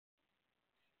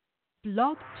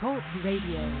Blog Talk Radio.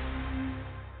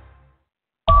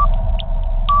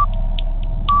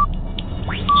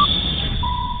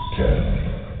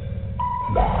 10,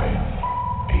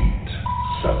 9, 8,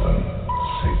 7,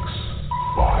 6,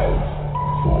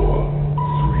 5,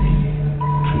 4, 3,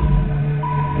 2,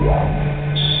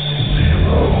 1, 0.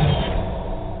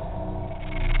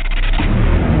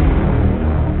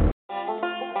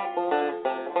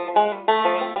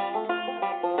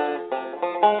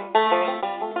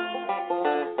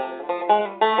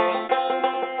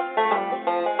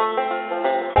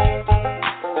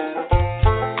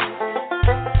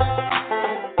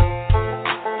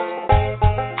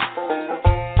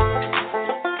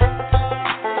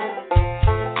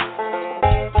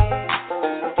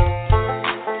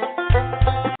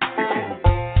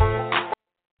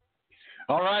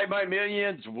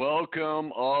 Millions,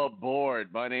 welcome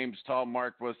aboard. My name's Tom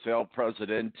Marquis, El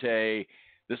Presidente.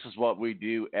 This is what we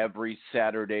do every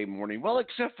Saturday morning. Well,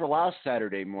 except for last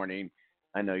Saturday morning.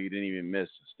 I know you didn't even miss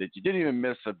us, did you? Didn't even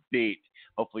miss a beat.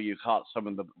 Hopefully you caught some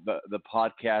of the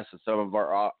podcasts and some of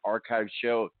our archive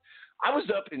shows. I was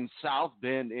up in South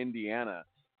Bend, Indiana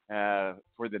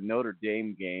for the Notre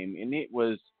Dame game, and it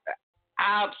was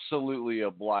absolutely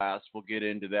a blast. We'll get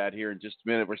into that here in just a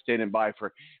minute. We're standing by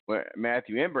for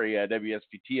Matthew Embury,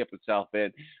 WSPT up in South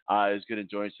Bend, is going to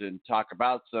join us and talk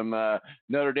about some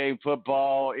Notre Dame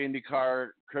football,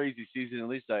 IndyCar crazy season. At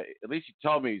least you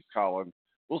told me he's calling.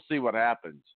 We'll see what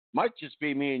happens. Might just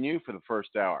be me and you for the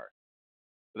first hour,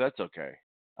 but that's okay.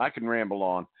 I can ramble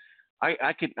on.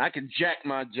 I can jack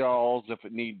my jaws if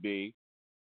it need be.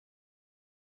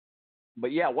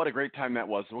 But, yeah, what a great time that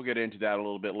was. We'll get into that a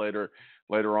little bit later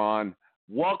on.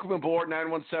 Welcome aboard.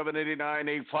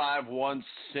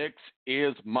 917-889-8516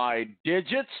 is my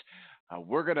digits.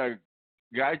 We're going to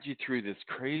guide you through this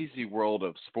crazy world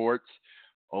of sports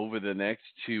over the next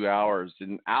 2 hours.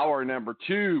 In hour number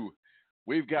 2,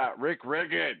 we've got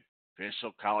Riggin,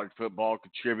 official college football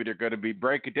contributor, going to be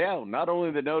breaking down not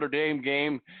only the Notre Dame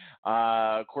game,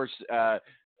 of course,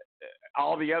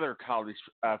 all the other college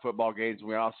football games.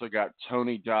 We also got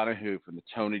Tony Donahue from the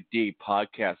Tony D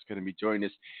podcast going to be joining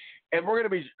us. And we're going to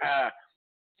be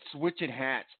switching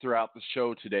hats throughout the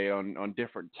show today on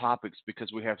different topics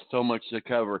because we have so much to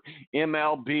cover.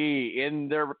 MLB in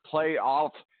their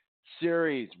playoff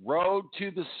series, road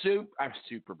to the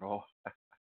Super Bowl.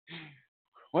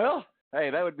 Well, hey,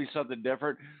 that would be something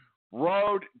different.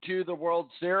 Road to the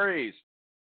World Series.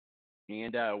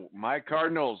 And my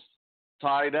Cardinals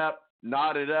tied up,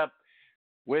 knotted up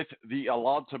with the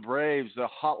Atlanta Braves, the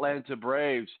Hotlanta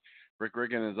Braves.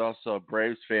 Riggin is also a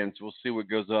Braves fan, so we'll see what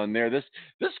goes on there. This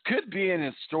could be an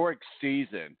historic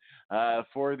season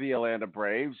for the Atlanta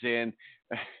Braves. And,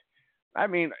 I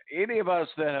mean, any of us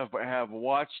that have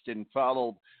watched and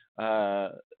followed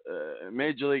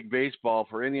Major League Baseball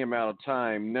for any amount of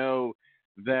time know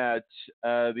that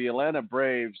the Atlanta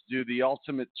Braves do the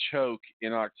ultimate choke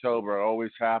in October. It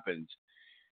always happens.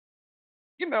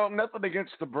 You know, nothing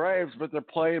against the Braves, but they're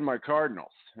playing my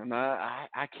Cardinals, and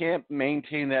I can't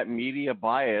maintain that media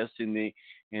bias in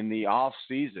the off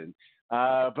season.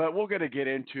 But we're going to get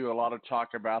into a lot of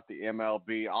talk about the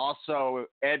MLB. Also,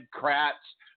 Ed Kratz,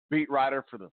 beat writer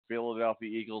for the Philadelphia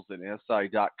Eagles and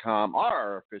SI.com,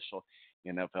 our official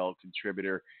NFL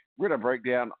contributor. We're going to break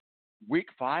down Week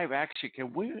 5. Actually,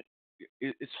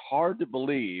 it's hard to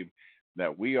believe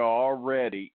that we are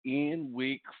already in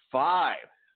Week 5.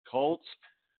 Colts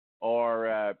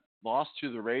are lost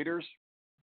to the Raiders.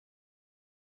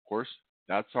 Of course,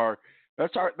 that's our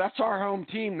home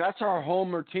team. That's our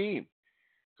homer team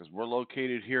because we're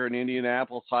located here in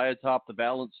Indianapolis, high atop the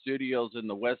Balance Studios in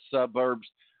the west suburbs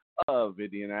of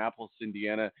Indianapolis,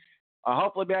 Indiana.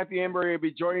 Hopefully, Matthew Embury will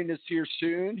be joining us here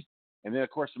soon, and then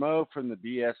of course Mo from the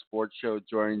BS Sports Show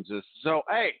joins us. So,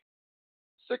 hey.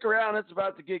 Stick around. It's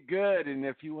about to get good. And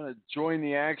if you want to join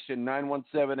the action,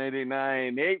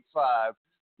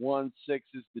 917-889-8516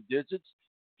 is the digits.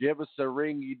 Give us a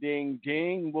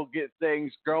ringy-ding-ding. We'll get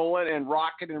things going and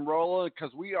rocking and rolling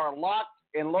because we are locked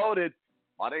and loaded.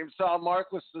 My name's Tom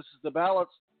Marquis. This is The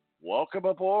Balance. Welcome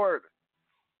aboard.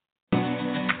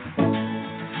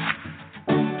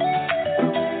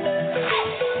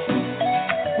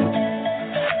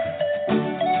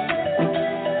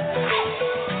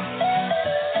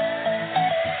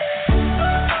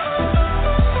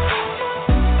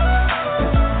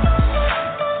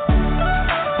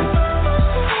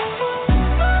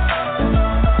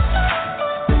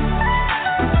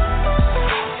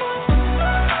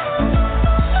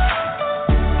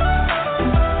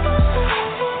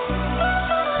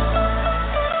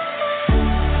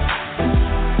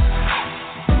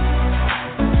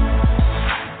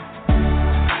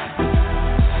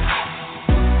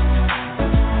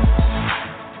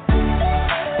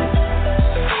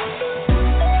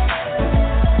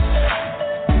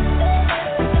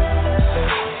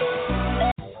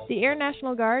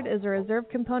 National Guard is a reserve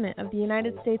component of the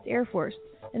United States Air Force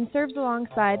and serves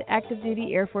alongside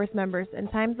active-duty Air Force members in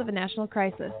times of a national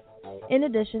crisis. In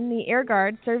addition, the Air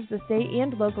Guard serves the state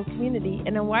and local community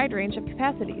in a wide range of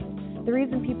capacities. The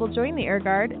reason people join the Air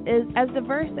Guard is as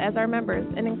diverse as our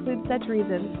members and includes such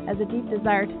reasons as a deep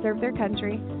desire to serve their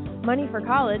country, money for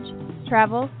college,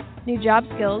 travel, new job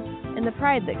skills, and the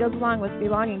pride that goes along with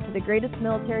belonging to the greatest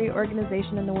military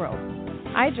organization in the world.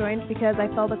 I joined because I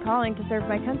felt a calling to serve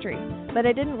my country, but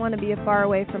I didn't want to be far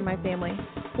away from my family,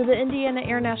 so the Indiana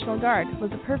Air National Guard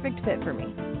was a perfect fit for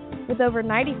me. With over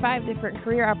 95 different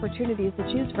career opportunities to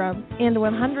choose from and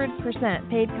 100%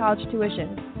 paid college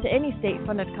tuition to any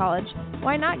state-funded college,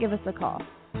 why not give us a call?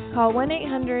 Call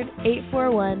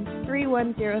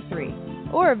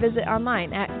 1-800-841-3103 or visit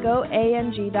online at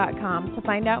goang.com to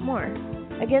find out more.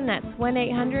 Again, that's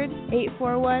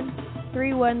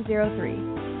 1-800-841-3103.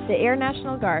 The Air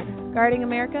National Guard, guarding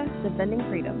America, defending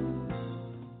freedom.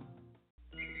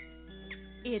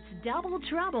 It's double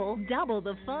trouble, double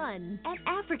the fun at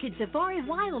African Safari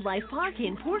Wildlife Park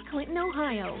in Port Clinton,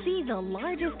 Ohio. See the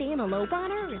largest antelope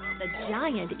on Earth, the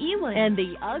giant eland, and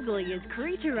the ugliest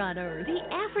creature on Earth, the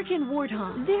African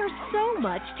warthog. There's so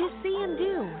much to see and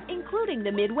do, including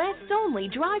the Midwest's only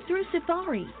drive-through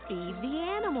safari. Feed the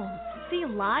animals, see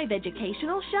live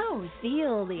educational shows,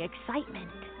 feel the excitement.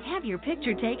 Have your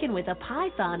picture taken with a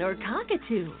python or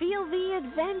cockatoo. Feel the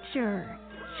adventure.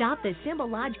 Shop the Symbol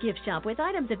Lodge gift shop with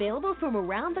items available from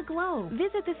around the globe.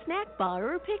 Visit the snack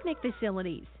bar or picnic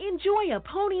facilities. Enjoy a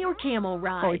pony or camel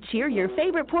ride. Or cheer your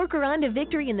favorite porker on to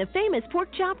victory in the famous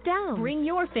Pork Chop Down. Bring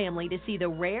your family to see the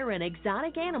rare and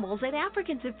exotic animals at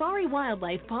African Safari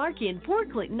Wildlife Park in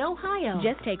Port Clinton, Ohio.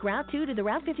 Just take Route 2 to the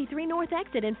Route 53 North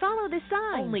exit and follow the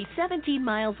sign. Only 17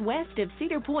 miles west of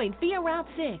Cedar Point via Route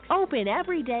 6. Open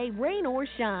every day, rain or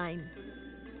shine.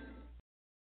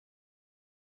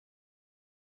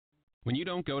 When you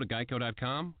don't go to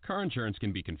Geico.com, car insurance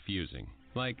can be confusing.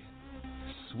 Like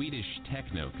Swedish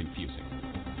techno confusing.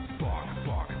 Bark,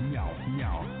 bark, meow,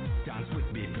 meow. Dance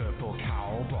with me, purple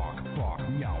cow. Bark, bark,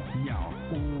 meow, meow.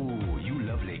 Ooh, you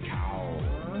lovely cow.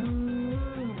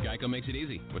 Geico makes it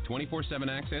easy. With 24/7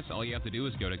 access, all you have to do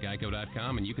is go to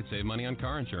Geico.com and you could save money on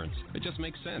car insurance. It just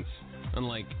makes sense.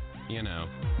 Unlike, you know.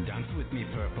 Dance with me,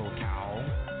 purple cow.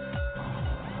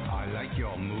 I like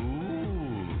your move.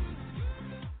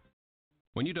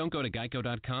 When you don't go to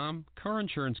Geico.com, car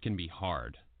insurance can be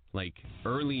hard. Like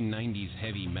early 90s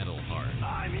heavy metal hard.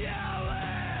 I'm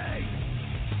yelling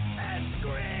and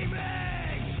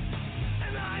screaming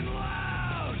and I'm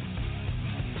loud.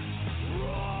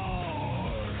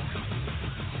 Roar.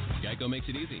 Geico makes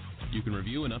it easy. You can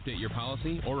review and update your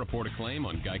policy or report a claim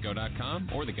on Geico.com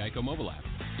or the Geico mobile app.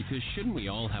 Because shouldn't we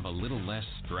all have a little less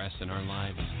stress in our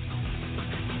lives?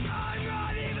 I'm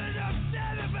not even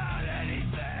upset about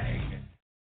anything.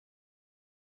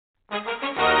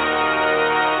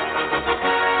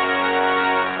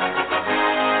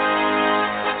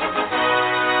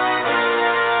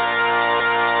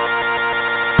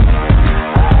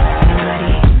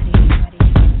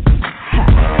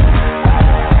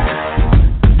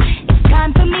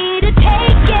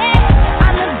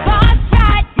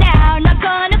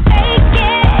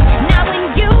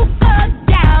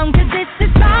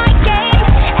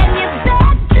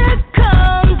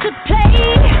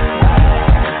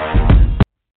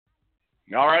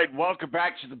 Welcome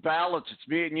back to the balance. It's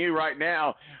me and you right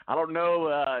now. I don't know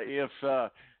if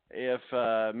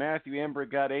Matthew Embury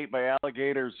got ate by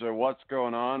alligators or what's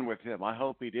going on with him. I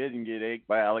hope he didn't get ate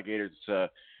by alligators.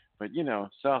 But you know,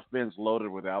 South Bend's loaded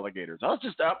with alligators. I was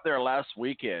just up there last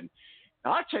weekend.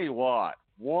 Now, I tell you what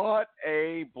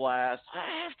a blast!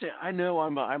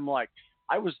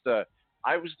 I was the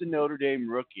Notre Dame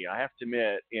rookie. I have to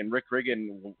admit, and Rick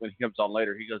Riggin, when he comes on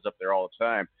later, he goes up there all the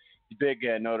time. Big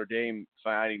Notre Dame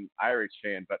Fighting Irish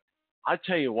fan, but I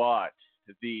tell you what,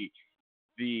 the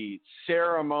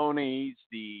ceremonies,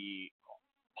 the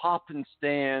pop and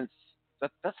stance,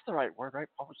 that's the right word, right?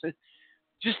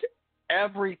 Just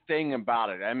everything about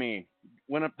it. I mean,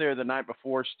 went up there the night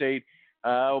before, stayed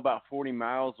about 40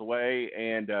 miles away,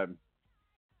 and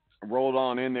rolled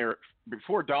on in there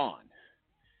before dawn,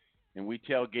 and we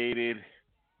tailgated.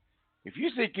 If you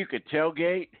think you could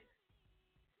tailgate,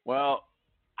 well,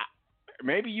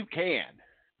 maybe you can,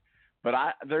 but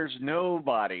there's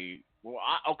nobody. Well,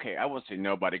 I won't say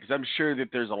nobody, because I'm sure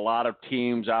that there's a lot of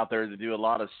teams out there that do a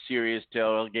lot of serious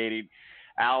tailgating.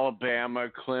 Alabama,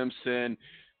 Clemson.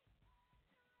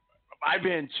 I've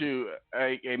been to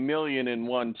a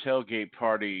 1,000,001 tailgate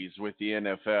parties with the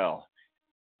NFL.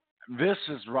 This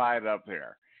is right up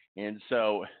there, and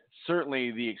so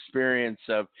certainly the experience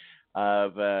of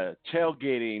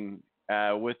tailgating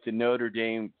with the Notre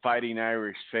Dame Fighting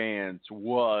Irish fans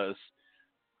was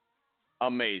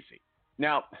amazing.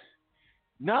 Now,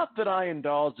 not that I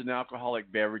indulge in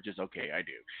alcoholic beverages. Okay, I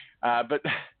do, but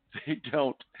they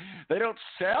don't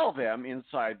sell them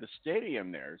inside the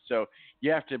stadium there. So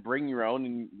you have to bring your own,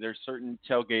 and there's certain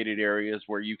tailgated areas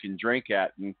where you can drink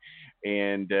at,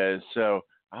 and so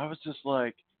I was just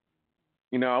like,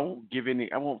 I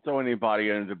won't throw anybody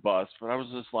under the bus, but I was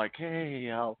just like, hey,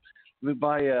 let me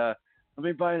buy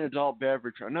an adult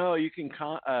beverage. No, you can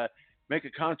make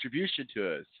a contribution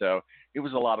to us. So it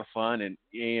was a lot of fun, and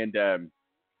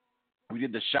we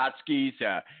did the shot skis,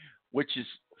 which is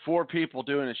 4 people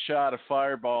doing a shot of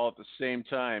Fireball at the same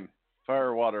time,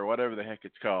 Firewater, whatever the heck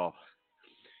it's called.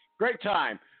 Great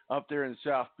time up there in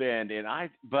South Bend,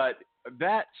 but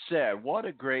that said, what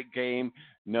a great game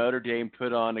Notre Dame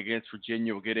put on against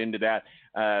Virginia. We'll get into that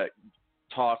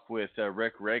talk with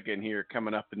Rick Riggin here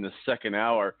coming up in the second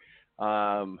hour.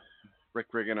 Rick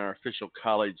Riggin, our official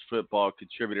college football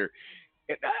contributor.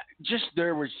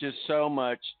 There was just so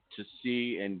much to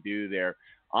see and do there.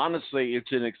 Honestly,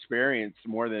 it's an experience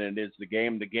more than it is the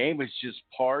game. The game is just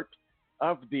part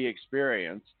of the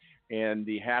experience, and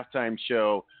the halftime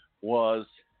show was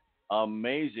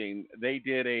amazing. They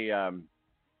did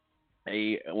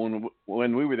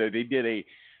when we were there, they did a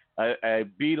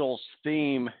Beatles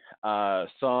theme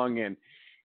song, and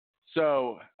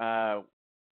so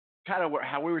kind of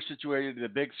how we were situated, the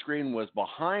big screen was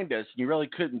behind us, and you really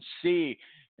couldn't see.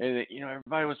 And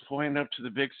everybody was pointing up to the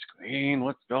big screen.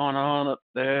 What's going on up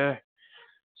there?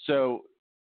 So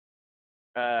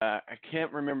I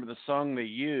can't remember the song they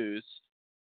used,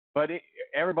 but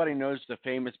everybody knows the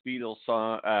famous Beatles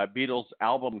song, Beatles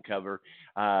album cover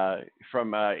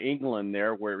from England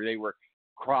there, where they were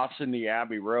crossing the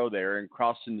Abbey Road there and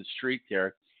crossing the street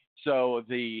there. So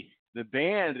the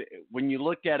band, when you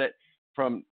look at it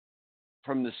from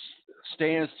the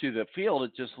stands to the field,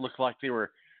 it just looked like they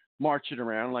were marching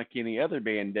around like any other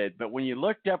band did. But when you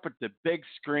looked up at the big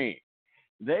screen,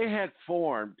 they had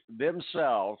formed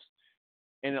themselves,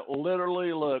 and it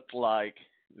literally looked like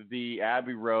the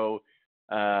Abbey Road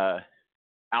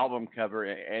album cover,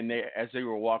 and as they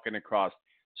were walking across.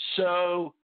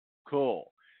 So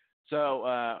cool. So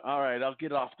all right, I'll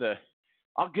get off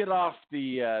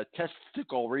the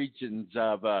testicle regions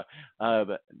of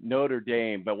Notre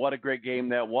Dame, but what a great game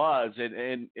that was,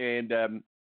 and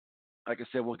like I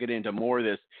said, we'll get into more of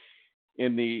this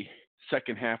in the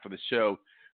second half of the show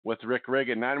with Rick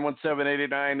Riggin.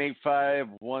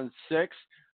 917-889-8516.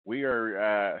 We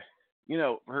are,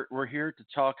 we're here to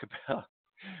talk about.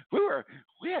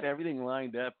 We had everything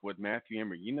lined up with Matthew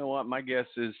Embury. You know what? My guess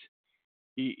is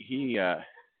he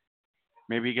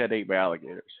maybe he got ate by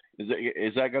alligators.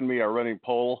 Is that going to be our running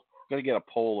poll? Got to get a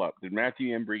poll up. Did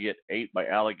Matthew Embury get ate by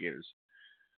alligators?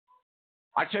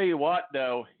 I tell you what,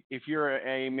 though, if you're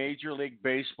a Major League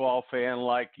Baseball fan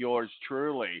like yours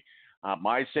truly,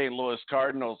 my St. Louis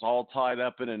Cardinals all tied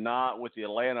up in a knot with the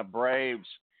Atlanta Braves.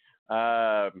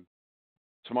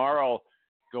 Tomorrow,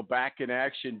 go back in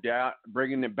action,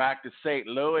 bringing it back to St.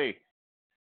 Louis.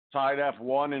 Tied up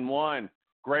 1-1.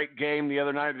 Great game the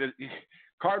other night. The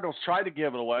Cardinals tried to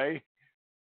give it away,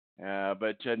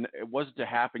 but it wasn't to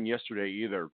happen yesterday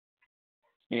either.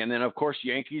 And then, of course,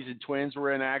 Yankees and Twins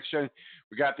were in action.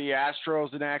 We got the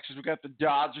Astros in action. We got the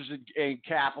Dodgers and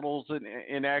Capitals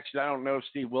in action. I don't know if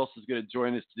Steve Wilson's going to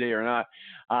join us today or not,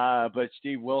 but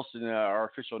Steve Wilson, our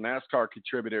official NASCAR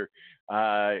contributor,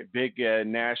 big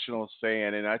Nationals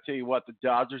fan. And I tell you what, the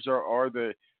Dodgers are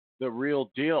the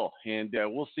real deal. And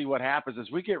we'll see what happens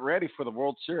as we get ready for the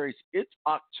World Series. It's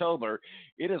October.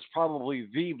 It is probably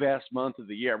the best month of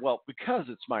the year. Well, because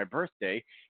it's my birthday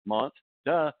month,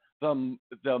 the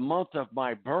month of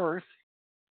my birth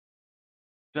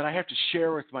that I have to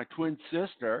share with my twin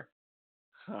sister.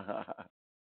 I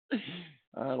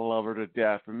love her to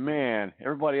death. Man,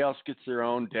 everybody else gets their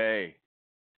own day.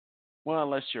 Well,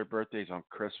 unless your birthday's on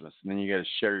Christmas, and then you got to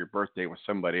share your birthday with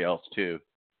somebody else too.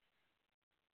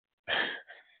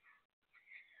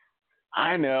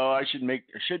 I know I should make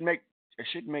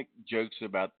jokes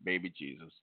about baby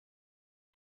Jesus.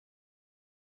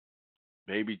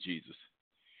 Baby Jesus.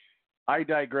 I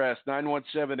digress.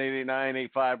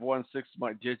 917-889-8516.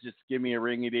 My digits. Give me a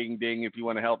ring-a-ding-ding if you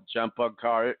want to help jump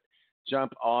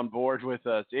on board with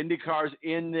us. IndyCar's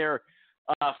in their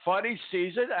funny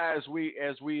season, as we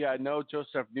know.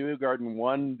 Joseph Newgarden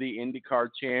won the IndyCar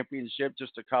Championship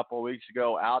just a couple of weeks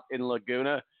ago out in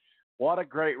Laguna. What a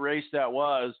great race that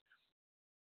was!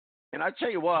 And I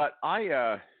tell you what,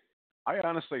 I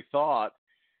honestly thought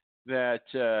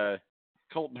that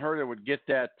Colton Herta would get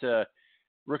that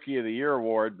Rookie of the Year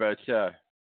award, but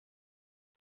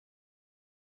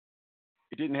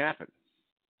It didn't happen.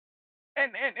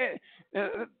 And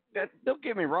don't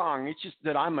get me wrong. It's just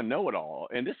that I'm a know-it-all,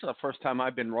 and this is the first time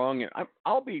I've been wrong. And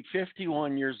I'll be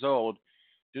 51 years old.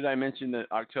 Did I mention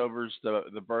that October's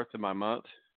the birth of my month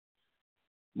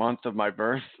of my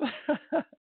birth?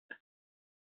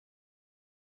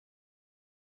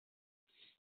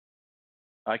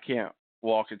 I can't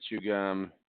walk and chew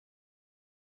gum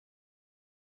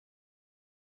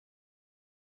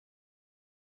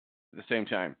at the same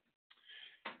time.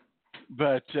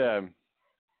 But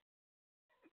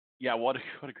yeah, what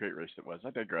a great race it was.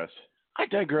 I digress.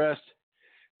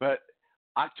 But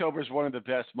October is one of the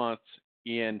best months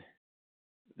in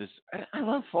this. I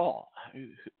love fall.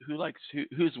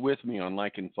 Who's with me on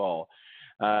liking fall?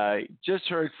 Just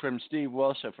heard from Steve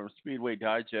Wilson from Speedway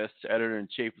Digest,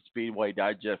 editor-in-chief of Speedway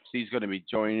Digest. He's going to be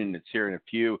joining us here in a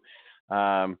few.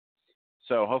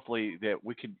 So hopefully that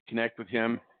we could connect with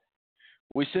him.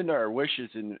 We send our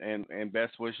wishes and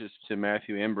best wishes to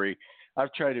Matthew Embury.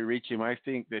 I've tried to reach him. I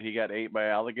think that he got ate by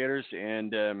alligators,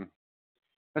 and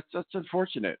that's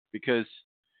unfortunate because,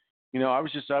 I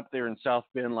was just up there in South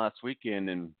Bend last weekend,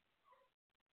 and,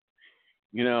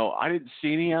 I didn't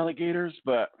see any alligators,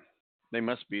 but they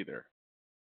must be there.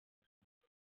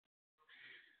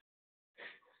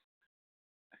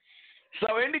 So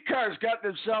IndyCar's got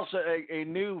themselves a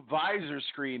new visor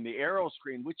screen, the aero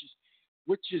screen, which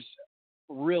is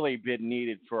really been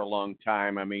needed for a long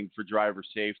time. I mean, for driver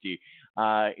safety.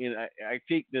 And I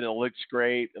think that it looks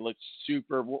great. It looks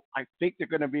super. Well, I think they're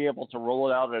going to be able to roll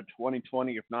it out in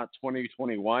 2020, if not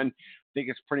 2021. I think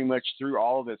it's pretty much through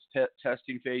all of its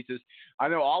testing phases. I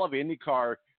know all of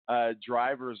IndyCar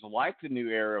drivers like the new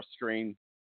aero screen,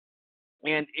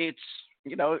 and it's,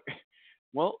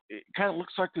 well, it kind of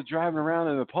looks like they're driving around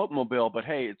in a Pope Mobile, but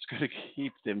hey, it's going to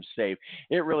keep them safe.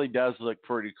 It really does look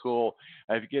pretty cool.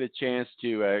 If you get a chance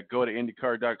to go to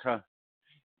IndyCar.com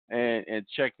and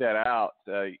check that out,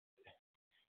 the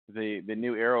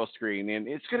new aero screen, and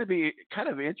it's going to be kind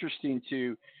of interesting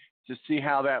to see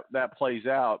how that plays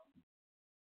out.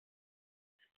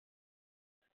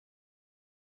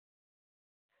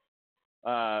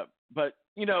 But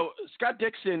Scott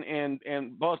Dixon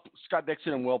and both Scott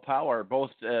Dixon and Will Power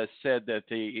both said that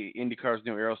the IndyCar's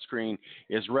new aero screen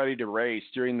is ready to race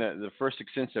during the first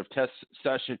extensive test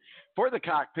session for the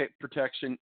cockpit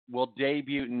protection will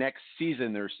debut next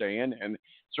season, they're saying, and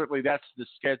certainly that's the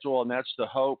schedule and that's the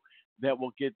hope that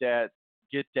we'll get that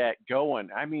going.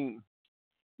 I mean,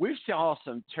 we've saw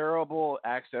some terrible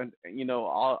accidents,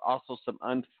 also some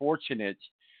unfortunate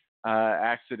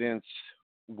accidents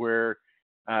where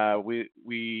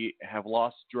we have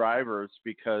lost drivers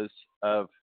because of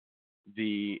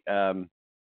the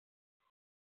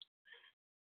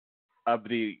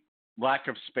lack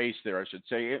of space there, I should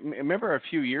say. Remember a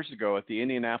few years ago at the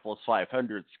Indianapolis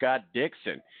 500, Scott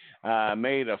Dixon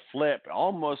made a flip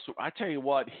almost. I tell you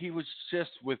what, he was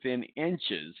just within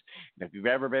inches. And if you've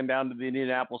ever been down to the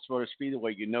Indianapolis Motor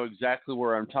Speedway, you know exactly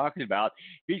where I'm talking about.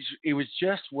 He was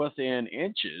just within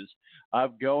inches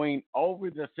of going over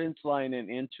the fence line and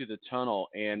into the tunnel,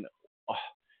 and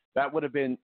that would have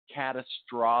been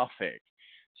catastrophic.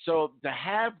 So to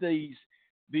have these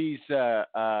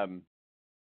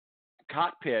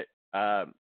cockpit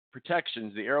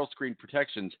protections, the aero screen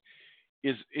protections,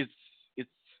 is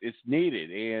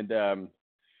needed, and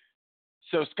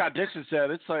so Scott Dixon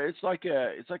said it's like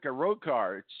a road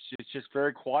car. It's just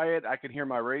very quiet. I can hear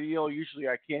my radio. Usually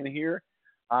I can't hear.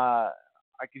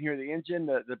 I can hear the engine.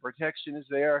 The protection is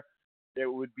there.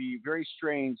 It would be very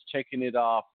strange taking it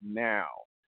off now.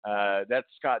 That's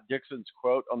Scott Dixon's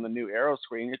quote on the new aero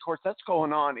screen. Of course, that's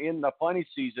going on in the funny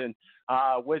season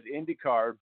with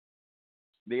IndyCar.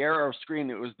 The aero screen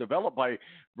that was developed by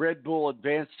Red Bull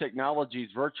Advanced Technologies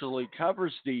virtually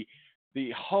covers the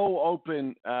whole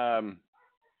open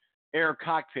air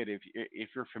cockpit. If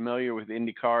you're familiar with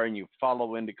IndyCar and you follow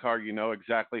IndyCar, you know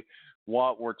exactly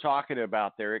what we're talking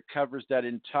about there. It covers that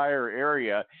entire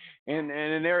area, and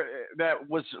an area that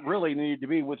was really needed to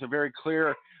be with a very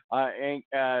clear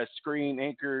screen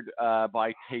anchored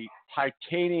by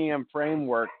titanium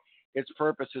framework. Its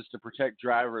purpose is to protect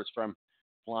drivers from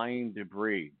flying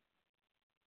debris,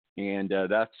 and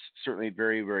that's certainly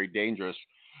very, very dangerous,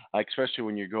 especially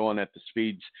when you're going at the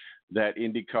speeds that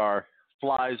IndyCar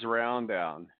flies around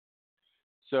down.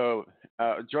 So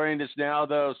joining us now,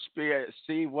 though,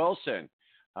 Steve Wilson,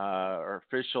 our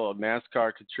official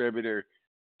NASCAR contributor.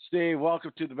 Steve,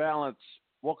 welcome to The Balance.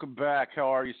 Welcome back. How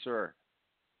are you, sir?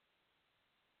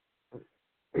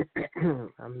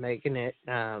 I'm making it.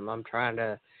 I'm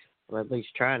at least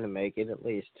trying to make it at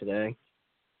least today.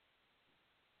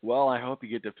 Well, I hope you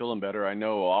get to feeling better. I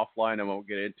know offline I won't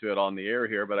get into it on the air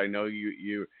here, but I know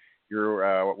you're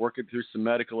working through some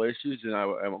medical issues, and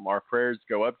our prayers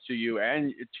go up to you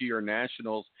and to your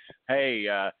Nationals. Hey,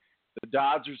 the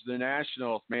Dodgers, the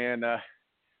Nationals, man.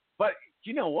 But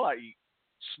you know what? You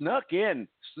snuck in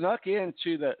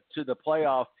to the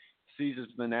playoff seasons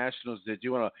of the Nationals. Did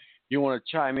you want to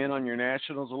chime in on your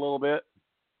Nationals a little bit?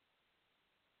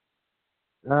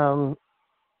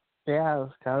 Yeah, I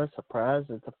was kind of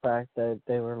surprised at the fact that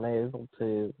they weren't able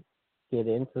to get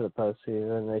into the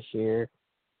postseason this year.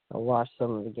 I watched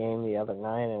some of the game the other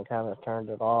night and kind of turned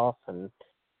it off, and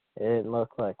it didn't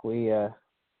look like we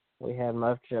had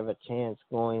much of a chance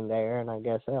going there. And I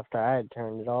guess after I had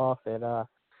turned it off, the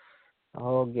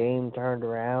whole game turned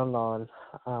around on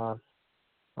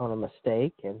a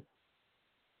mistake, and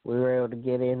we were able to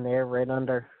get in there right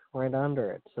under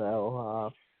it.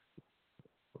 So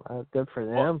good for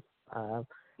them. I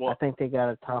think they got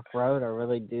a tough road. I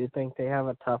really do think they have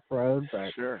a tough road,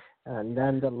 but sure.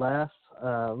 Nonetheless,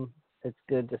 it's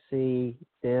good to see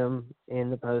them in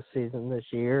the postseason this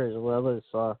year, as well as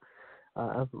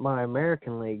my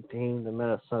American League team, the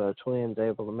Minnesota Twins,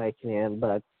 able to make it in.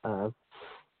 But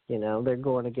they're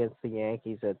going against the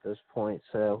Yankees at this point,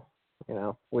 so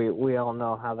we all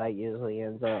know how that usually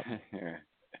ends up.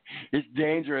 It's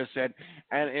dangerous, and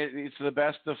it's the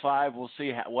best of five. We'll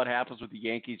see what happens with the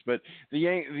Yankees, but the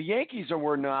Yankees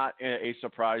were not a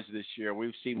surprise this year.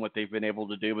 We've seen what they've been able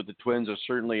to do, but the Twins are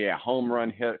certainly a home run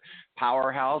hit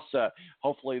powerhouse.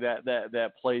 Hopefully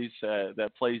that plays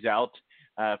out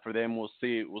for them. We'll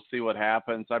see what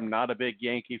happens. I'm not a big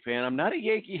Yankee fan. I'm not a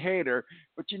Yankee hater,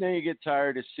 but you get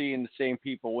tired of seeing the same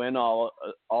people win all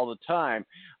the time.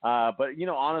 But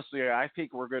honestly, I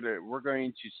think we're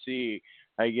going to see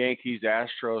a Yankees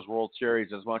Astros World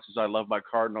Series. As much as I love my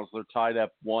Cardinals, they're tied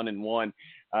up 1-1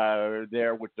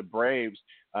 there with the Braves.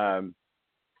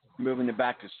 Moving it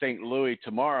back to St. Louis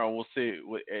tomorrow, we'll see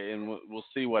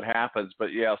what happens.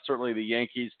 But yeah, certainly the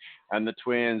Yankees and the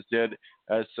Twins did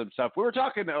some stuff. We were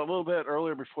talking a little bit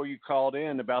earlier before you called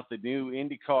in about the new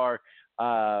IndyCar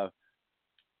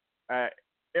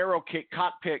aero kit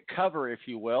cockpit cover, if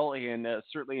you will, and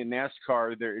certainly in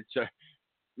NASCAR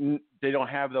they don't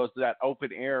have that open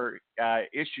air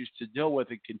issues to deal with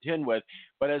and contend with.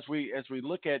 But as we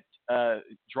look at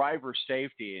driver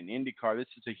safety in IndyCar, this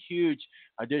is a huge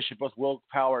addition. Both Will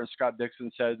Power and Scott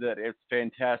Dixon said that it's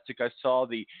fantastic. I saw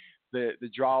the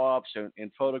draw ups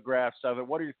and photographs of it.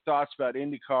 What are your thoughts about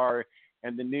IndyCar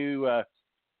and the new?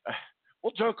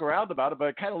 We'll joke around about it, but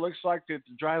it kind of looks like it's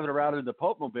driving around in the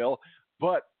Popemobile,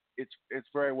 but it's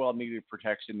very well needed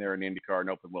protection there in IndyCar and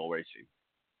open wheel racing.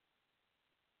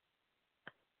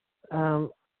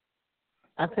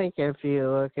 I think if you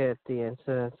look at the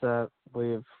incidents that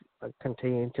we've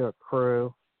continued to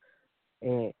accrue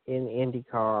in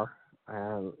IndyCar,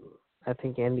 I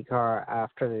think IndyCar,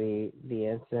 after the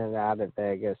incident out at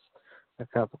Vegas a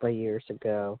couple of years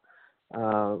ago,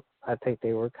 I think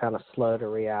they were kind of slow to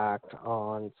react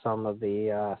on some of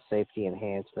the safety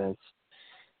enhancements.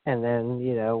 And then,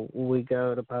 we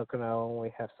go to Pocono and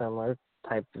we have similar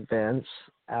type events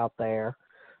out there.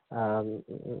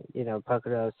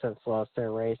 Pocono has since lost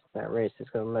their race. That race is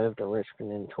going to move to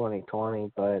Richmond in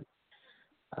 2020. But,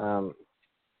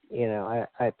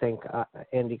 I think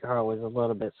IndyCar was a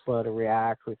little bit slow to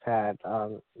react. We've had,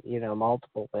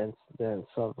 multiple incidents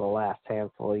over the last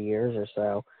handful of years or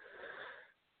so.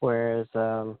 Whereas,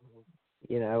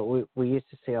 we used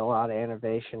to see a lot of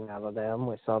innovation out of them.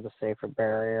 We saw the safer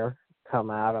barrier come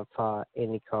out of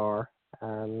IndyCar.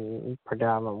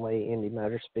 Predominantly Indy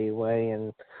Motor Speedway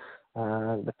and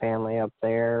the family up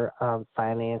there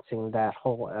financing that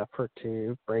whole effort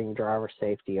to bring driver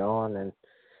safety on, and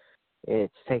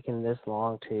it's taken this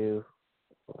long to.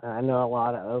 I know a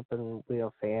lot of open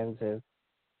wheel fans have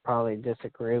probably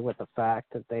disagree with the fact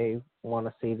that they want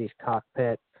to see these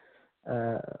cockpit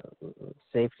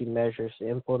safety measures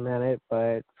implemented,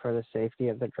 but for the safety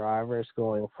of the drivers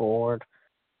going forward,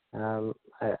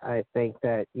 I think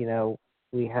that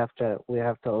we have to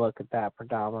look at that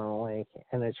predominantly,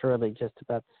 and it's really just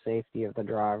about the safety of the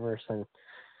drivers. And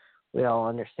we all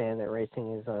understand that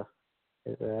racing is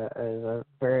a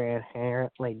very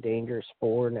inherently dangerous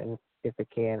sport, and if it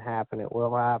can happen, it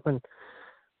will happen.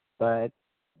 But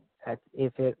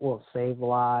if it will save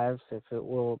lives, if it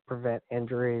will prevent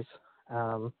injuries,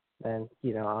 then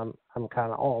I'm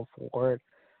kind of all for it.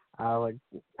 I would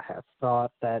have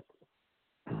thought that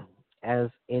as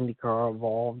IndyCar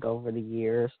evolved over the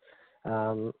years,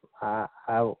 I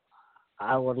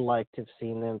would like to have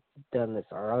seen them done this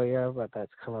earlier, but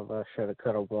that's kind of a shoulda,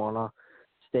 coulda, woulda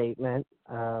statement.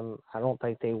 I don't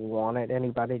think they wanted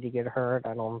anybody to get hurt.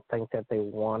 I don't think that they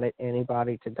wanted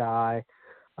anybody to die.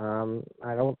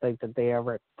 I don't think that they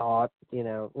ever thought,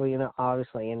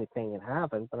 obviously anything can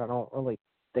happen, but I don't really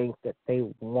think that they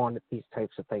wanted these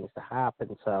types of things to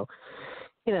happen. So,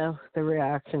 the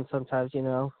reaction sometimes,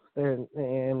 they're,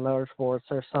 in motorsports,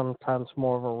 there's sometimes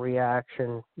more of a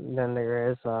reaction than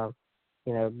there is,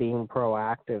 being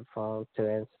proactive to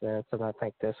incidents. And I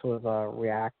think this was a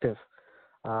reactive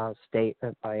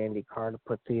statement by IndyCar to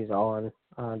put these on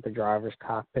the drivers'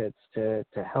 cockpits to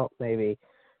help maybe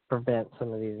prevent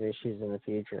some of these issues in the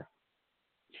future.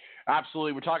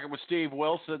 Absolutely. We're talking with Steve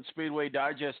Wilson, Speedway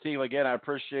Digest. Steve, again, I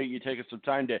appreciate you taking some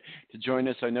time to join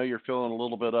us. I know you're feeling a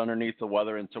little bit underneath the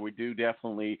weather, and so we do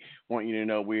definitely want you to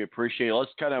know we appreciate it.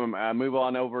 Let's kind of move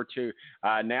on over to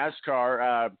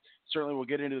NASCAR. Certainly we'll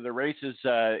get into the races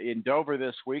in Dover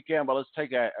this weekend, but let's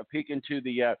take a peek into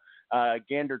the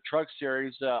Gander Truck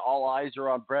Series. All eyes are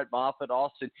on Brett Moffitt,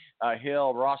 Austin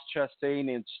Hill, Ross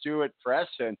Chastain, and Stuart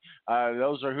Fresson.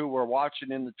 Those are who we're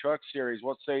watching in the Truck Series.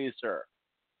 What say you, sir?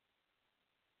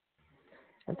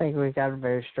 I think we've got a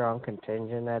very strong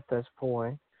contingent at this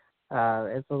point.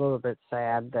 It's a little bit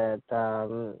sad that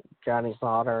Johnny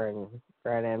Slaughter and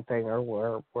Grant Enfinger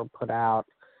were put out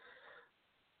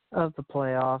of the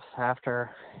playoffs after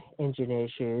engine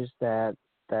issues that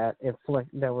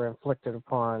were inflicted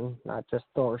upon not just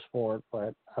ThorSport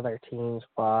but other teams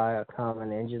by a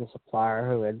common engine supplier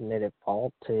who admitted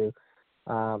fault to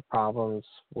problems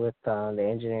with the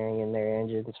engineering in their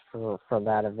engines for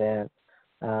that event.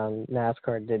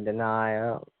 NASCAR did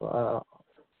deny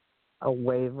a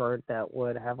waiver that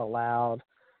would have allowed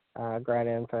Grant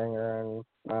Enfinger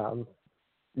and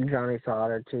Johnny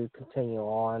Sauter to continue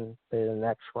on to the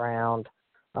next round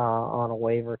on a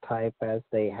waiver type as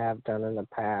they have done in the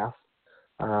past.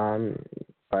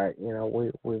 But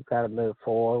we've got to move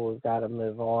forward. We've got to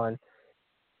move on.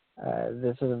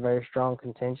 This is a very strong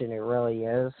contingent. It really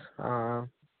is.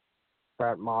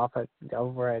 Brett Moffitt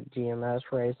over at GMS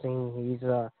Racing,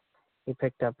 he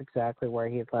picked up exactly where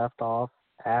he left off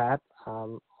at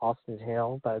Austin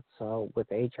Hill. That's with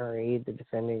HRE, the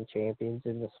defending champions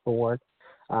in the sport.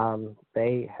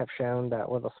 They have shown that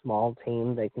with a small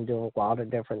team, they can do a lot of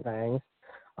different things.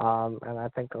 And I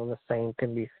think the same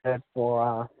can be said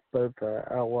for both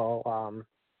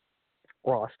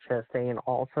Ross Chastain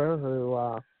also,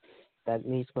 who that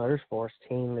Nice Motorsports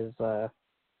team is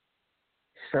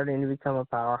starting to become a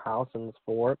powerhouse in the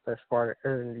sport. They're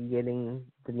getting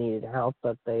the needed help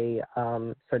that they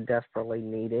so desperately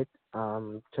needed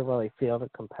to really field a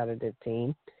competitive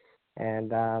team.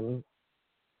 And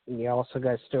you also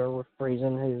got Stuart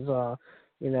Friesen, who's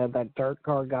that dirt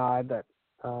car guy that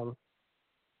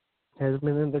has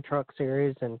been in the Truck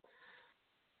Series, and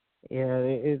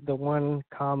the one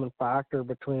common factor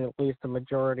between at least the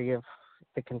majority of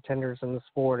the contenders in the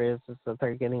sport is that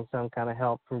they're getting some kind of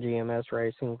help from GMS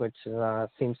Racing, which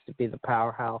seems to be the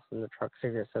powerhouse in the Truck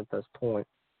Series at this point.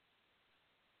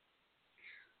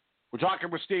 We're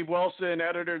talking with Steve Wilson,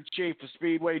 Editor-in-Chief of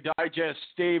Speedway Digest.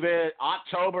 Steve,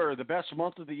 October, the best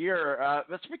month of the year.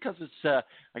 That's because it's,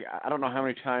 I don't know how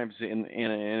many times in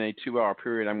a 2-hour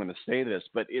period I'm going to say this,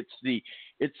 but it's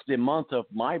the month of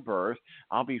my birth.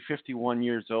 I'll be 51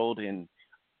 years old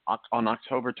on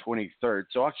October 23rd.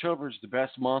 So October is the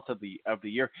best month of the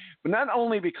year. But not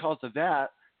only because of that,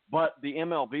 but the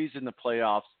MLB's in the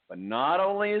playoffs. But not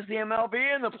only is the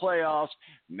MLB in the playoffs,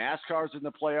 NASCAR's in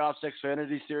the playoffs,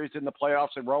 Xfinity Series in the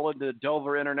playoffs, and rolling to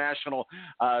Dover International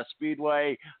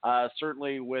Speedway,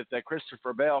 certainly with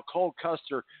Christopher Bale, Cole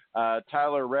Custer,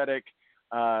 Tyler Reddick,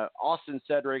 Austin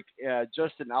Cedric,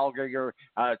 Justin Allgaier,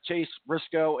 Chase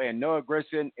Briscoe, and Noah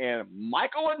Gragson, and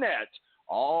Michael Annett,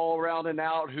 all rounding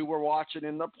out who we're watching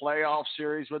in the playoff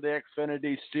series with the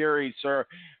Xfinity Series, sir.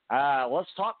 Let's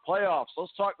talk playoffs.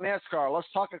 Let's talk NASCAR.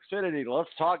 Let's talk Xfinity. Let's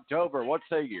talk Dover. What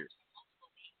say you?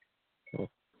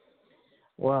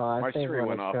 Well, I my think Siri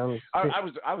went off.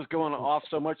 I was going off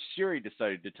so much. Siri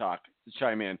decided to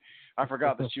chime in. I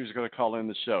forgot that she was going to call in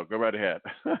the show. Go right ahead.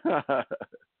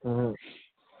 When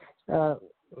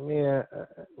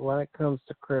it comes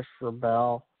to Christopher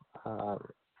Bell,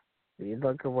 you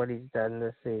look at what he's done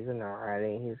this season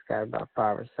already. He's got about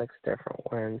 5 or 6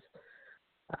 different wins,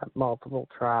 multiple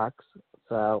tracks.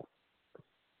 So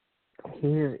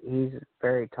he's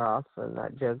very tough, and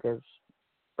that Joe Gibbs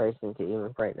racing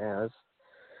team right now is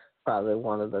probably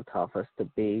one of the toughest to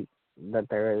beat that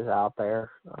there is out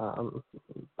there.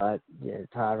 But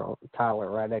Tyler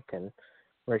Reddick and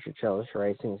Richard Childress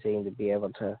Racing seem to be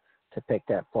able to pick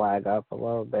that flag up a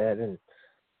little bit and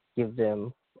give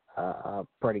them a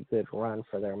pretty good run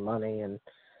for their money. And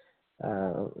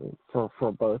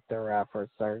for both their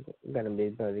efforts. They're going to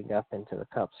be moving up into the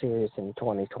Cup Series in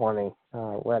 2020.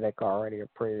 Reddick, already a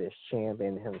previous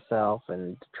champion himself,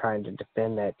 and trying to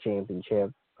defend that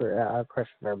championship.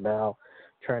 Christopher Bell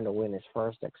trying to win his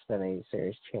first Xfinity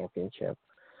Series championship.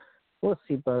 We'll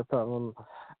see both of them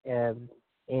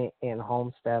in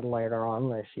Homestead later on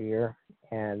this year,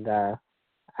 and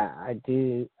I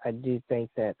do think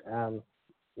that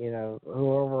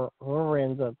whoever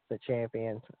ends up the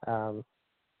champion,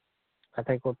 I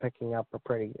think we're picking up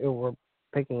pretty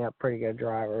good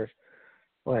drivers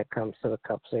when it comes to the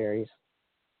Cup Series.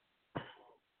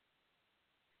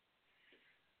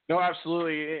 No,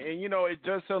 absolutely, and it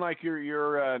does sound like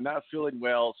you're not feeling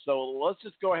well. So let's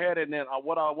just go ahead and then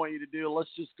what I want you to do.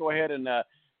 Let's just go ahead and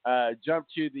jump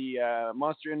to the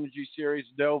Monster Energy Series,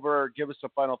 Dover. Give us some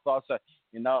final thoughts,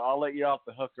 and I'll let you off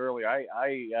the hook early.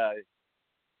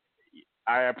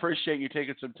 I appreciate you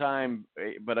taking some time,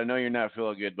 but I know you're not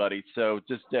feeling good, buddy. So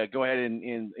just go ahead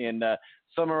and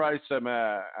summarize some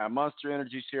Monster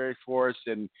Energy Series for us,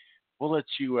 and we'll let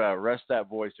you rest that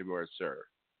voice of yours, sir.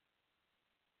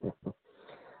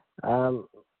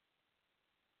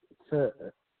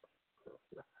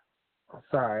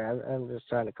 Sorry, I'm just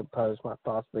trying to compose my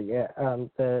thoughts, but yeah,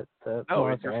 the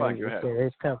Monster Energy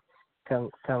Series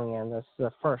coming in. This is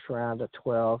the first round of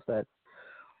 12 that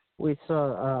we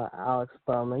saw Alex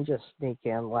Bowman just sneak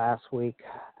in last week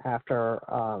after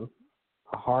a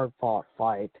hard-fought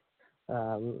fight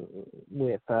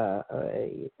with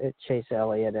Chase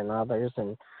Elliott and others,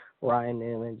 and Ryan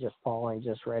Newman just falling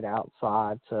just right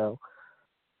outside. So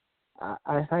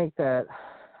I think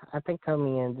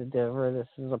coming into Dover, this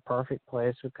is a perfect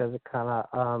place because it kind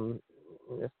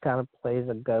of plays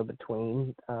a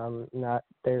go-between.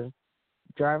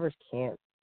 Drivers can't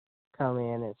come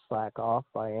in and slack off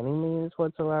by any means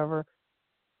whatsoever,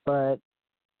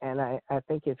 and I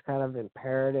think it's kind of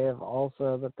imperative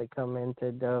also that they come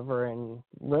into Dover, and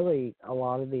really a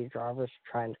lot of these drivers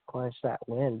are trying to clinch that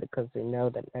win because they know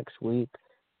that next week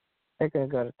they're going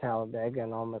to go to Talladega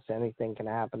and almost anything can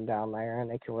happen down there, and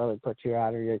they can really put you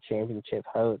out of your championship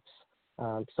hopes.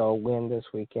 So a win this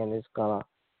weekend is gonna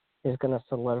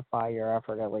solidify your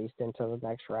effort at least into the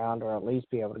next round, or at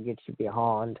least be able to get you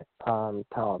beyond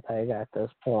Talladega at this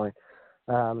point.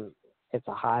 It's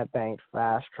a high-banked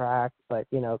fast track, but,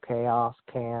 chaos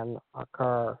can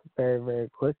occur very, very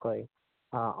quickly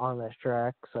on this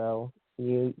track. So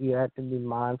you have to be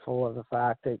mindful of the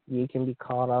fact that you can be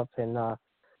caught up in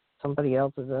somebody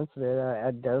else's incident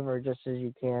at Dover just as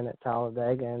you can at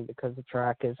Talladega, and because the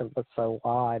track isn't but so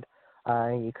wide,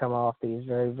 and you come off these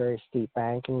very, very steep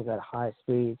bankings at high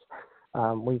speeds.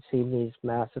 We've seen these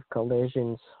massive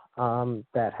collisions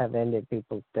that have ended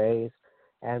people's days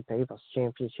and people's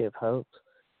championship hopes.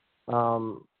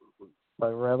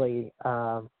 But really,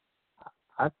 right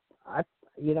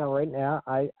now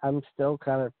I'm still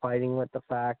kind of fighting with the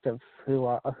fact of who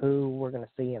we're going to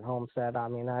see in Homestead. I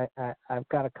mean, I've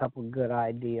got a couple good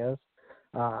ideas.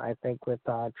 I think with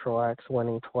Truex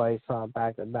winning twice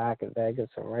back-to-back at Vegas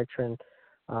and Richmond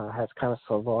has kind of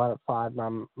solidified my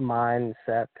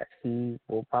mindset that he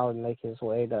will probably make his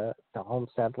way to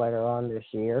Homestead later on this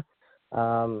year.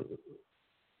 And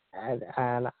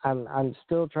I'm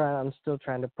still trying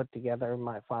to put together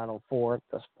my final four at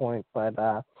this point, but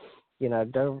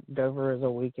Dover is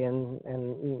a weekend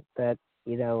and that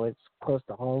it's close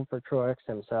to home for Truex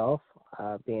himself,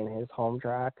 being his home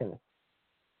track, and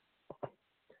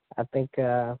I think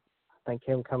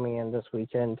him coming in this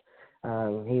weekend,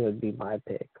 he would be my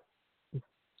pick.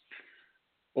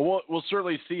 Well, we'll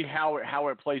certainly see how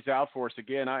it plays out for us.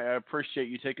 Again, I appreciate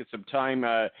you taking some time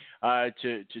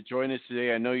to join us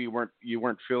today. I know you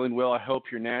weren't feeling well. I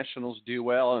hope your Nationals do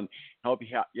well, and hope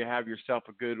you have yourself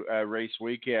a good race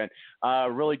weekend.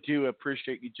 Really do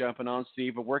appreciate you jumping on,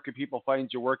 Steve. But where can people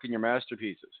find your work and your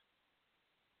masterpieces?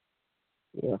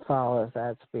 You can follow us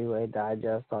at Speedway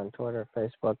Digest on Twitter,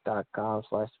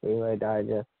 Facebook.com/Speedway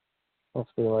Digest, and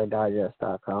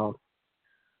SpeedwayDigest.com.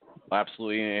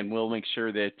 Absolutely, and we'll make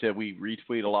sure that we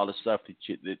retweet a lot of stuff that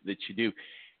you do.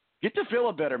 Get to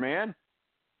feeling better, man.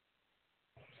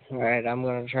 All right, I'm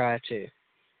going to try to.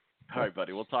 All right,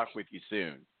 buddy. We'll talk with you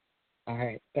soon. All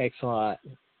right, thanks a lot.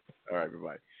 All right,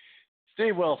 bye-bye.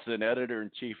 Steve Wilson,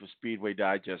 editor-in-chief of Speedway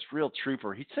Digest, real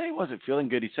trooper. He said he wasn't feeling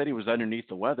good. He said he was underneath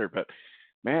the weather, but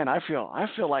man, I feel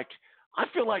like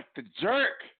the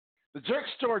Jerk. The Jerk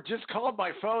store just called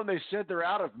my phone. They said they're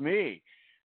out of me.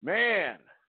 Man.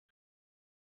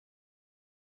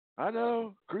 I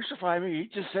know. Crucify me. He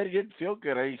just said he didn't feel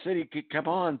good. He said he could come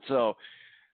on. So,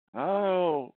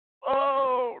 no.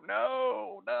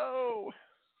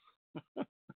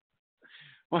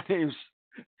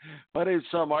 My My name is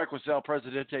Marcos El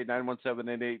Presidente.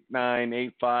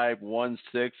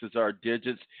 917-889-8516 is our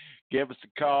digits. Give us a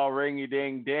call,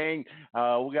 ringy-ding-ding.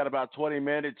 We got about 20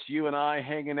 minutes. You and I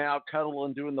hanging out,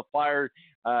 cuddling, doing the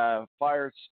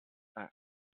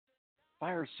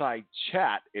fireside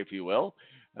chat, if you will.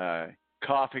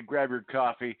 Coffee, grab your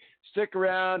coffee. Stick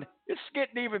around. It's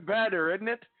getting even better, isn't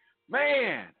it?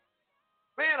 Man,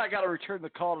 I got to return the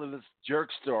call to this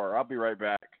jerk store. I'll be right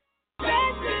back. Let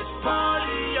this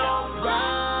party alright.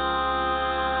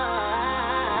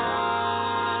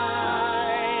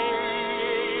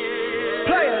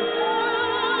 Players,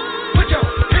 put your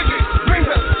pinky rings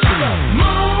up to the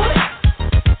moon.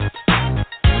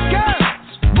 Girls,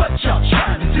 what y'all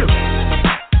trying to do?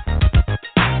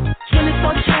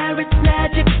 24 karat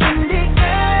magic in the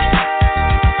air.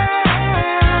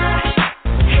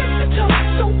 Hit the toe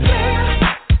so clear.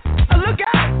 Look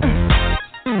out.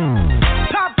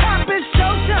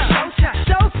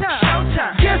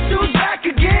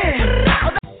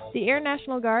 The Air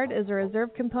National Guard is a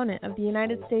reserve component of the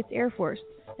United States Air Force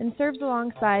and serves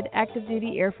alongside active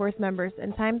duty Air Force members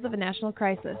in times of a national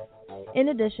crisis. In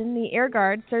addition, the Air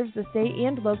Guard serves the state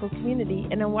and local community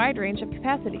in a wide range of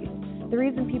capacities. The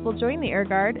reason people join the Air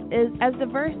Guard is as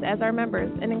diverse as our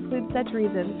members and includes such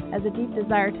reasons as a deep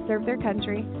desire to serve their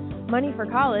country, money for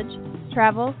college,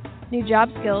 travel, new job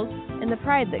skills, and the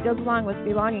pride that goes along with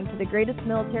belonging to the greatest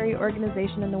military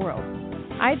organization in the world.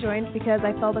 I joined because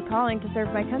I felt a calling to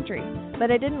serve my country, but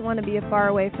I didn't want to be far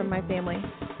away from my family,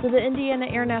 so the Indiana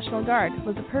Air National Guard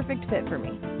was a perfect fit for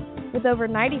me. With over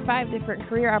 95 different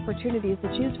career opportunities to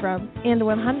choose from and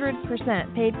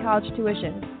 100% paid college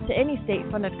tuition to any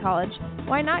state-funded college,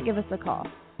 why not give us a call?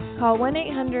 Call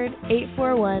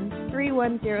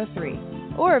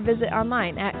 1-800-841-3103 or visit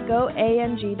online at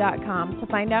goang.com to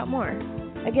find out more.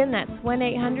 Again, that's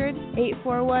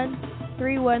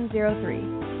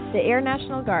 1-800-841-3103. The Air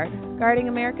National Guard, guarding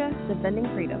America, defending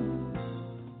freedom.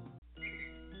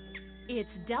 It's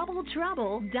double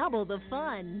trouble, double the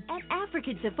fun at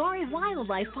African Safari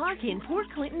Wildlife Park in Port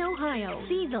Clinton, Ohio.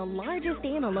 See the largest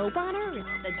antelope on Earth,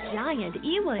 the giant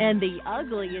eland, and the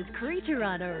ugliest creature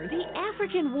on Earth, the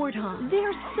African warthog.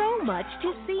 There's so much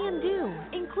to see and do,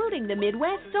 including the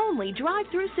Midwest's only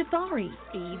drive-through safari.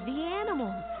 Feed the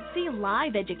animals, see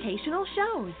live educational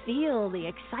shows, feel the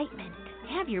excitement.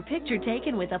 Have your picture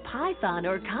taken with a python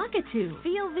or cockatoo.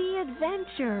 Feel the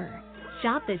adventure.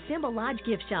 Shop the Symbol Lodge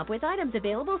gift shop with items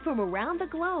available from around the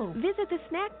globe. Visit the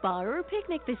snack bar or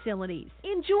picnic facilities.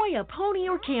 Enjoy a pony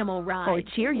or camel ride. Or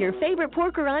cheer your favorite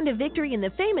porker on to victory in the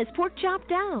famous Pork Chop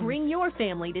Down. Bring your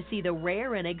family to see the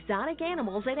rare and exotic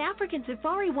animals at African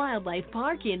Safari Wildlife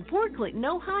Park in Port Clinton,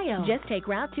 Ohio. Just take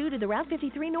Route 2 to the Route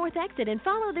 53 North exit and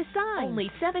follow the sign.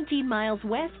 Only 17 miles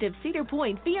west of Cedar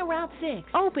Point via Route 6.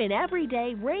 Open every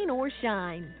day, rain or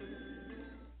shine.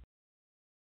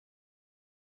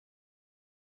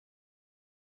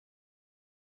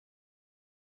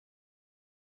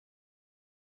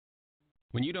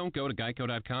 When you don't go to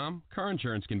Geico.com, car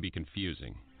insurance can be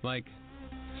confusing. Like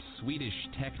Swedish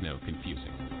techno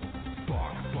confusing.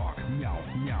 Bark, bark, meow,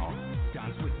 meow.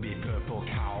 Dance with me, purple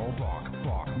cow. Bark,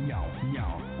 bark, meow,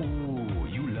 meow. Ooh,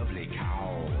 you lovely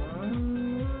cow.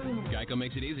 Geico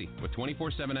makes it easy. With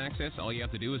 24/7 access, all you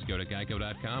have to do is go to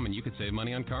Geico.com and you could save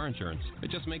money on car insurance. It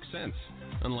just makes sense.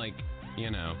 Unlike,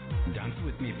 Dance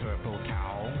with me, purple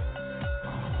cow.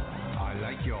 I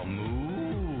like your move.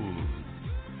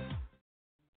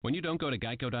 When you don't go to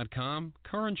Geico.com,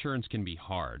 car insurance can be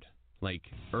hard.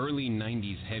 Like early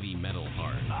 90s heavy metal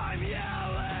hard. I'm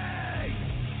yelling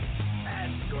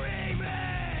and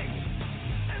screaming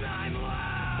and I'm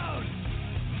loud.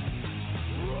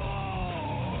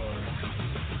 Roar.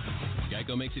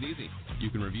 Geico makes it easy. You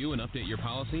can review and update your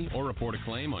policy or report a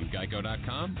claim on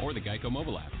Geico.com or the Geico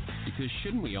mobile app. Because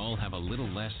shouldn't we all have a little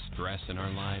less stress in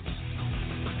our lives?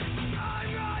 I'm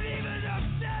not even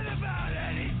upset about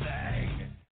anything.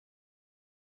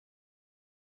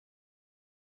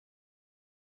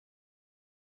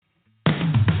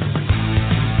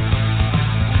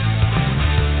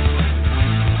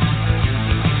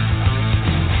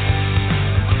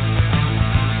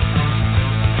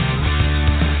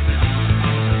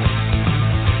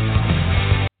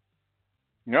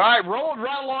 All right, rolling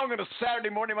right along on a Saturday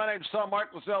morning. My name is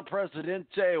Marcos El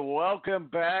Presidente. Welcome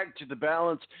back to The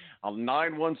Balance on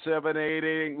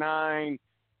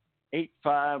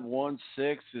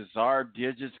 917-889-8516 is our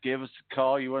digits. Give us a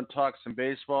call. You want to talk some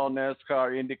baseball,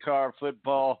 NASCAR, IndyCar,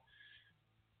 football.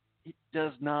 It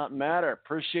does not matter.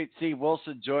 Appreciate Steve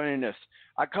Wilson joining us.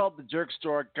 I called the jerk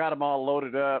store, got them all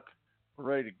loaded up. We're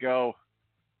ready to go.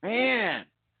 Man,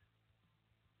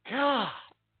 God.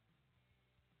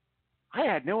 I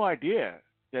had no idea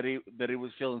that he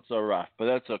was feeling so rough, but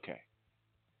that's okay.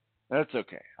 That's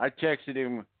okay. I texted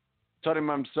him, told him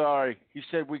I'm sorry. He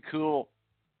said we cool,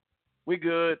 we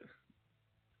good.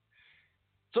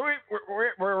 So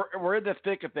we're in the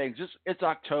thick of things. It's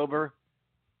October.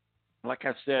 Like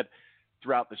I said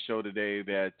throughout the show today,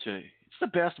 that it's the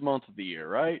best month of the year,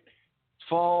 right? It's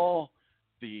fall.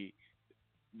 The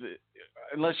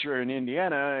unless you're in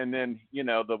Indiana, and then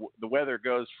the weather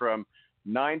goes from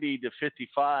 90 to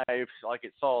 55, like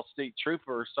it's all state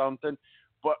trooper or something.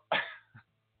 But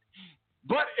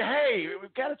hey,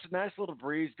 we've got a nice little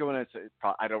breeze going.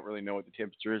 I don't really know what the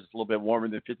temperature is. It's a little bit warmer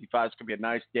than 55. It's going to be a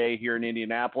nice day here in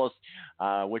Indianapolis,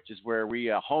 which is where we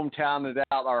hometownned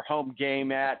out our home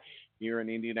game at here in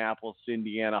Indianapolis,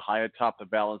 Indiana, high atop the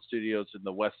Balance Studios in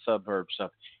the west suburbs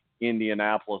of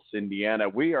Indianapolis, Indiana.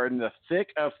 We are in the thick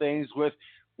of things with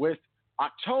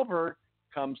October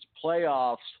comes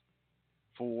playoffs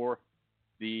for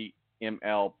the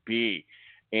MLB.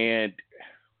 And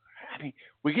I mean,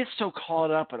 we get so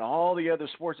caught up in all the other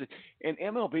sports, and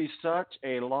MLB is such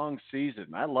a long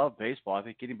season. I love baseball. I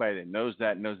think anybody that knows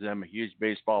that knows that I'm a huge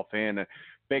baseball fan, a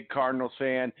big Cardinals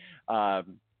fan.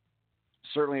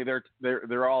 Certainly,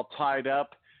 they're all tied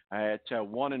up at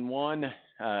 1-1.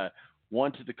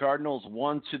 One to the Cardinals,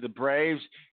 one to the Braves.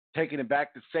 Taking it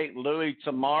back to St. Louis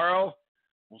tomorrow.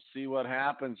 We'll see what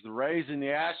happens. The Rays and the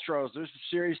Astros. There's a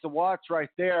series to watch right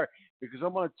there, because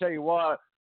I'm going to tell you what.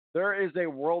 There is a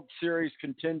World Series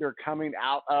contender coming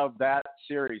out of that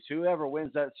series. Whoever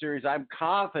wins that series, I'm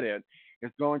confident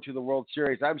is going to the World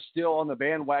Series. I'm still on the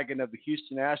bandwagon of the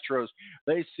Houston Astros.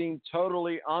 They seem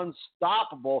totally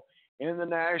unstoppable in the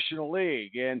National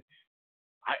League. And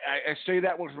I say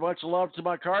that with much love to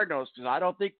my Cardinals, because I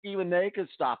don't think even they can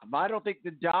stop them. I don't think the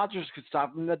Dodgers can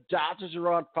stop them. The Dodgers are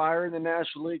on fire in the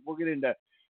National League. We'll get into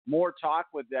more talk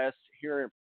with this here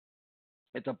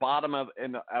at the bottom of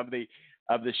the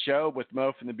show with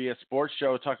Mo from the BS Sports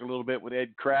Show. Talk a little bit with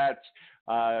Ed Kratz,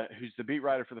 who's the beat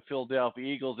writer for the Philadelphia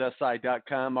Eagles,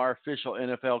 SI.com, our official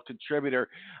NFL contributor.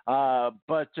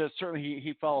 But certainly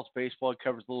he follows baseball,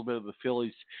 covers a little bit of the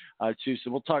Phillies too.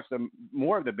 So we'll talk some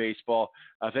more of the baseball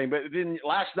thing. But then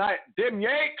last night, them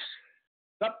Yanks,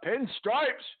 the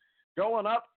Pinstripes going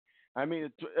up. I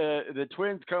mean, the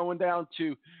Twins going down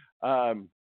to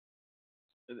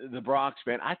the Bronx,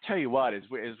 man. I tell you what, as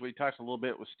we talked a little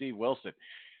bit with Steve Wilson,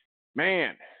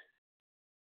 man.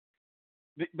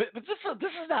 But this has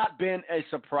not been a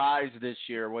surprise this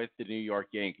year with the New York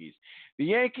Yankees. The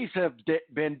Yankees have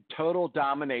been total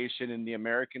domination in the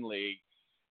American League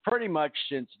pretty much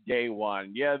since day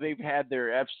one. Yeah, they've had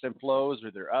their ebbs and flows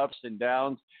or their ups and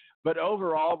downs. But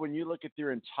overall, when you look at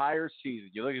their entire season,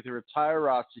 you look at their entire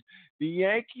roster, the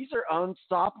Yankees are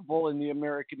unstoppable in the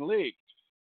American League.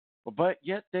 But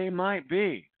yet they might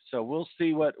be. So we'll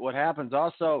see what happens.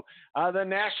 Also, the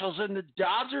Nationals and the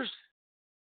Dodgers.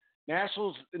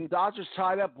 Nationals and Dodgers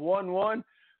tied up 1-1.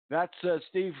 That's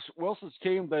Steve Wilson's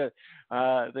team. The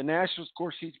Nationals, of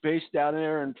course, he's based down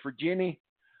there in Virginia,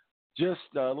 just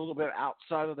a little bit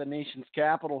outside of the nation's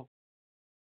capital,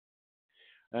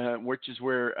 which is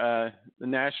where the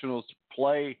Nationals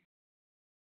play.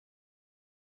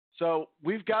 So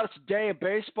we've got us a day of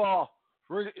baseball.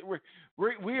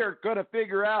 We are going to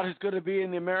figure out who's going to be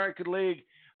in the American League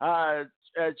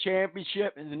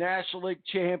championship and the National League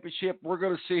championship. We're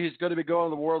going to see who's going to be going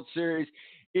to the World Series.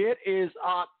 It is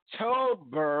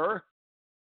October.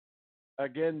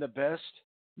 Again, the best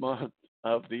month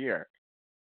of the year.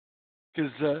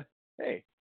 Because, hey,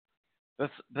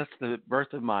 that's the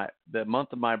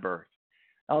month of my birth.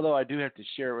 Although I do have to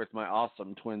share it with my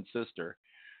awesome twin sister.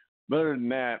 But other than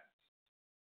that,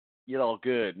 get all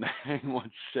good.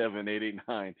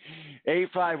 917-889-8516.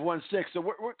 So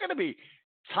we're going to be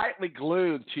tightly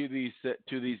glued to these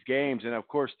games, and of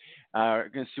course, we're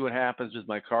going to see what happens with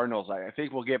my Cardinals. I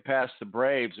think we'll get past the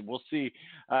Braves, and we'll see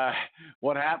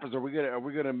what happens. Are we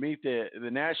going to meet the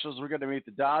Nationals? We're going to meet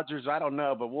the Dodgers? I don't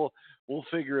know, but we'll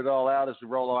figure it all out as we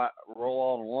roll on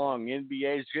along.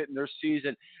 NBA's getting their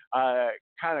season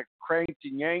kind of cranked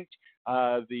and yanked.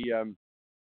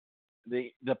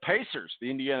 The Pacers,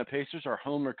 the Indiana Pacers, are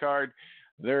home card.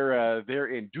 They're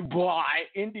in Dubai,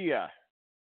 India.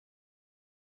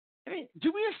 I mean,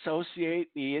 do we associate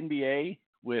the NBA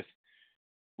with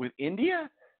India?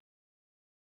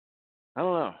 I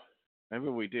don't know. Maybe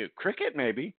we do. Cricket,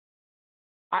 maybe.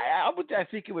 I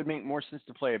think it would make more sense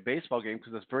to play a baseball game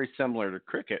because it's very similar to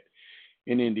cricket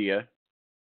in India.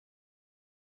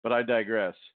 But I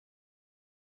digress.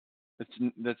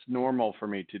 That's normal for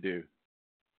me to do.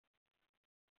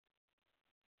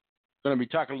 Going to be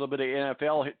talking a little bit of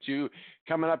NFL too.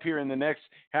 Coming up here in the next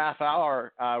half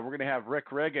hour, we're going to have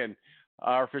Riggin,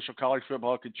 our official college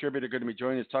football contributor, going to be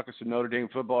joining us talking some Notre Dame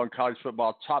football and college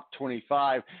football top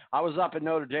 25. I was up at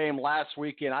Notre Dame last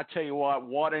weekend. I tell you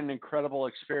what an incredible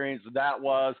experience that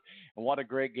was, and what a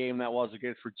great game that was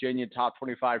against Virginia, top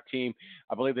 25 team.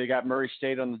 I believe they got Murray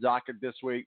State on the docket this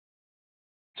week.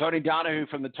 Tony Donahue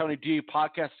from the Tony D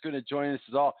podcast is going to join us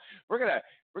as well. We're going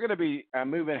to be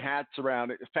moving hats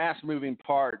around, fast-moving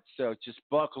parts, so just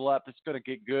buckle up. It's going to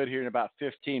get good here in about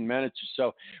 15 minutes or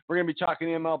so. We're going to be talking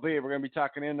MLB. We're going to be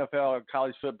talking NFL and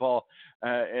college football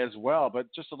as well. But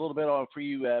just a little bit on for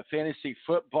you fantasy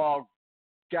football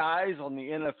guys on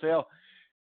the NFL.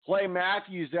 Clay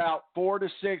Matthews out 4 to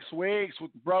 6 weeks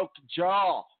with broke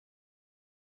jaw.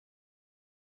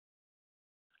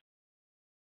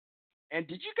 And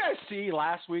did you guys see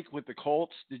last week with the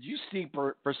Colts? Did you see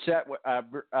Brissett? I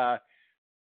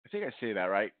think I say that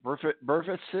right. Burfitt.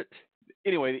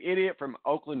 Anyway, the idiot from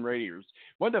Oakland Raiders.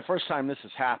 One of the first time this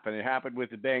has happened. It happened with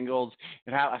the Bengals.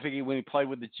 I think when he played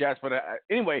with the Jets. But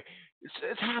anyway,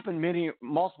 it's happened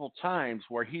multiple times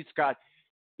where he's got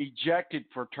ejected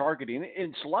for targeting. And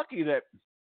it's lucky that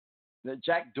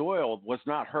Jack Doyle was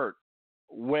not hurt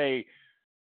really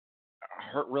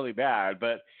bad,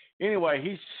 but.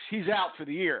 Anyway, he's out for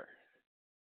the year.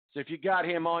 So if you got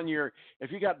him on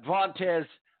if you got Vontaze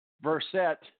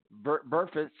Burfitt,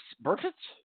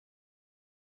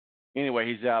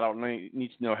 anyway, he's out. I don't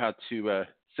need to know how to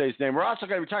say his name. We're also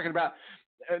going to be talking about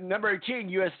number 18,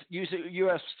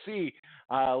 UFC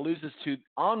loses to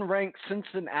unranked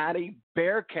Cincinnati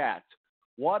Bearcats.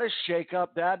 What a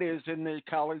shakeup that is in the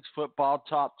college football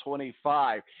top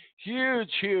 25. Huge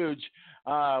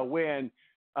win.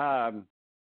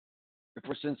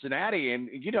 For Cincinnati, and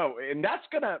that's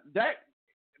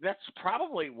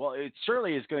probably, well, it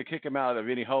certainly is going to kick him out of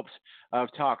any hopes of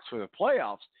talks for the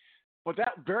playoffs. But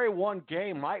that very one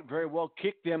game might very well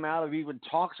kick them out of even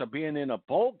talks of being in a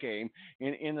bowl game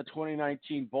in the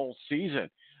 2019 bowl season.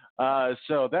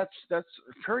 So that's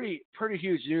pretty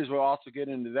huge news. We'll also get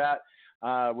into that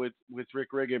with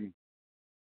Riggin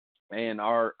and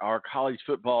our college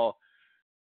football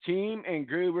team and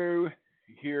guru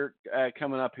here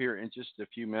coming up here in just a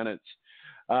few minutes.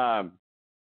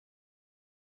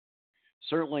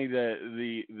 Certainly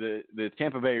the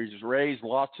Tampa Bay Rays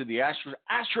lost to the Astros.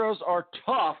 Astros are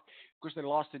tough. Of course, they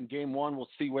lost in game one. We'll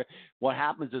see what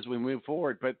happens as we move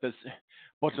forward. But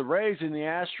the Rays and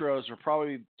the Astros are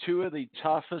probably two of the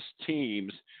toughest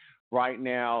teams right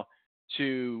now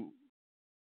to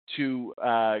go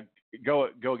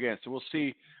against. So we'll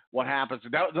see what happens.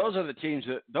 Those are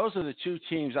the two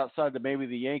teams outside of maybe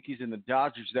the Yankees and the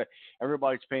Dodgers that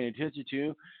everybody's paying attention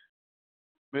to.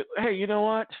 But hey, you know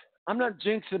what? I'm not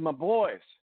jinxing my boys.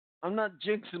 I'm not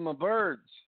jinxing my birds.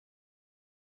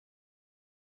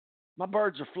 My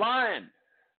birds are flying.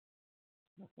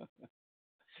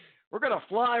 We're gonna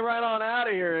fly right on out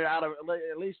of here, out of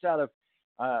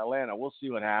Atlanta. We'll see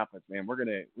what happens, man. We're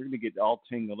gonna get all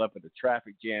tangled up in the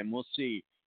traffic jam. We'll see.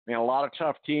 Man, a lot of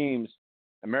tough teams.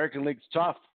 American League's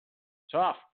tough.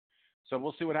 So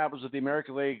we'll see what happens with the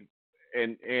American League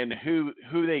and who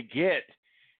they get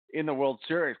in the World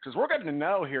Series, because we're going to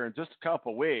know here in just a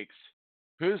couple of weeks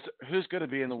who's going to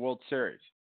be in the World Series.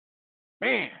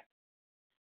 Man,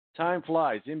 time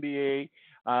flies. NBA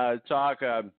talk.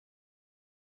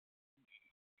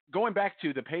 Going back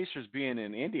to the Pacers being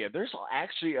in India, there's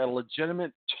actually a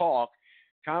legitimate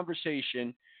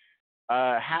conversation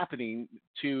happening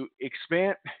to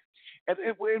expand. And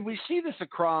we see this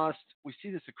across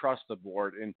the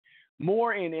board, and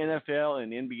more in NFL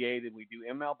and NBA than we do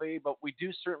MLB. But we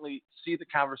do certainly see the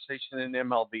conversation in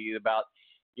MLB about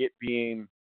it being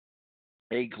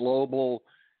a global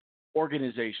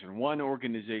organization, one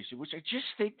organization, which I just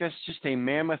think that's just a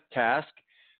mammoth task.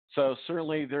 So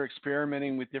certainly they're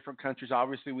experimenting with different countries.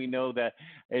 Obviously, we know that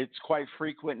it's quite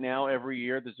frequent now every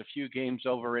year. There's a few games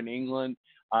over in England.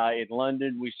 In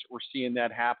London, we're seeing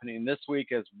that happening this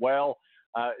week as well.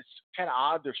 It's kind of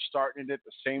odd they're starting it at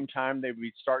the same time they'd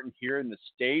be starting here in the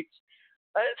States.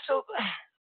 So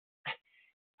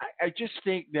I just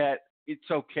think that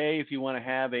it's okay if you want to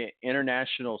have an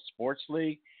international sports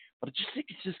league, but I just think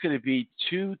it's just going to be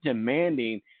too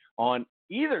demanding on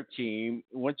either team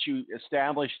once you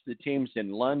establish the teams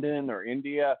in London or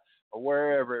India or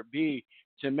wherever it be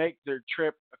to make their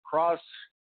trip across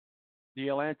the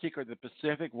Atlantic or the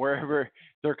Pacific, wherever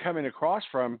they're coming across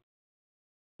from,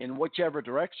 in whichever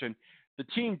direction. The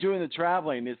team doing the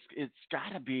traveling, it's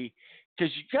got to be,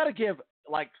 because you've got to give,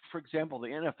 like, for example, the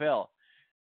NFL,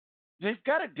 they've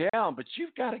got it down, but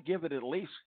you've got to give it at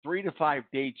least 3 to 5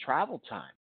 day travel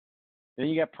time. Then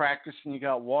you got practice and you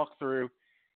got walkthrough.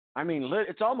 I mean,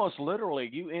 it's almost literally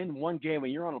you end one game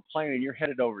and you're on a plane and you're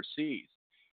headed overseas.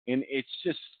 And it's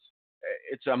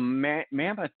a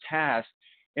mammoth task.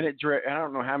 And I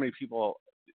don't know how many people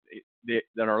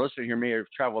that are listening here may have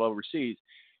traveled overseas,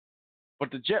 but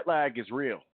the jet lag is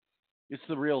real. It's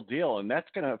the real deal, and that's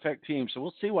going to affect teams. So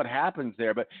we'll see what happens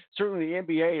there. But certainly the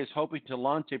NBA is hoping to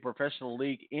launch a professional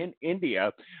league in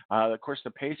India. Of course,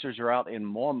 the Pacers are out in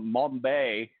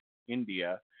Mumbai,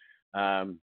 India,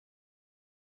 and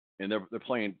they're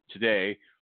playing today. I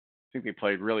think they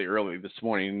played really early this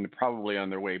morning, probably on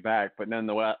their way back. But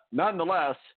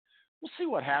nonetheless, we'll see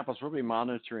what happens. We'll be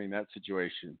monitoring that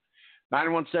situation.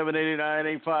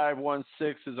 917-889-8516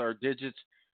 is our digits.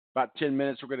 About 10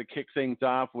 minutes, we're going to kick things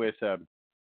off with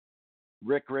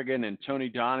Riggin and Tony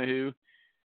Donahue.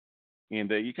 And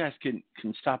you guys can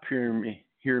stop hearing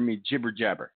me jibber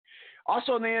jabber.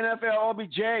 Also in the NFL,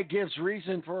 LBJ gives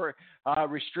reason for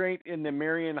restraint in the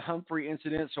Marion Humphrey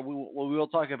incident. So we will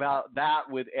talk about that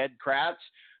with Ed Kratz,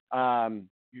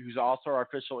 who's also our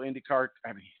official IndyCar.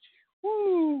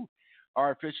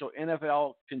 Our official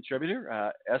NFL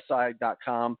contributor,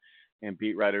 SI.com. And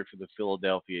beat writer for the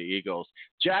Philadelphia Eagles.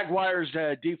 Jaguars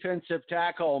defensive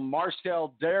tackle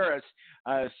Marcel Harris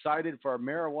cited for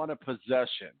marijuana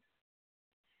possession.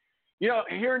 You know,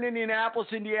 here in Indianapolis,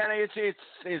 Indiana,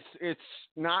 it's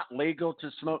not legal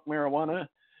to smoke marijuana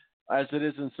as it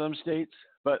is in some states.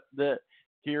 But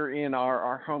here in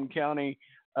our home county,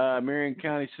 Marion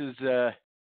County says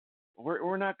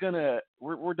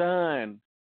we're done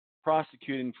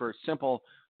prosecuting for simple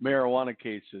marijuana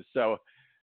cases. So.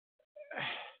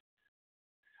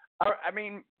 I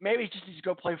mean, maybe he just needs to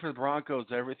go play for the Broncos.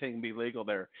 Everything will be legal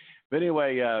there. But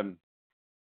anyway,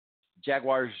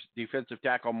 Jaguars defensive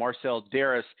tackle Marcel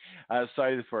Harris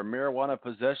cited for marijuana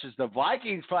possessions. The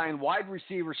Vikings fined wide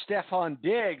receiver Stephon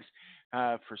Diggs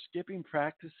for skipping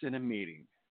practice in a meeting.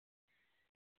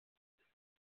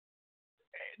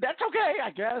 That's okay,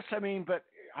 I guess. I mean, but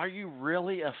are you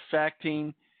really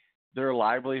affecting their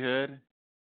livelihood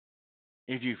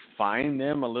if you fine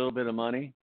them a little bit of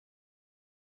money?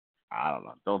 I don't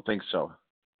know. Don't think so.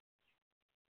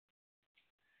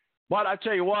 But I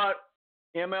tell you what,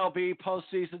 MLB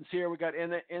postseason's here. We got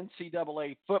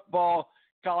NCAA football,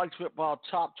 college football,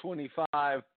 top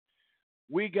 25.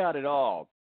 We got it all.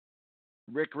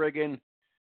 Riggin,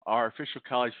 our official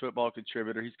college football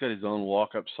contributor, he's got his own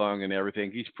walk-up song and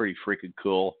everything. He's pretty freaking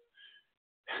cool.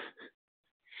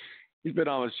 He's been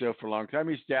on the show for a long time.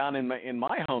 He's down in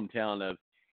my hometown of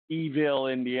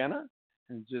Eville, Indiana,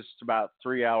 and just about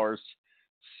 3 hours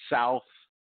southwest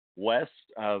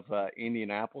of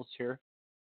Indianapolis here.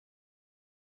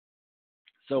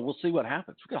 So we'll see what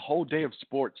happens. We've got a whole day of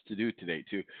sports to do today,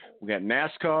 too. We got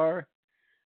NASCAR,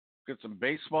 got some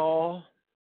baseball,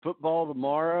 football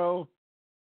tomorrow.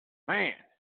 Man,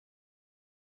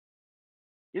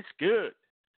 it's good.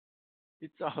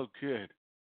 It's all good.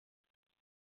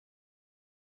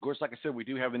 Of course, like I said, we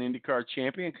do have an IndyCar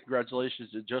champion.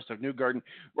 Congratulations to Joseph Newgarden.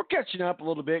 We're catching up a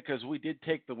little bit because we did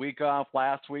take the week off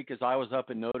last week as I was up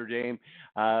in Notre Dame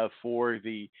for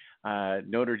the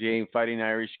Notre Dame Fighting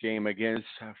Irish game against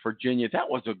Virginia. That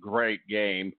was a great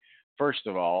game, first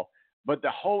of all. But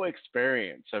the whole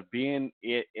experience of being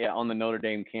on the Notre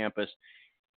Dame campus,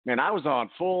 man, I was on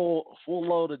full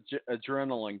load of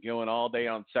adrenaline going all day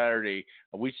on Saturday.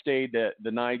 We stayed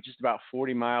the night just about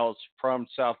 40 miles from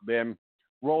South Bend.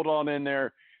 Rolled on in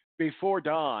there before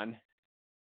dawn,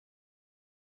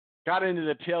 got into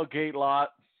the tailgate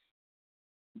lot,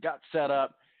 got set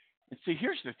up. And see,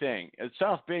 here's the thing. At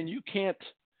South Bend,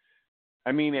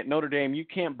 at Notre Dame, you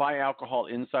can't buy alcohol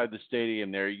inside the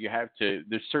stadium there. You have to,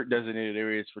 there's certain designated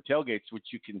areas for tailgates,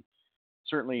 which you can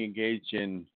certainly engage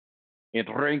in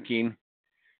drinking,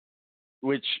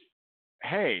 which,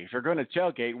 hey, if you're going to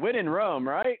tailgate, when in Rome,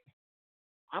 right?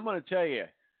 I'm going to tell you,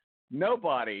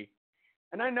 nobody.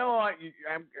 And I know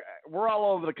we're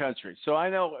all over the country, so I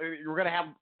know we're going to have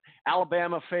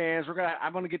Alabama fans.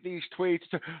 I'm going to get these tweets.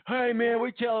 Hey, man,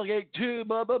 we tailgate too,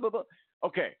 blah, blah, blah, blah.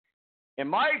 Okay. In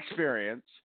my experience,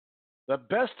 the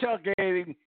best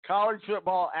tailgating college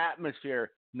football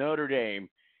atmosphere, Notre Dame,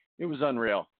 it was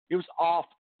unreal. It was off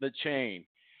the chain.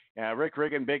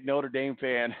 Riggin, big Notre Dame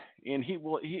fan, and he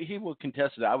will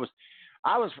contest it.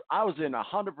 I was in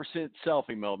 100%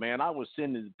 selfie mode, man. I was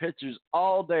sending pictures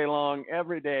all day long,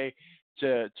 every day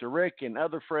to Rick and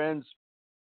other friends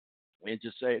and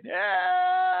just saying,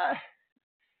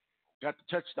 got to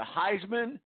touch the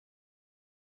Heisman.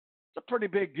 It's a pretty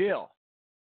big deal.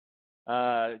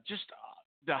 Just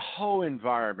the whole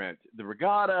environment, the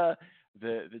regatta,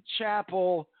 the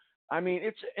chapel, I mean,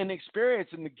 it's an experience,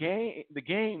 and the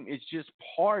game is just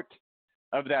part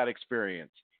of that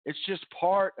experience. It's just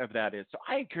part of that. So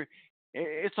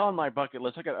it's on my bucket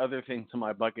list. I got other things on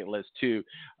my bucket list too.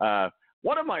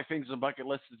 One of my things on the bucket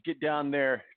list is get down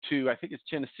there to, I think it's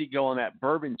Tennessee, go on that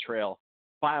bourbon trail,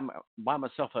 buy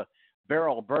myself a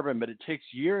barrel of bourbon, but it takes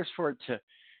years for it to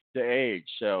age.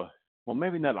 So, well,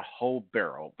 maybe not a whole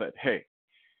barrel, but hey,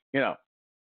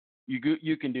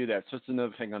 you can do that. So it's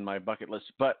another thing on my bucket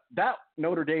list. But that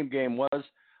Notre Dame game was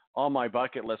on my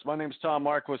bucket list. My name's Tom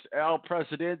Marquis, El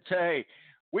Presidente.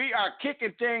 We are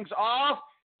kicking things off.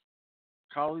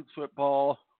 College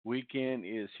football weekend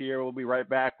is here. We'll be right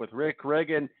back with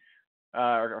Riggin,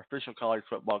 our official college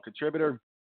football contributor,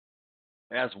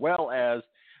 as well as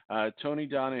Tony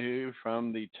Donahue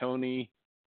from the Tony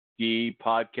D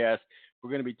podcast. We're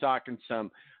going to be talking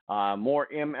some more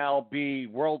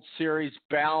MLB World Series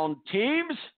bound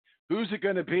teams. Who's it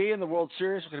going to be in the World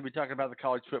Series? We're going to be talking about the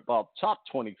college football top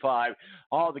 25,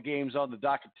 all the games on the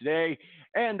docket today,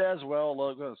 and as well,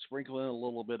 we're going to sprinkle in a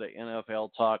little bit of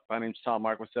NFL talk. My name's Tom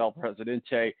Marquis, El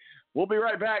Presidente. We'll be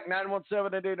right back.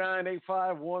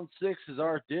 917-889-8516 is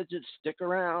our digit. Stick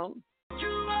around.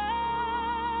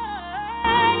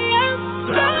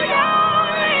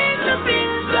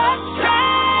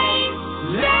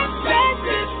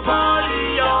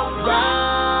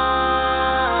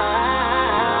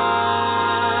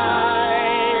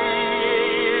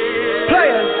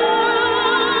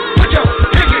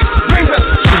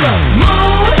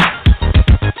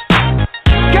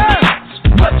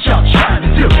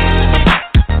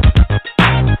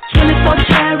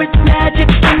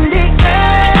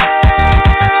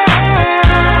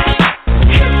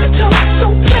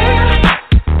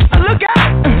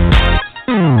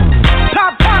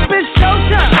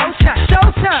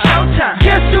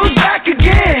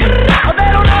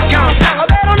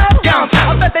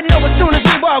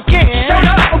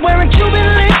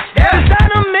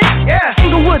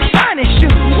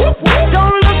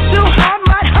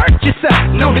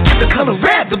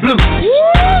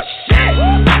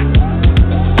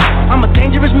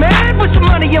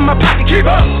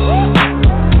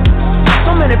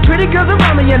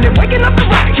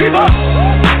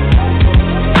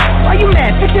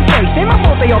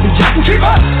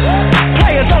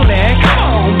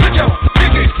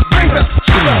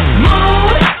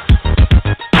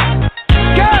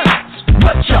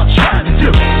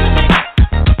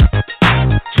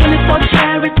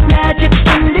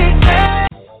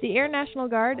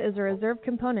 Is a reserve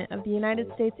component of the United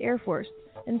States Air Force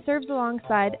and serves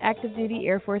alongside active duty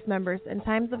Air Force members in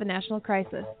times of a national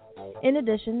crisis. In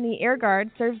addition, the Air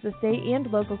Guard serves the state and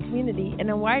local community in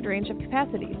a wide range of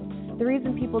capacities. The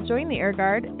reason people join the Air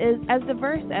Guard is as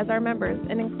diverse as our members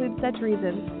and includes such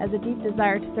reasons as a deep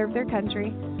desire to serve their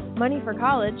country, money for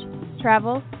college,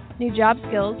 travel, new job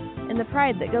skills, and the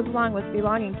pride that goes along with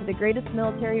belonging to the greatest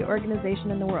military organization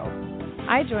in the world.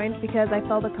 I joined because I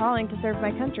felt a calling to serve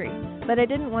my country, but I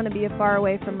didn't want to be far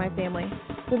away from my family,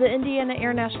 so the Indiana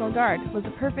Air National Guard was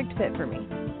a perfect fit for me.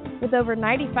 With over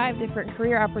 95 different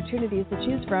career opportunities to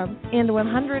choose from and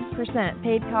 100%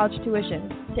 paid college tuition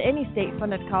to any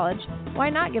state-funded college, why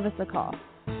not give us a call?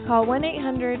 Call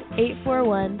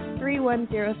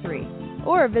 1-800-841-3103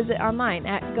 or visit online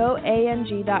at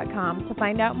goang.com to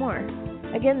find out more.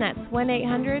 Again, that's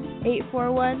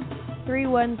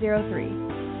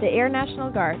 1-800-841-3103. The Air National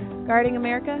Guard, guarding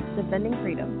America, defending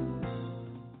freedom.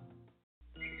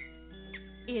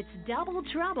 It's double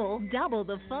trouble, double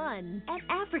the fun at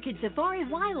African Safari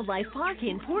Wildlife Park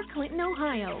in Port Clinton,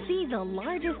 Ohio. See the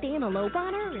largest antelope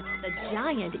on Earth, the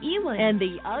giant eland, and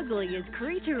the ugliest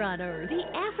creature on Earth, the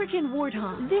African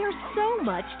warthog. There's so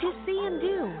much to see and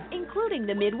do, including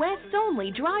the Midwest's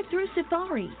only drive-through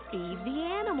safari. Feed the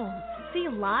animals, see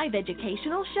live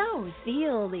educational shows,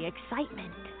 feel the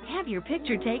excitement. Have your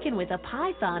picture taken with a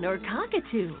python or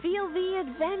cockatoo. Feel the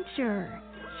adventure.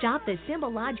 Shop the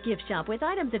Symbol Lodge gift shop with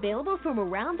items available from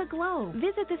around the globe.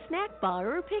 Visit the snack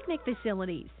bar or picnic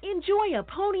facilities. Enjoy a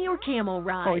pony or camel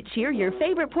ride. Or cheer your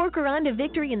favorite porker on to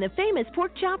victory in the famous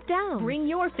Pork Chop Down. Bring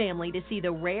your family to see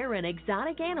the rare and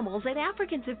exotic animals at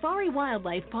African Safari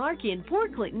Wildlife Park in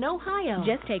Port Clinton, Ohio.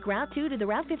 Just take Route 2 to the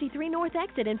Route 53 North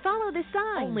exit and follow the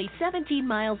sign. Only 17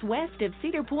 miles west of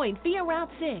Cedar Point via Route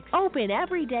 6. Open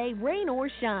every day, rain or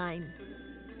shine.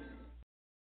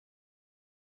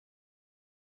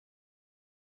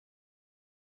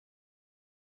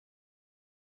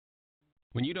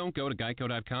 When you don't go to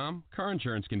Geico.com, car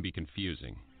insurance can be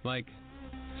confusing. Like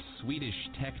Swedish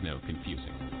techno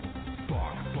confusing.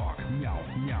 Bark, bark, meow,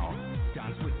 meow.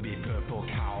 Dance with me, purple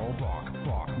cow. Bark,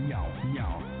 bark, meow,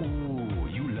 meow. Ooh,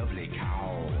 you lovely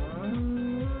cow.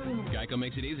 Geico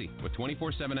makes it easy. With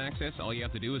 24/7 access, all you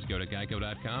have to do is go to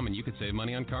geico.com and you can save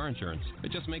money on car insurance.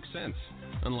 It just makes sense.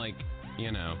 Unlike,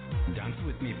 Dance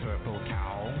with me, purple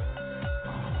cow.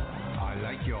 I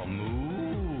like your moves.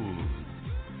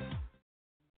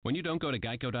 when you don't go to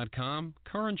geico.com,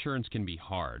 car insurance can be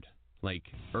hard. Like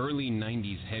early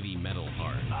 90s heavy metal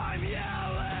hard. I'm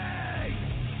yelling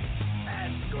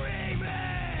and screaming,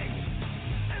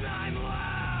 and I'm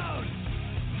loud.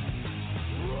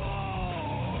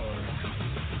 Roar.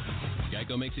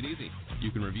 Geico makes it easy.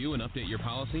 You can review and update your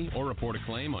policy or report a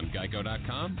claim on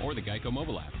geico.com or the Geico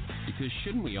mobile app. Because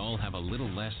shouldn't we all have a little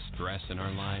less stress in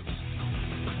our lives?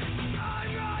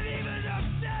 I'm not even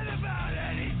upset about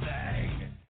anything.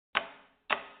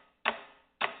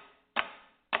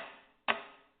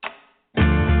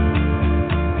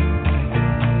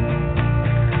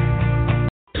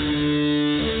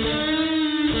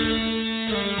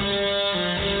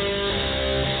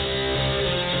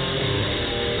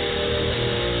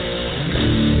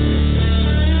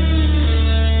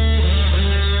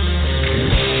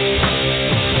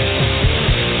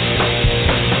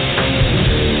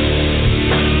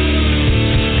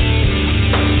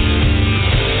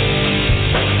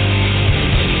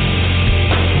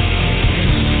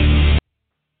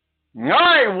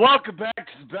 Welcome back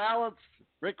to Balance.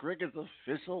 Rick Riggin's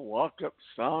official walk-up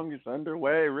song is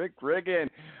underway. Rick Riggin,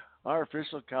 our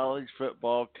official college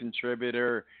football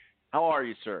contributor. How are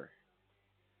you, sir?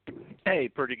 Hey,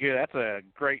 pretty good. That's a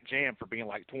great jam for being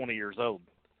like 20 years old.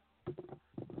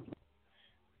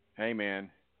 Hey,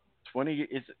 man. 20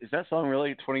 is that song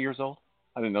really 20 years old?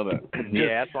 I didn't know that.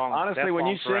 Yeah, that song. Honestly, that when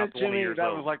you song's said it to me, that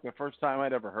old. was like the first time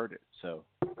I'd ever heard it. So.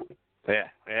 Yeah,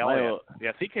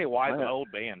 TKY is an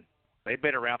old band. They've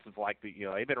been around since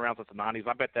they've been around since the 90s.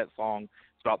 I bet that song is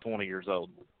about 20 years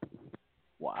old.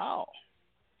 Wow.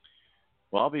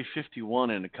 Well, I'll be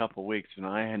 51 in a couple of weeks, and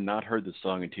I had not heard the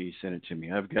song until you sent it to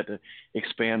me. I've got to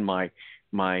expand my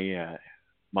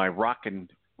rockin'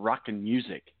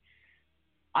 music.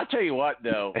 I'll tell you what,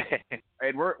 though,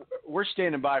 and we're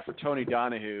standing by for Tony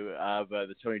Donahue of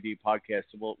the Tony D podcast.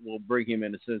 So we'll bring him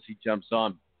in as soon as he jumps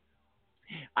on.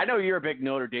 I know you're a big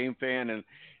Notre Dame fan, and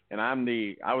I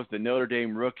was the Notre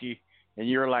Dame rookie, and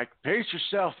you're like, pace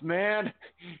yourself, man.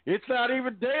 It's not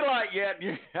even daylight yet.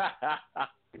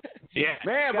 Yeah,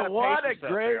 man, but what a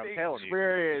great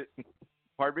experience.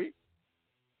 Pardon me?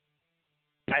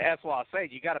 That's what I say.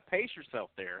 You got to pace yourself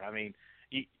there. I mean,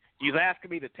 you're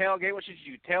asking me to tailgate. What should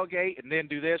you do? Tailgate and then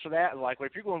do this or that? And well,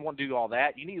 if you're going to want to do all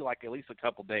that, you need at least a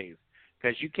couple days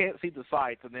because you can't see the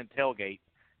sights and then tailgate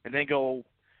and then go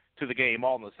to the game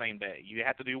all in the same day. You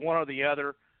have to do one or the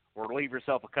other, or leave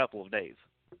yourself a couple of days.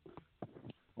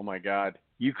 Oh, my God.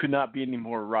 You could not be any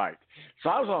more right. So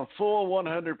I was on full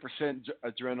 100%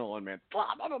 adrenaline, man.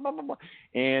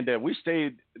 And we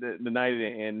stayed the night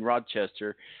in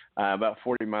Rochester, about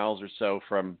 40 miles or so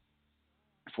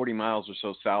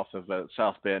south of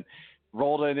South Bend.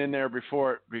 Rolled it in there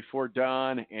before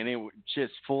dawn, and it was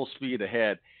just full speed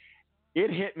ahead.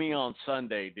 It hit me on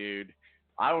Sunday, dude.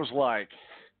 I was like –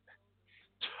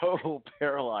 total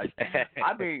paralyzed.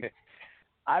 I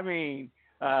mean,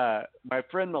 my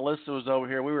friend Melissa was over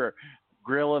here. We were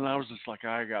grilling. I was just like,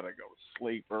 I gotta go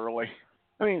sleep early.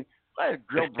 I mean, I had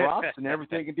grilled broths and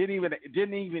everything, and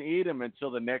didn't even eat them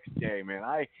until the next day. Man,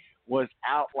 I was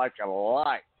out like a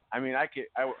light. I mean, I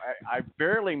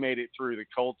barely made it through the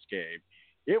Colts game.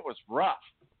 It was rough.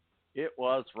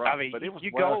 I mean, but it was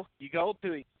you rough. go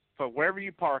to. But wherever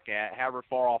you park at, however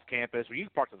far off campus, you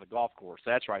can park at the golf course.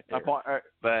 That's right there.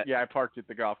 I parked at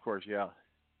the golf course, yeah.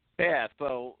 Yeah,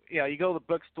 so, you go to the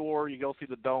bookstore, you go see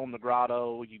the Dome, the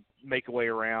Grotto, you make your way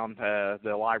around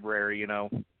the library,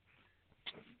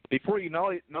 Before you know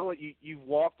it, you've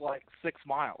walked like 6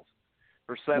 miles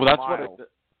or 7 miles.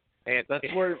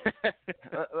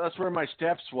 That's where my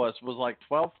steps was like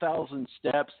 12,000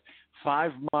 steps,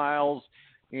 5 miles,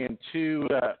 and two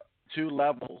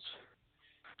levels.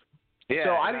 Yeah,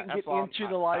 so I didn't get into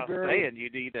the library. I'm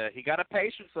saying you got to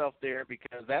pace yourself there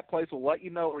because that place will let you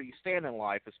know where you stand in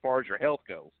life as far as your health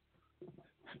goes.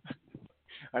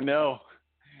 I know.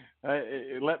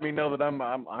 It let me know that I'm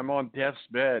on death's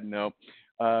bed. No,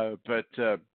 but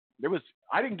there was.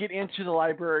 I didn't get into the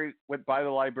library. Went by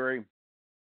the library.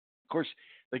 Of course,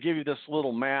 they give you this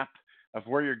little map of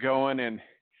where you're going, and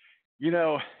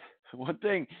one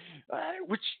thing,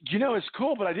 which is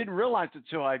cool, but I didn't realize it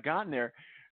until I gotten there.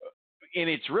 And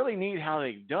it's really neat how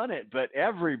they've done it, but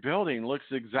every building looks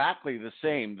exactly the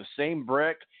same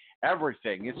brick,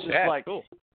 everything. It's just cool.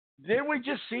 Didn't we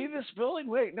just see this building?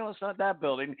 Wait, no, it's not that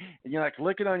building. And you're like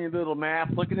looking on your little map,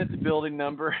 looking at the building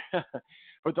number.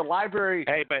 But the library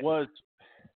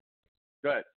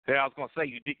Good. Yeah, I was going to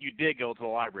say you did go to the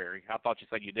library. I thought you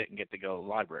said you didn't get to go to the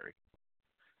library.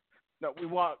 No, we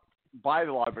walked by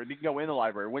the library. We didn't go in the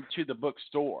library. We went to the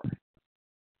bookstore.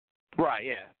 Right,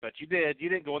 yeah. But you did. You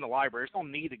didn't go in the library. There's no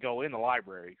need to go in the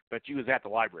library, but you was at the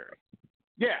library.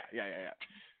 Yeah.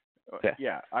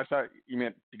 Yeah, I thought you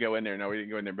meant to go in there. No, we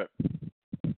didn't go in there. But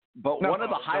No, one of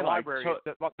the highlights.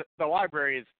 The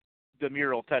library is the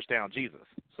mural of Touchdown Jesus.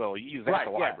 So you was at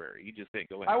the library. You just didn't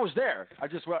go in. I was there. I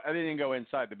didn't go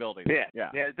inside the building.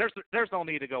 Yeah. There's no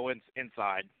need to go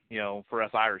inside. For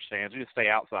us Irish fans, we just stay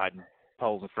outside and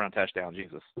pose in front of Touchdown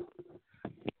Jesus.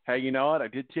 Hey, you know what? I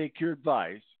did take your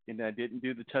advice, and I didn't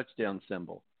do the touchdown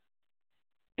symbol.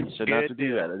 So not to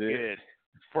do that. I did. Good.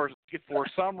 For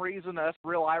some reason, us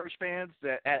real Irish fans,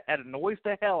 that annoys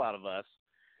the hell out of us.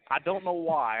 I don't know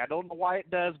why. I don't know why it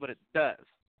does, but it does.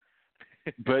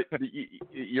 But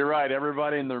you're right.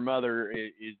 Everybody and their mother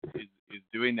is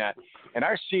doing that. And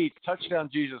our seat, Touchdown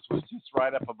Jesus, was just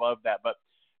right up above that. But,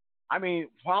 I mean,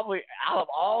 probably out of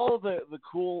all the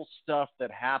cool stuff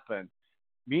that happened,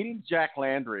 meeting Jack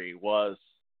Landry was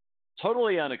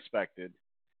totally unexpected.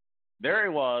 There he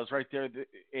was right there.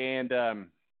 And,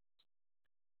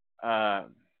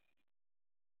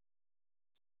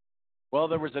 well,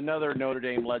 there was another Notre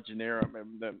Dame legend there.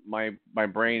 My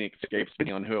brain escapes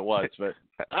me on who it was, but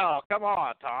oh, come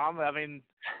on, Tom. I mean,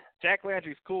 Jack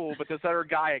Landry's cool, but this other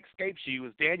guy escapes you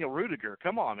was Daniel Rudiger.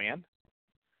 Come on, man.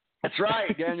 That's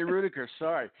right, Daniel Rudiger.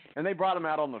 Sorry, and they brought him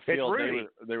out on the field. It's Rudy.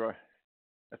 They were.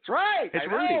 That's right. It's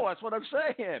I Rudy. know. That's what I'm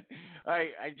saying.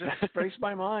 I just spaced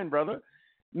my mind, brother.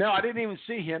 No, I didn't even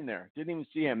see him there. Didn't even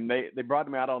see him. They brought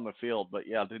him out on the field, but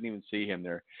yeah, I didn't even see him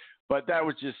there. But that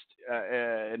was just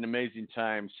an amazing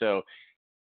time. So,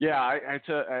 yeah,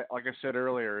 like I said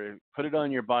earlier, put it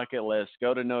on your bucket list.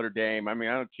 Go to Notre Dame. I mean,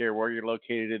 I don't care where you're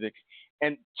located.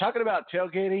 And talking about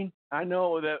tailgating, I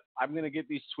know that I'm going to get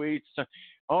these tweets.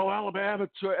 Oh, Alabama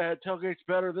tailgate's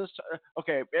better.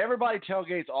 Okay, everybody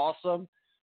tailgate's awesome.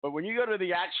 But when you go to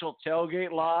the actual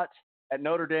tailgate lot at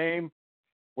Notre Dame,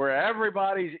 where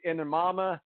everybody's in their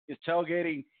mama is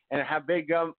tailgating and have big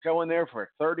going there for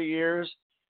 30 years,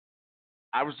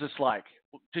 I was just like,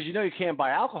 because you can't buy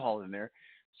alcohol in there.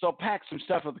 So I packed some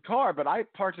stuff in the car, but I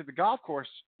parked at the golf course,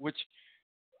 which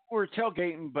we're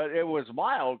tailgating, but it was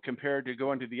mild compared to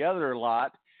going to the other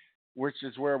lot, which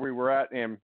is where we were at.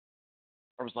 And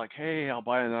I was like, hey, I'll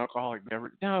buy an alcoholic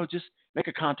beverage. No, just make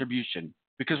a contribution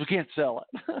because we can't sell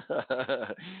it.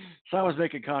 So I was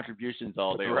making contributions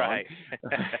all day long. Right.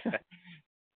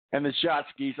 And the shot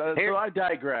skis. So I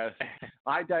digress.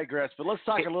 But let's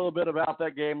talk a little bit about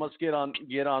that game. Let's get on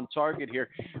target here.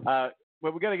 But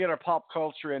we got to get our pop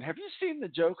culture in. Have you seen the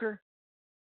Joker?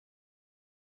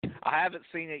 I haven't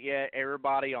seen it yet.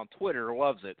 Everybody on Twitter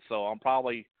loves it, so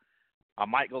I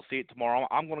might go see it tomorrow.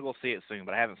 I'm going to go see it soon,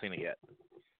 but I haven't seen it yet.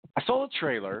 I saw the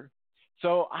trailer.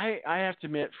 So I have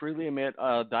to freely admit,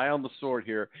 die on the sword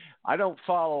here. I don't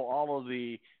follow all of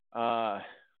the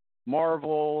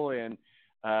Marvel and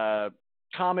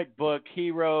comic book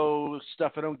hero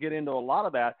stuff. I don't get into a lot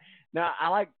of that. Now, I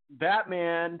like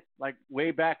Batman, like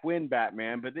way back when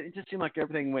Batman, but it just seemed like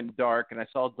everything went dark, and I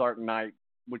saw Dark Knight,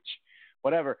 which,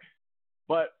 whatever.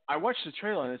 But I watched the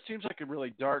trailer, and it seems like a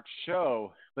really dark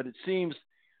show, but it seems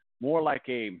more like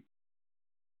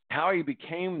how he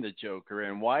became the Joker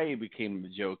and why he became the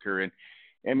Joker. And,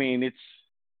 I mean, it's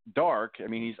dark. I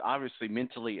mean, he's obviously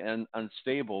mentally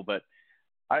unstable, but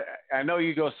I know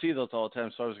you go see those all the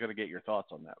time, so I was going to get your thoughts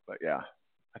on that. But, yeah,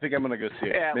 I think I'm going to go see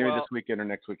it. Maybe this weekend or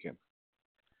next weekend.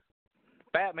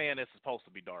 Batman is supposed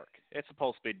to be dark. It's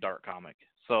supposed to be a dark comic.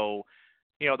 So,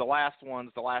 the last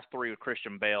three with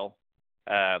Christian Bale,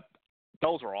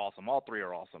 those are awesome. All three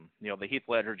are awesome. The Heath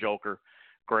Ledger Joker,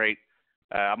 great.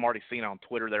 I'm already seeing on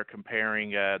Twitter they're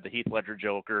comparing the Heath Ledger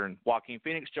Joker and Joaquin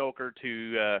Phoenix Joker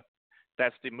to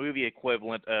that's the movie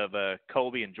equivalent of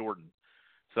Kobe and Jordan.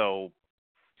 So,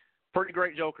 pretty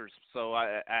great Jokers. So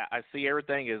I see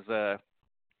everything is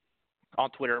on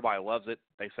Twitter. Everybody loves it.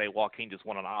 They say Joaquin just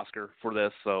won an Oscar for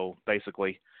this. So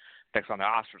basically, next time the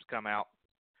Oscars come out,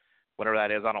 whatever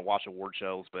that is, I don't watch award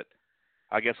shows, but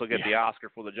I guess we'll get the Oscar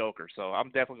for the Joker. So I'm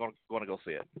definitely going to go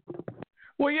see it.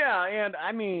 Well, yeah, and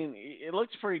I mean, it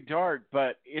looks pretty dark,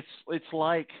 but it's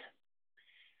like,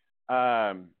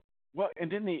 and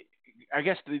then I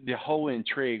guess the whole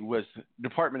intrigue was the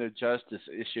Department of Justice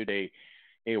issued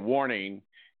a warning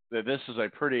that this is a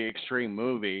pretty extreme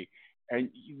movie. And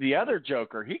the other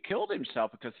Joker, he killed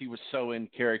himself because he was so in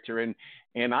character.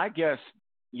 And I guess,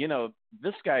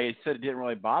 this guy said it didn't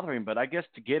really bother him, but I guess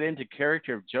to get into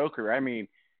character of Joker, I mean,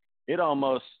 it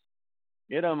almost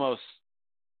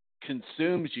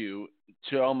consumes you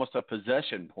to almost a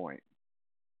possession point.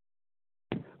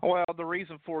 Well, the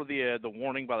reason for the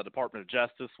warning by the Department of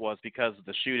Justice was because of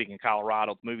the shooting in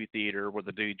Colorado at the movie theater where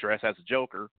the dude dressed as a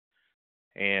Joker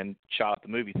and shot at the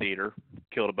movie theater,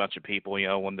 killed a bunch of people,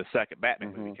 when the second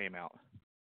Batman movie came out.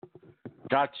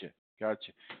 Gotcha.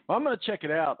 Well, I'm going to check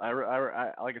it out.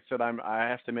 I like I said, I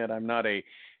have to admit I'm not a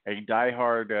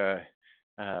diehard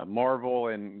Marvel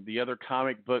and the other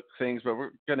comic book things, but we're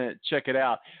going to check it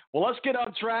out. Well, let's get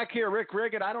on track here. Rick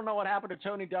Riggin, I don't know what happened to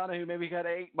Tony Donahue. Maybe he got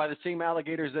ate by the same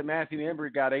alligators that Matthew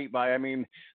Embury got ate by. I mean,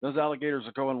 those alligators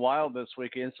are going wild this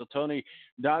weekend. So Tony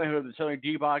Donahue of the Tony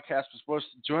D podcast was supposed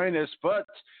to join us, but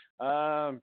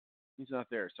he's not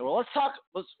there. So let's talk.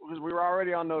 We were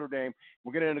already on Notre Dame.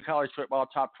 We're getting into college football,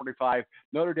 top 25.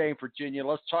 Notre Dame, Virginia.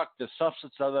 Let's talk the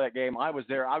substance of that game. I was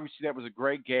there. Obviously, that was a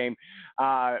great game.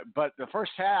 But the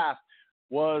first half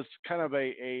was kind of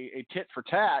a tit for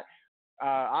tat.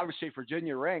 Obviously,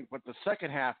 Virginia ranked, but the second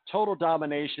half, total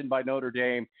domination by Notre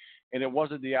Dame. And it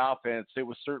wasn't the offense. It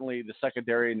was certainly the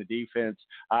secondary and the defense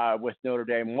with Notre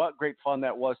Dame. What great fun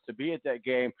that was to be at that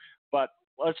game. But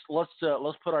let's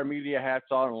put our media hats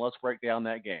on and let's break down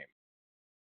that game.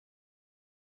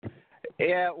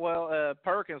 Yeah, well,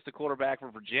 Perkins, the quarterback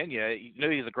for Virginia, you knew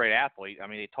he's a great athlete. I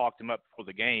mean, they talked him up before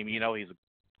the game. He's a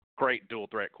great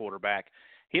dual-threat quarterback.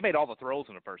 He made all the throws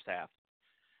in the first half.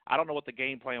 I don't know what the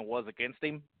game plan was against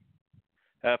him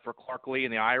for Clark Lee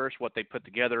and the Irish, what they put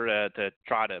together to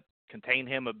try to contain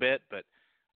him a bit, but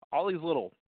all these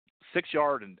little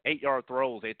 6-yard and 8-yard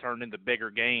throws, they turned into bigger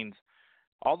gains.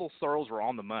 All those throws were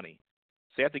on the money.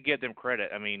 So you have to give them credit.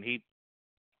 I mean,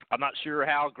 I'm not sure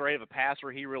how great of a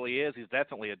passer he really is. He's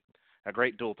definitely a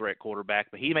great dual-threat quarterback,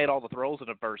 but he made all the throws in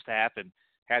the first half and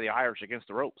had the Irish against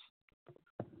the ropes.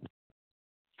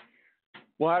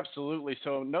 Well, absolutely.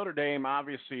 So Notre Dame,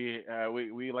 obviously,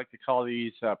 we like to call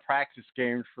these practice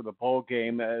games for the bowl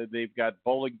game. They've got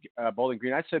Bowling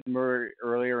Green. I said Murray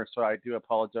earlier, so I do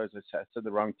apologize. I said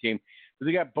the wrong team. But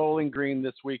they got Bowling Green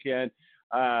this weekend.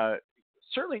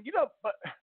 Certainly, but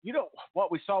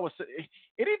what we saw was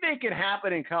anything can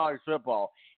happen in college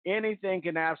football. Anything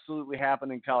can absolutely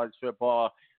happen in college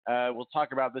football. We'll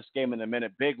talk about this game in a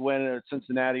minute. Big win at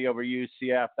Cincinnati over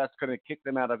UCF. That's going to kick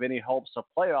them out of any hopes of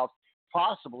playoffs,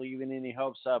 possibly even any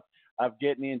hopes of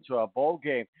getting into a bowl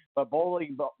game. But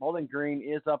Bowling Green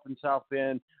is up in South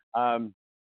Bend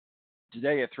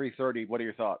today at 3:30. What are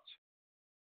your thoughts?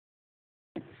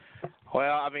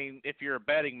 Well, I mean, if you're a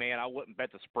betting man, I wouldn't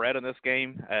bet the spread in this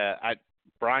game.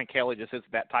 Brian Kelly just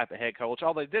isn't that type of head coach.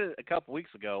 Although they did it a couple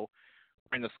weeks ago,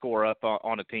 bring the score up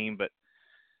on a team, but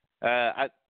the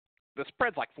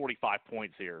spread's like 45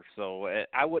 points here, so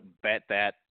I wouldn't bet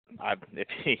that.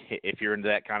 If you're into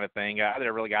that kind of thing, I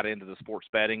never really got into the sports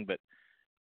betting, but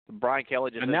Brian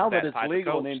Kelly just. And now that it's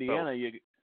legal coach, in Indiana, so.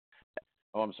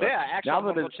 I'm sorry. Yeah, actually, I'm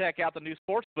going to go check out the new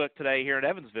sports book today here in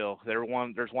Evansville. There's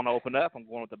one opened up. I'm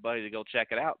going with a buddy to go check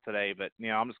it out today. But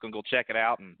I'm just going to go check it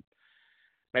out and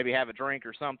maybe have a drink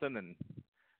or something and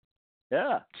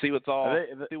see what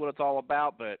it's all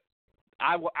about. But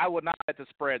I would not bet the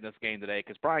spread in this game today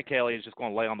because Brian Kelly is just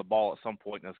going to lay on the ball at some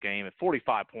point in this game at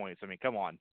 45 points. I mean, come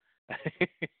on.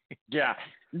 Yeah,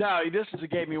 no, this is a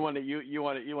game you want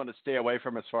to stay away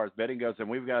from as far as betting goes, and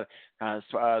we've got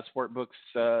sport books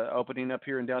opening up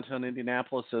here in downtown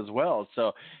Indianapolis as well.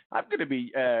 So I'm going to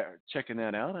be checking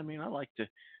that out. I mean, I like to.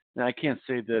 I can't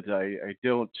say that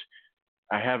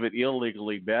I haven't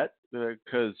illegally bet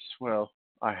because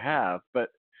I have, but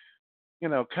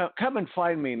come and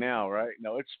find me now, right?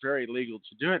 No, it's very legal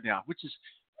to do it now, which is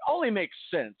only makes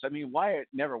sense. I mean, why it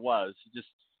never was, just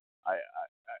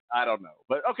I don't know.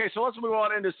 But okay, so let's move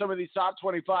on into some of these top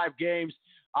 25 games.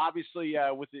 Obviously,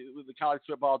 with the college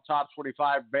football top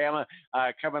 25, Bama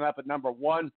coming up at number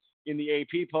 1 in the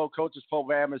AP poll, coaches poll.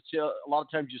 Bama still, a lot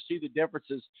of times you see the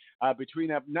differences between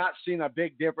them. Not seeing a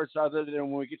big difference other than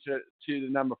when we get to the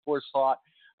number 4 slot.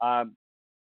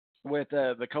 With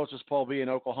the coaches poll being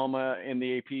Oklahoma and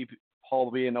the AP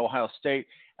poll being Ohio State.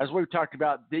 As we've talked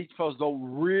about, these polls don't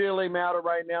really matter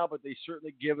right now, but they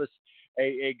certainly give us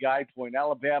a guide point.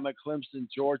 Alabama, Clemson,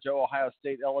 Georgia, Ohio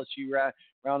State, LSU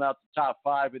round out the top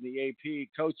 5 in the AP.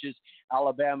 Coaches,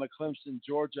 Alabama, Clemson,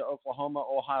 Georgia, Oklahoma,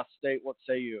 Ohio State. What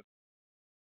say you?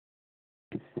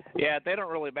 Yeah, they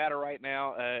don't really matter right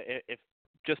now. If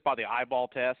just by the eyeball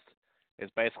test is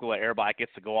basically what everybody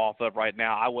gets to go off of right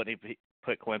now. I wouldn't even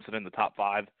put Clemson in the top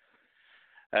 5.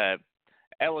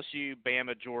 LSU,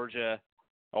 Bama, Georgia,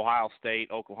 Ohio State,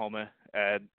 Oklahoma,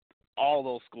 all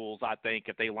those schools, I think,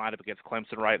 if they line up against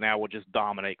Clemson right now, will just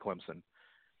dominate Clemson.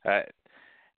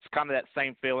 It's kind of that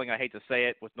same feeling, I hate to say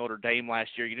it, with Notre Dame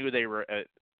last year. You knew they were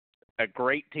a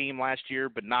great team last year,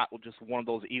 but not just one of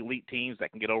those elite teams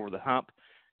that can get over the hump.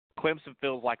 Clemson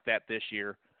feels like that this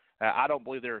year. I don't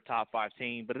believe they're a top 5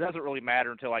 team, but it doesn't really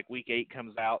matter until like Week 8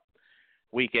 comes out.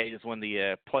 Week 8 is when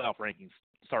the playoff rankings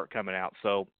start coming out,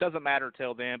 so it doesn't matter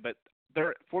until then. But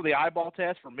for the eyeball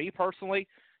test, for me personally,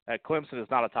 Clemson is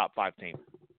not a top 5 team.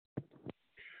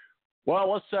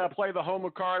 Well, let's play the homer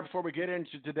card before we get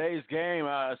into today's game.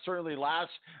 Certainly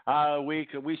last week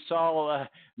we saw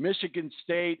Michigan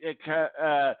State,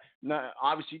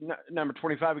 obviously number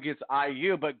 25 against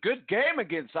IU, but good game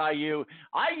against IU.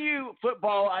 IU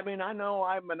football, I mean, I know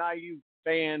I'm an IU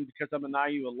fan because I'm an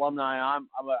IU alumni. I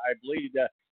bleed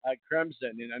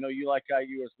Crimson, and I know you like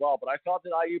IU as well, but I thought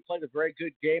that IU played a very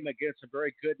good game against a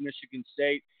very good Michigan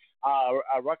State.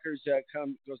 Rutgers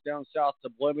goes down south to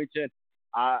Bloomington.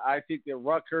 I think that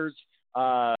Rutgers,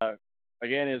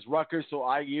 again, is Rutgers, so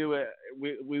IU,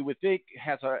 we would think,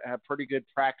 has a pretty good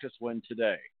practice win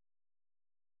today.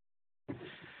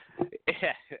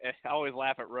 Yeah, I always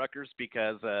laugh at Rutgers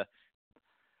because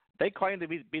they claim to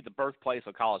be the birthplace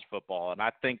of college football, and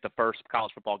I think the first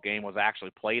college football game was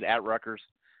actually played at Rutgers.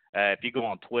 If you go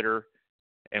on Twitter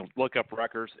and look up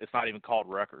Rutgers, it's not even called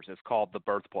Rutgers. It's called the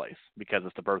birthplace because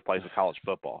it's the birthplace of college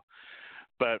football.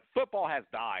 But football has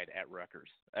died at Rutgers.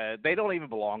 They don't even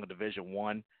belong in Division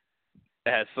I.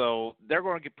 So they're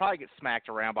going to probably get smacked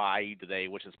around by IU today,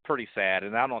 which is pretty sad.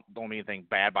 And I don't mean anything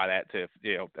bad by that,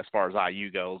 as far as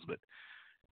IU goes. But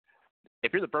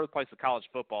if you're the birthplace of college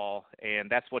football and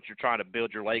that's what you're trying to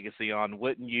build your legacy on,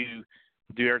 wouldn't you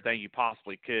do everything you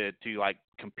possibly could to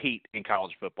compete in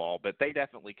college football? But they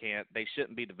definitely can't. They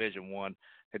shouldn't be Division I.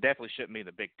 They definitely shouldn't be in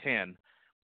the Big Ten.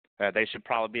 They should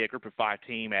probably be a Group of 5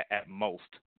 team at most.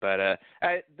 But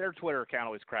their Twitter account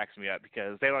always cracks me up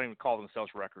because they don't even call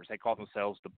themselves Rutgers. They call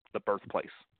themselves the birthplace.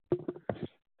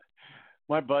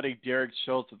 My buddy Derek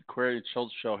Schultz at the Query and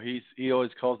Schultz Show, he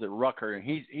always calls it Rucker, and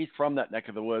he's from that neck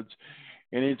of the woods.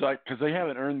 And he's like, because they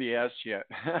haven't earned the S yet.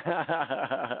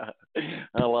 I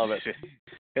love it.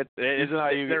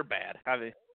 They're bad.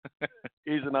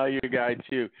 He's an IU guy,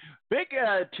 too. Big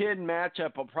Ten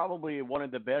matchup, probably one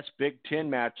of the best Big Ten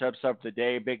matchups of the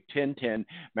day, Big Ten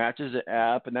matches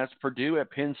up, and that's Purdue at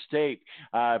Penn State.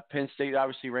 Penn State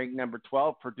obviously ranked number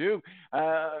 12. Purdue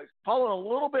following a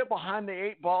little bit behind the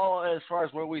 8 ball as far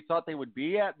as where we thought they would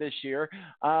be at this year,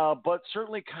 but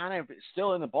certainly kind of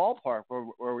still in the ballpark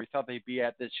where we thought they'd be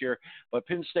at this year. But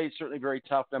Penn State certainly very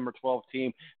tough, number 12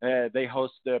 team. They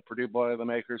host the Purdue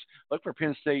Boilermakers. Look for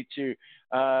Penn State to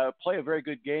play a very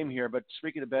good game here, but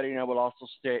speaking of betting, I will also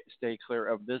stay clear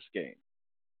of this game.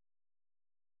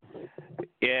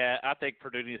 Yeah, I think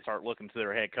Purdue needs to start looking to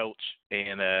their head coach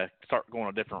and start going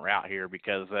a different route here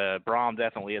because Brom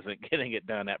definitely isn't getting it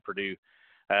done at Purdue.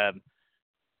 As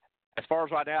far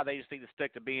as right now, they just need to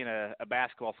stick to being a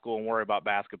basketball school and worry about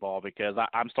basketball because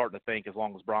I'm starting to think as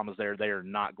long as Brom is there, they are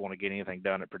not going to get anything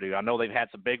done at Purdue. I know they've had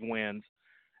some big wins.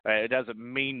 It doesn't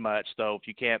mean much, though, if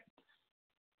you can't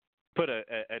put a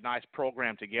nice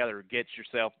program together, get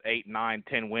yourself 8, 9,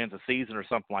 10 wins a season or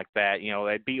something like that.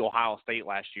 They beat Ohio State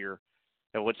last year,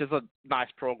 which is a nice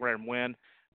program win,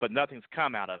 but nothing's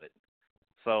come out of it.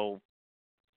 So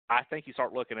I think you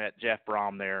start looking at Jeff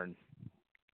Brom there and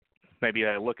maybe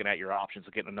looking at your options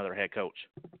of getting another head coach.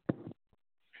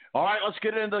 All right, let's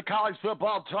get into the college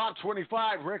football top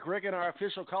 25. Rick Riggin, our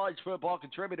official college football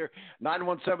contributor,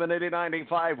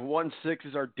 917-889-8516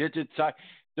 is our digit.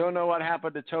 Don't know what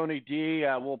happened to Tony D.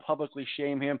 We'll publicly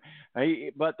shame him,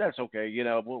 but that's okay.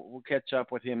 We'll catch up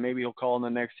with him. Maybe he'll call in the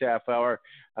next half hour.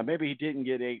 Maybe he didn't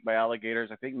get ate by alligators.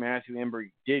 I think Matthew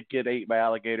Embury did get ate by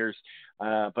alligators.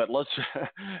 But let's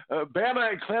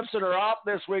Bama and Clemson are off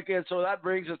this weekend, so that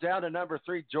brings us down to number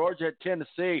 3, Georgia at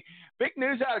Tennessee. Big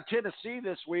news out of Tennessee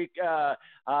this week.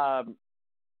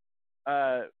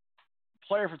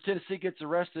 Player from Tennessee gets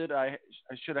arrested. I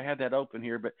should have had that open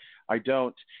here, but I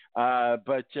don't.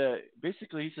 But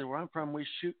basically, he said, "Where I'm from, we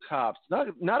shoot cops." Not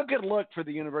a good look for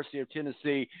the University of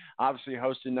Tennessee. Obviously,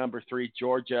 hosting number 3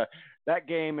 Georgia. That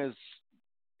game is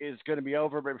going to be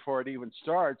over before it even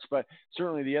starts. But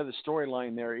certainly, the other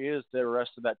storyline there is the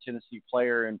arrest of that Tennessee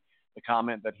player and the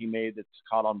comment that he made that's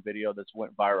caught on video that's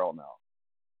went viral now.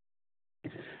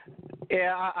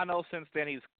 Yeah, I know. Since then,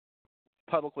 he's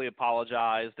publicly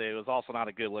apologized. It was also not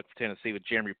a good look for Tennessee with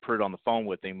Jeremy Pruitt on the phone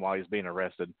with him while he was being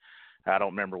arrested. I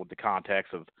don't remember what the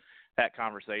context of that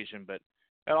conversation, but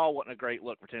it all wasn't a great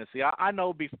look for Tennessee. I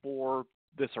know before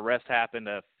this arrest happened,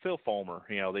 Phil Fulmer,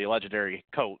 the legendary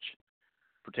coach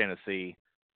for Tennessee,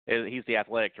 he's the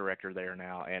athletic director there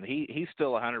now, and he's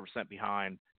still 100%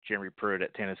 behind Jeremy Pruitt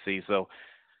at Tennessee. So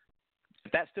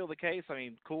if that's still the case,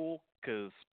 cool,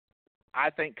 because I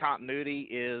think continuity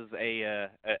is a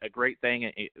great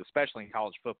thing, especially in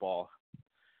college football.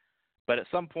 But at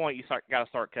some point, you got to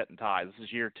start cutting ties. This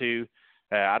is year 2.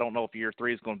 I don't know if year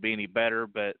 3 is going to be any better,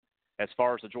 but as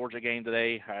far as the Georgia game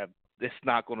today, it's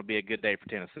not going to be a good day for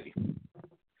Tennessee.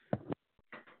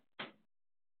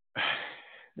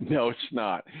 No, it's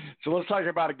not. So let's talk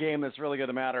about a game that's really going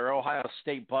to matter. Ohio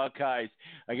State Buckeyes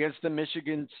against the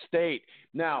Michigan State.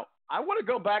 Now, I want to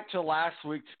go back to last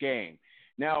week's game.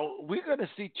 Now, we're going to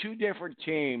see two different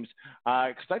teams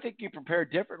because I think you prepare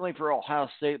differently for Ohio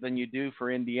State than you do for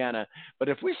Indiana. But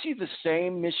if we see the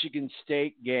same Michigan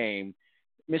State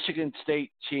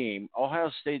team,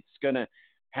 Ohio State's going to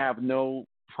have no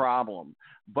problem.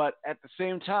 But at the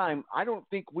same time, I don't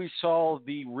think we saw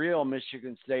the real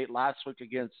Michigan State last week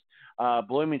against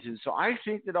Bloomington. So I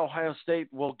think that Ohio State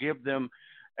will give them,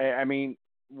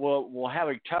 we'll have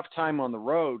a tough time on the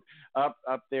road up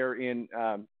there in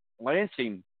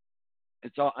Lansing.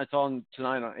 It's on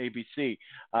tonight on ABC.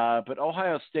 But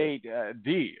Ohio State,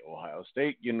 the Ohio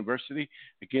State University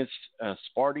against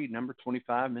Sparty, number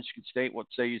 25, Michigan State. What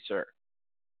say you, sir?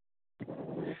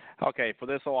 Okay, for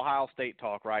this Ohio State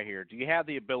talk right here, do you have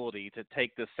the ability to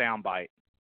take this soundbite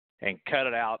and cut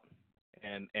it out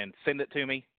and send it to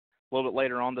me a little bit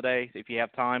later on today if you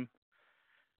have time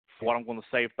for what I'm going to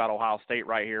say about Ohio State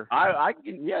right here? I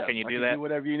can, yes. Can you do I can that? do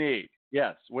whatever you need.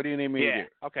 Yes. What do you need me to do?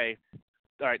 Okay.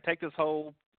 All right, take this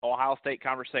whole Ohio State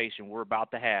conversation we're about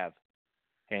to have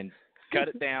and cut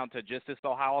it down to just this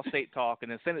Ohio State talk and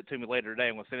then send it to me later today.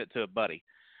 I'm going to send it to a buddy.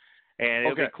 And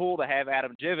it'll be cool to have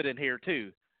Adam Jivitt in here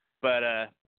too. But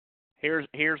here's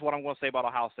what I'm going to say about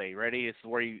Ohio State. Ready? This is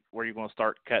where you're going to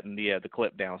start cutting the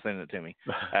clip down, sending it to me.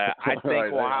 I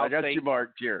think Ohio State. I got you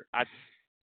marked here.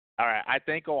 All right. I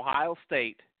think Ohio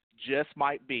State just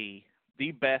might be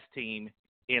the best team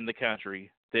in the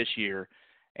country this year.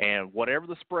 And whatever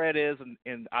the spread is,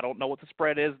 and I don't know what the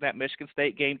spread is in that Michigan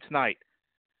State game tonight,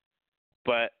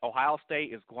 but Ohio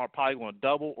State is probably going to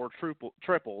double or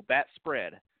triple that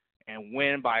spread and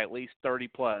win by at least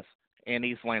 30+ in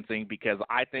East Lansing because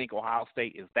I think Ohio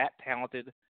State is that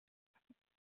talented.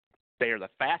 They are the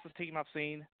fastest team I've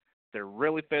seen. They're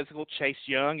really physical. Chase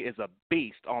Young is a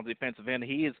beast on the defensive end.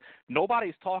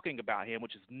 Nobody's talking about him,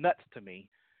 which is nuts to me.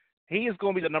 He is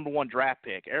going to be the number 1 draft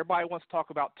pick. Everybody wants to talk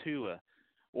about Tua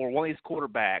or one of these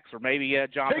quarterbacks or maybe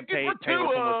Jonathan Taylor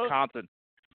from Wisconsin.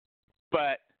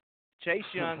 But Chase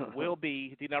Young will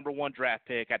be the number 1 draft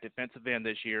pick at defensive end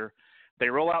this year. They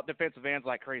roll out defensive ends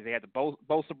like crazy. They had the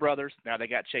Bosa brothers. Now they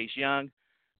got Chase Young.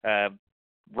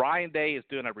 Ryan Day is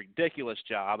doing a ridiculous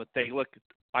job. But they look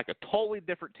like a totally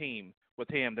different team with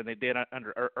him than they did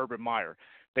under Urban Meyer.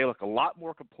 They look a lot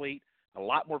more complete, a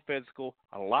lot more physical,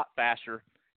 a lot faster.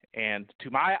 And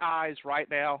to my eyes right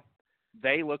now,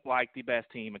 they look like the best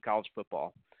team in college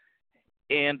football.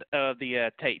 And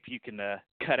the tape you can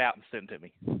cut out and send to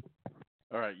me.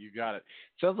 All right, you got it.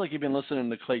 Sounds like you've been listening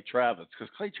to Clay Travis because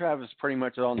Clay Travis is pretty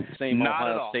much on the same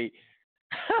Ohio State.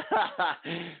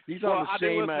 He's on the same. I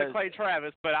do listen to Clay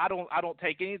Travis, but I don't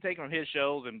take anything from his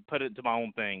shows and put it into my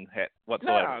own thing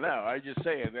whatsoever. No. I'm just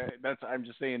saying I'm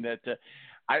just saying that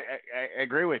I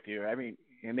agree with you. I mean,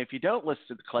 and if you don't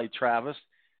listen to Clay Travis,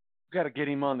 we've got to get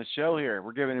him on the show here.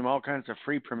 We're giving him all kinds of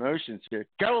free promotions here.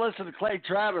 Go listen to Clay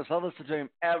Travis. I listen to him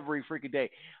every freaking day.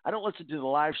 I don't listen to the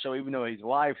live show, even though he's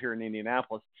live here in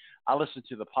Indianapolis. I listen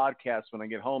to the podcast when I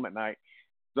get home at night.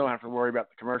 Don't have to worry about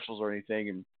the commercials or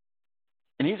anything.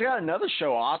 And he's got another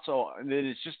show also that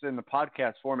is just in the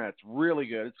podcast format. It's really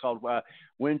good. It's called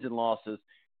Wins and Losses.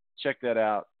 Check that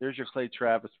out. There's your Clay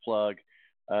Travis plug.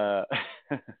 We're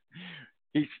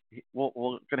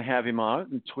going to have him on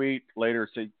and tweet later.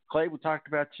 Say, Clay, we talked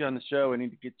about you on the show. I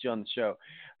need to get you on the show.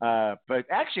 But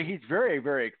actually, he's very,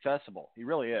 very accessible. He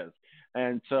really is.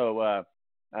 And so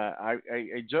I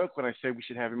joke when I say we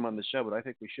should have him on the show, but I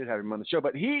think we should have him on the show.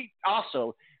 But he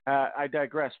also, I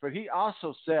digress, but he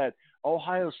also said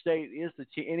Ohio State is the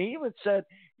team. And he even said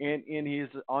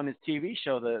on his TV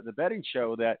show, the betting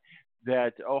show, that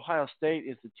Ohio State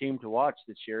is the team to watch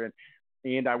this year.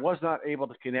 And I was not able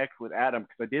to connect with Adam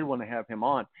because I did want to have him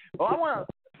on. Well,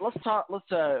 let's go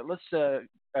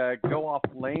off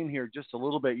lane here just a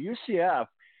little bit. UCF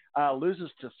loses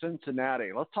to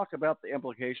Cincinnati. Let's talk about the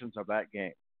implications of that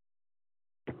game.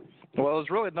 Well, there's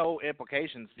really no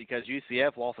implications because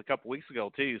UCF lost a couple weeks ago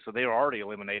too, so they were already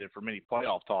eliminated from any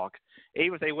playoff talk.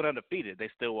 Even if they went undefeated, they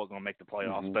still weren't going to make the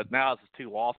playoffs. Mm-hmm. But now it's just 2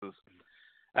 losses.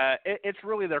 It's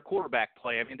really their quarterback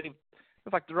play. I mean,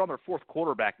 it's like they're on their 4th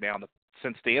quarterback now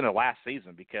since the end of last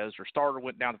season because their starter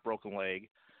went down with a broken leg.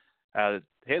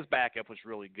 His backup was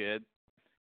really good,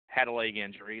 had a leg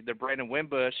injury. The Brandon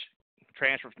Wimbush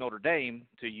transferred from Notre Dame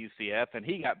to UCF, and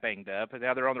he got banged up, and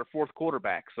now they're on their 4th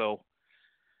quarterback. So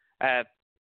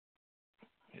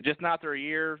just not their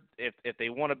year. If they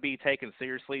want to be taken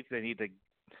seriously, they need to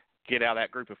get out of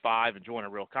that group of 5 and join a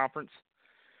real conference,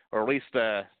 or at least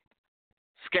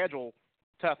schedule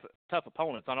tough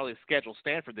opponents. I know they scheduled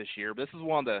Stanford this year, but this is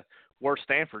one of the worst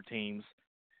Stanford teams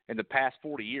in the past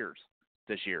 40 years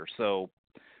this year. So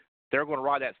they're going to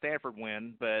ride that Stanford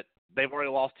win, but they've already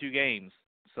lost 2 games.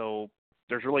 So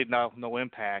there's really no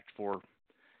impact for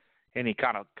any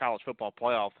kind of college football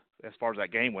playoff as far as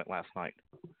that game went last night.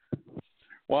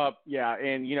 Well, yeah,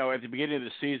 and, at the beginning of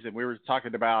the season, we were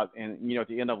talking about, and, at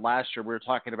the end of last year, we were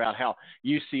talking about how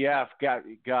UCF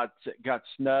got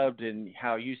snubbed and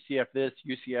how UCF this,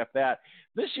 UCF that.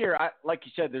 This year, like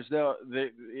you said,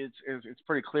 it's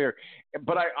pretty clear.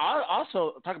 But I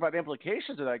also talk about the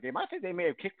implications of that game. I think they may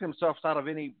have kicked themselves out of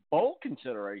any bowl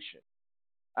consideration,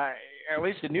 at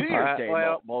least the New Year's Day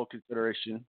bowl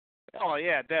consideration. Oh,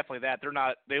 yeah, definitely that.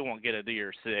 They won't get a New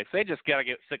Year's 6. They just got to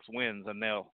get 6 wins, and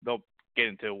they'll get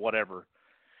into whatever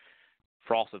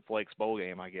Frosted Flakes bowl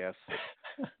game, I guess.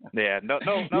 Yeah, no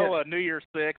New Year's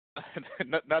 6,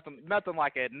 nothing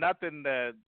like it. Nothing,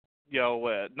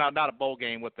 not a bowl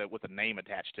game with a name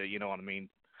attached to it. You know what I mean?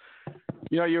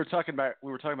 We were talking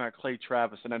about Clay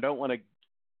Travis, and I don't want to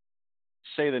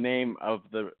say the name of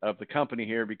the company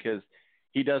here because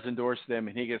he does endorse them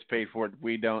and he gets paid for it.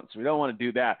 We don't, so we don't want to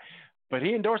do that. But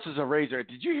he endorses a razor.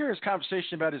 Did you hear his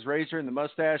conversation about his razor and the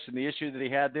mustache and the issue that he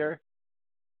had there?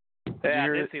 Yeah, I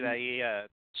did see that. He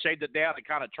shaved it down and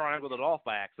kind of triangled it off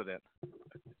by accident.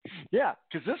 Yeah,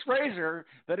 because this razor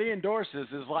that he endorses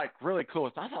is like really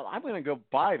cool. So I thought, I'm going to go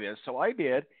buy this. So I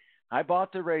did. I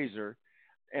bought the razor,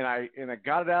 and I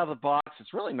got it out of the box.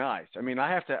 It's really nice. I mean,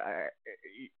 I'm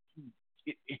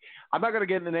not going to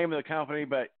get in the name of the company,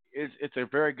 but it's a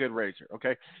very good razor.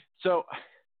 Okay, so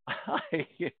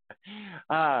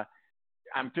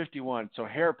I'm 51, so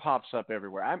hair pops up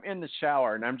everywhere. I'm in the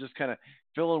shower, and I'm just kind of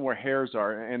feeling where hairs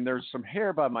are, and there's some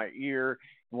hair by my ear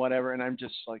and whatever, and I'm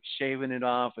just like shaving it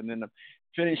off, and then I'm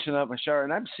finishing up my shower,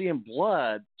 and I'm seeing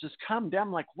blood just come down.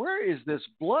 I'm like, where is this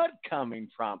blood coming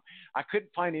from? I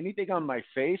couldn't find anything on my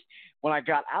face. When I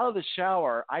got out of the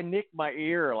shower, I nicked my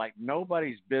ear like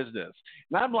nobody's business,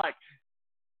 and I'm like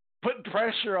putting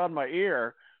pressure on my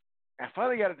ear. I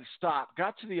finally got it to stop,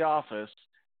 got to the office.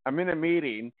 I'm in a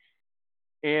meeting,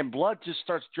 and blood just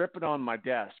starts dripping on my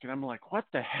desk. And I'm like, what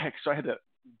the heck? So I had to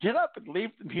get up and leave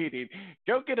the meeting,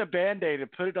 go get a Band-Aid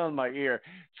and put it on my ear.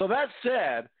 So that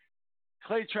said,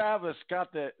 Clay Travis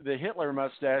got the Hitler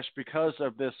mustache because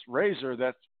of this razor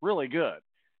that's really good.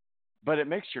 But it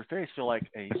makes your face feel like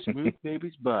a smooth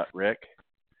baby's butt, Rick.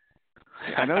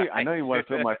 I know you want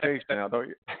to feel my face now, don't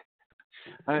you?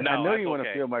 I know you want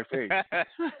to feel my face.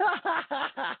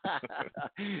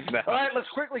 No. All right, let's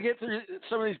quickly get through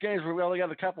some of these games. We only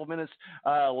got a couple of minutes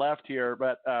left here,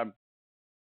 but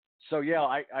so yeah,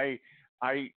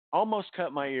 I almost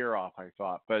cut my ear off, I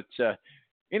thought, but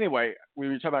anyway, we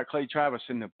were talking about Clay Travis,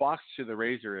 and the box to the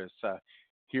razor is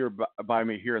here by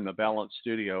me here in the Balance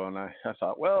studio, and I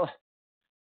thought, well,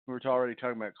 we were already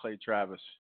talking about Clay Travis.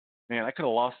 Man, I could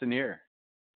have lost an ear.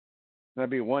 That'd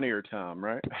be one ear, Tom,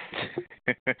 right?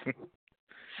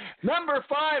 Number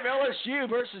 5, LSU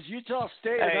versus Utah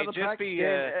State. Hey,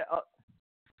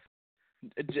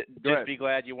 just be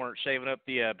glad you weren't shaving up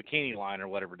the bikini line or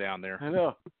whatever down there. I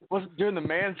know. Wasn't doing the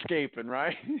manscaping,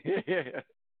 right?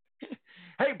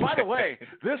 Hey, by the way,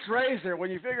 this razor,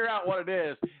 when you figure out what it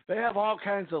is, they have all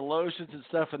kinds of lotions and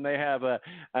stuff, and they have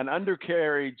an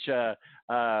undercarriage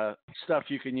stuff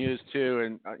you can use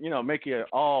too, and make you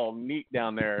all neat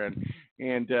down there,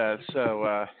 and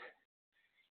so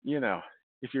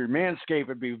if you're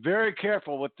manscaping, be very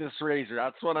careful with this razor.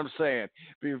 That's what I'm saying.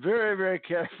 Be very, very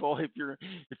careful if you're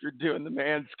doing the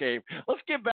manscape. Let's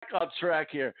get back on track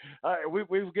here.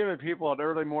 We've given people an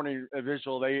early morning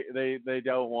visual they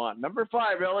don't want. Number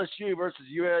 5, LSU versus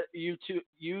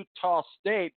Utah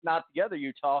State, not the other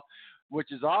Utah,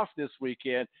 which is off this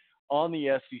weekend on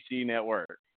the SEC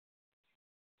network.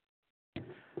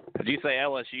 Did you say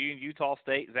LSU, Utah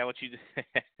State? Is that what you did?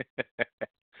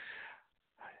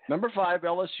 Number 5,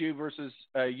 LSU versus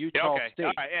Utah State.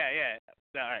 All right,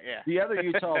 yeah. All right, yeah. The other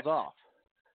Utah's off.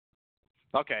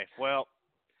 Okay, well,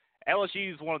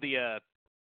 LSU is one of the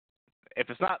if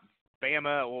it's not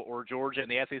Bama or Georgia in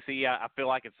the SEC, I feel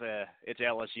like it's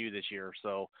LSU this year.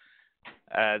 So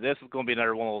this is going to be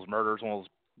another one of those murders, one of those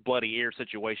bloody ear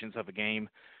situations of a game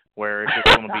where it's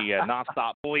just going to be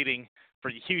nonstop bleeding for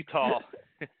Utah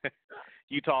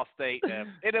State.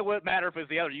 It wouldn't matter if it's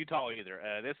the other Utah either.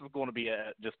 This is going to be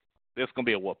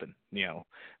a whooping,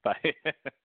 But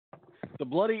the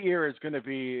bloody ear is going to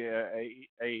be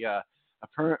a a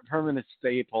permanent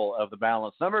staple of the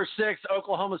balance. Number 6,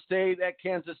 Oklahoma State at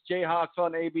Kansas Jayhawks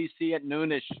on ABC at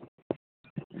noonish.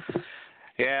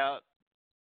 Yeah,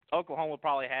 Oklahoma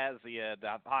probably has the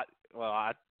hot.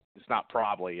 Well, it's not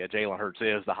probably. Jalen Hurts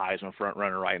is the Heisman front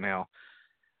runner right now.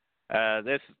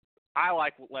 I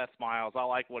like Les Miles. I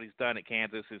like what he's done at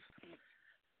Kansas. He's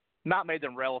not made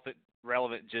them relevant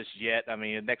just yet. I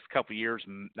mean, the next couple of years,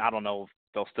 I don't know if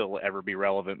they'll still ever be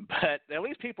relevant. But at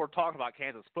least people are talking about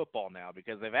Kansas football now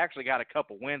because they've actually got a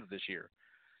couple wins this year.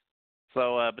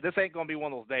 So, but this ain't going to be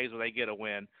one of those days where they get a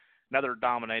win. Another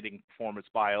dominating performance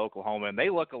by Oklahoma, and they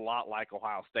look a lot like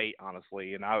Ohio State,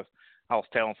 honestly. And I was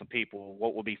telling some people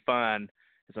what would be fun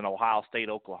is an Ohio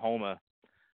State-Oklahoma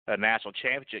national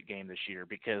championship game this year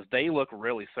because they look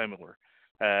really similar.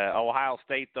 Ohio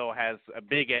State, though, has a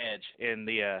big edge in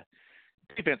the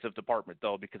defensive department,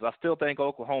 though, because I still think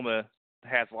Oklahoma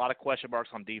has a lot of question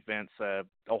marks on defense.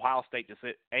 Ohio State just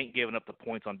ain't giving up the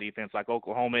points on defense like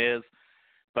Oklahoma is.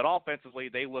 But offensively,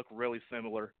 they look really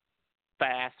similar,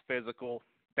 fast, physical.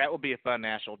 That would be a fun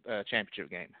national championship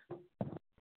game.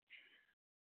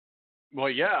 Well,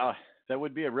 yeah, that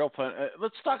would be a real fun.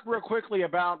 Let's talk real quickly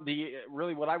about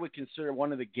really what I would consider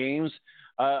one of the games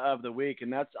of the week,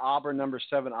 and that's Auburn, number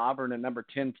 7, Auburn, and number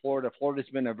 10, Florida. Florida's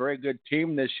been a very good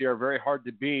team this year, very hard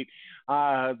to beat.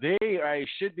 They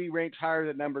should be ranked higher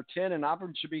than number 10, and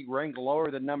Auburn should be ranked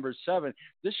lower than number 7.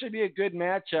 This should be a good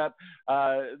matchup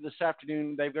this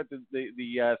afternoon. They've got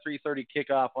the 3:30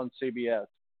 kickoff on CBS.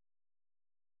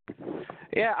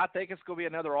 Yeah, I think it's going to be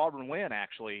another Auburn win,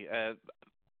 actually.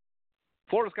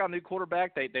 Florida's got a new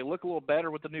quarterback. They look a little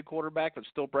better with the new quarterback, but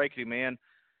still breaking him in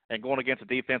and going against a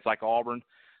defense like Auburn.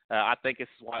 I think it's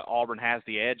why Auburn has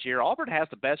the edge here. Auburn has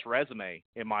the best resume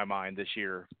in my mind this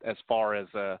year as far as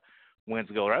wins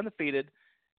go. They're undefeated.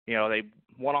 You know, they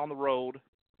won on the road,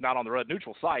 not on the road,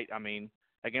 neutral site, I mean,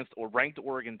 against a ranked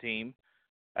Oregon team.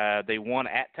 They won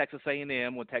at Texas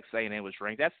A&M when Texas A&M was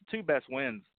ranked. That's the two best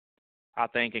wins, I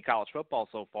think, in college football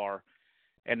so far.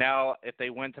 And now if they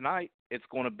win tonight, it's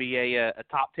going to be a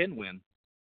top 10 win.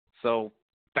 So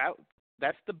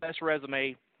that's the best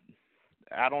resume,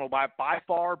 I don't know by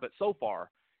far, but so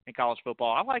far in college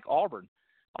football. I like Auburn.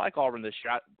 This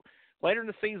year. Later in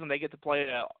the season, they get to play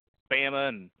Bama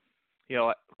and, you know,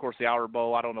 of course, the Outer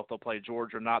Bowl. I don't know if they'll play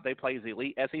Georgia or not. They play the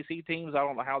elite SEC teams. I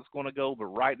don't know how it's going to go, but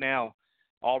right now,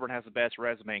 Auburn has the best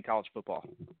resume in college football.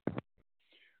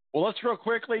 Well, let's real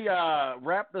quickly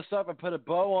wrap this up and put a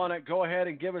bow on it. Go ahead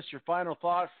and give us your final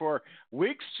thoughts for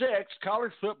Week 6,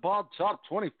 College Football Top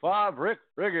 25, Rick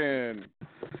Riggin.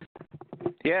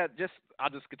 Yeah, I'll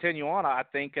just continue on. I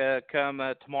think come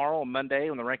tomorrow on Monday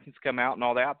when the rankings come out and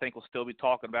all that, I think we'll still be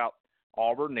talking about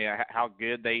Auburn, how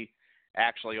good they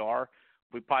actually are.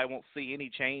 We probably won't see any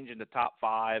change in the top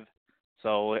 5.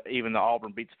 So even though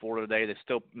Auburn beats Florida today, they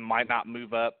still might not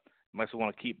move up unless we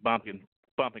want to keep bumping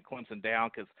Clemson down,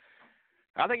 because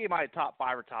I think he might top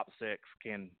 5 or top 6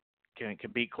 can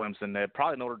beat Clemson.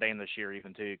 Probably Notre Dame this year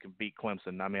even too can beat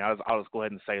Clemson. I mean, I'll just go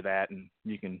ahead and say that, and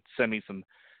you can send me some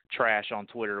trash on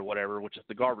Twitter or whatever, which is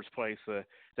the garbage place,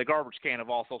 the garbage can of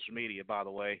all social media, by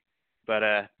the way. But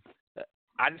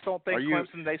I just don't think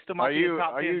Clemson. They still might be a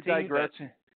top 10 team. Are you digressing?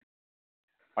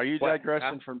 Are you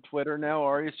digressing from Twitter now?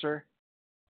 Are you, sir?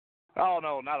 Oh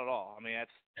no, not at all. I mean, that's.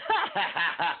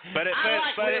 but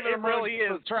it really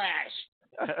is trash.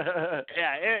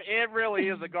 Yeah, it really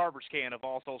is a garbage can of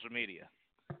all social media.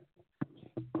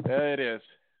 It is.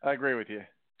 I agree with you.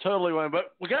 Totally,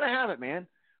 but we got to have it, man.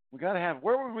 We got to have it.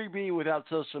 Where would we be without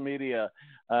social media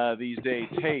these days?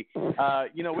 Hey, we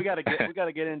got to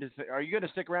get into. Are you going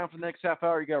to stick around for the next half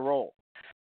hour? Or you got to roll?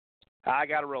 I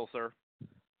got to roll, sir.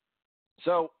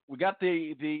 So we got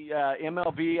the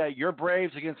MLB. Your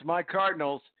Braves against my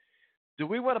Cardinals. Do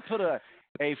we want to put a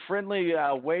friendly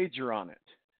wager on it?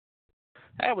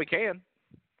 Yeah, we can.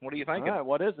 What are you thinking? All right,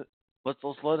 what is it? Let's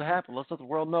let it happen. Let's let the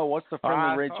world know. What's the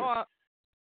friendly wager?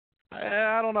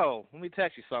 I don't know. Let me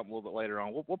text you something a little bit later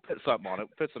on. We'll put something on it.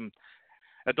 We'll put some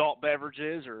adult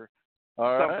beverages or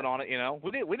something on it. You know,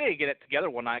 we need to get it together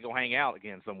one night. Go hang out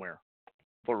again somewhere.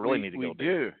 What we really need to go do. We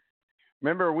do.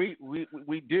 Remember, we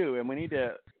do, and we need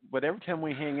to. But every time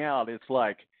we hang out, it's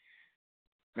like,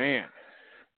 man.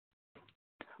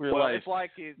 It's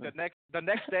like the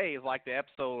next day is like the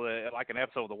episode, like an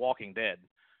episode of The Walking Dead,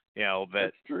 you know. But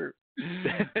that's true.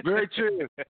 Very true.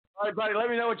 All right, buddy. Let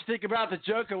me know what you think about the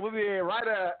joke, and we'll be right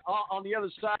on the other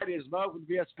side. Is Mo from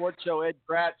the BS Sports Show, Ed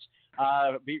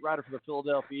Kratz, beat writer for the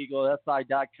Philadelphia Eagles,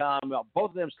 SI.com. Both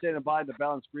of them standing by in the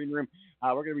Balanced Green Room.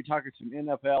 We're going to be talking some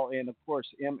NFL and, of course,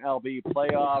 MLB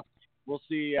playoffs. We'll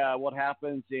see what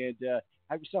happens, and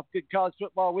have yourself a good college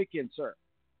football weekend, sir.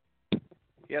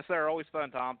 Yes, sir. Always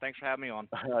fun, Tom. Thanks for having me on.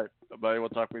 All right, buddy. We'll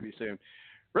talk with you soon.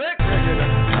 Rick.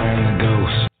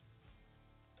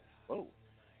 Whoa,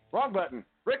 wrong button.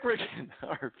 Rick Riggin,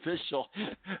 our official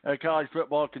college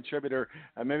football contributor.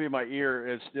 Maybe my ear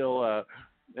is still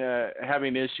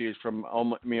having issues from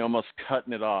me almost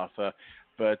cutting it off.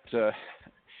 But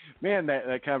man,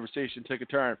 that conversation took a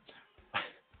turn.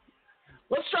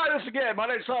 Let's try this again. My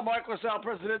name is Tom Michael LaSalle,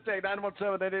 Presidente,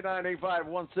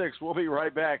 917-889-8516. We'll be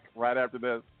right back right after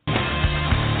this. Wait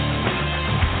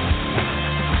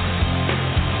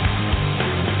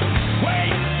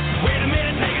a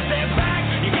minute, take a step back.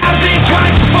 You gotta think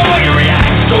twice before you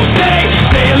react. So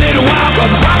stay a little while,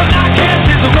 cause the bottom not cast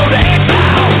is the road to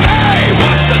exile. Hey,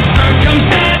 what's the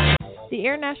circumstance? The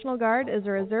Air National Guard is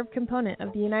a reserve component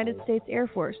of the United States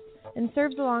Air Force and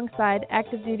serves alongside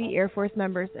active duty Air Force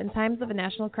members in times of a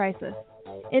national crisis.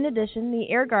 In addition, the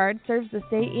Air Guard serves the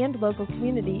state and local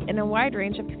community in a wide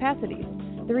range of capacities.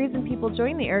 The reason people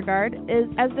join the Air Guard is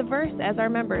as diverse as our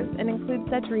members and includes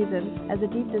such reasons as a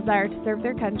deep desire to serve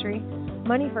their country,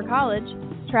 money for college,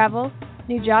 travel,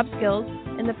 new job skills,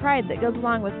 and the pride that goes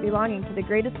along with belonging to the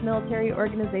greatest military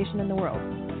organization in the world.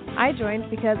 I joined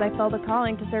because I felt a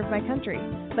calling to serve my country,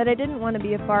 but I didn't want to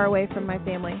be far away from my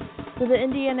family, so the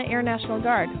Indiana Air National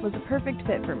Guard was a perfect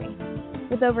fit for me.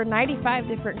 With over 95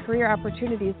 different career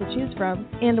opportunities to choose from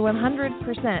and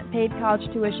 100% paid college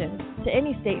tuition to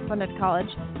any state-funded college,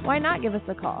 why not give us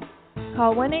a call?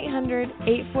 Call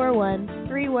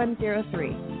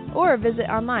 1-800-841-3103 or visit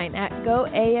online at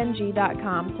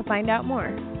goang.com to find out more.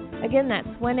 Again, that's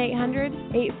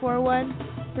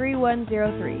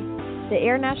 1-800-841-3103. The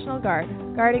Air National Guard,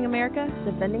 guarding America,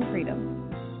 defending freedom.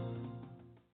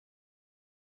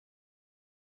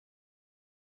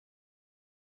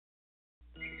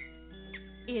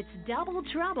 It's double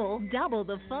trouble, double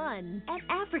the fun at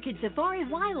African Safari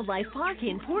Wildlife Park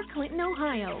in Port Clinton,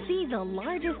 Ohio. See the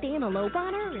largest antelope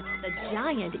on Earth, the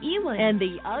giant eland, and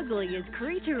the ugliest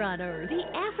creature on Earth, the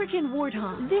African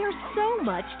warthog. There's so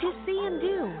much to see and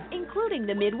do, including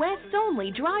the Midwest's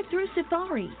only drive-through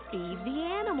safari. Feed the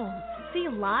animals, see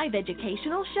live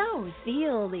educational shows,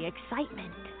 feel the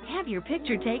excitement, have your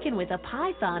picture taken with a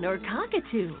python or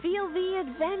cockatoo, feel the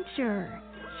adventure.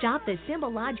 Shop the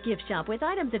Symbol Lodge gift shop with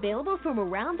items available from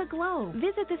around the globe.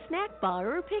 Visit the snack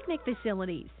bar or picnic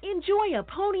facilities. Enjoy a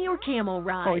pony or camel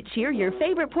ride. Or cheer your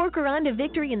favorite porker on to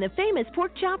victory in the famous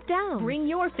Pork Chop Down. Bring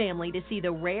your family to see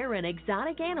the rare and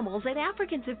exotic animals at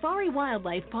African Safari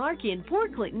Wildlife Park in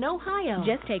Port Clinton, Ohio.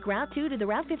 Just take Route 2 to the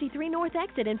Route 53 North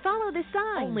exit and follow the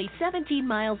sign. Only 17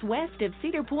 miles west of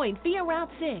Cedar Point via Route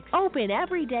 6. Open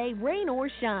every day, rain or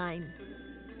shine.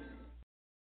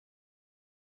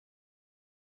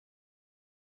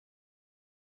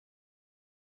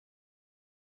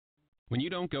 When you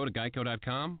don't go to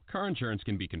Geico.com, car insurance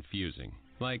can be confusing.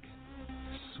 Like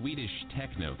Swedish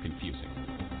techno confusing.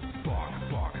 Bark,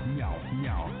 bark, meow,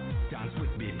 meow. Dance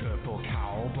with me, purple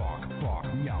cow. Bark,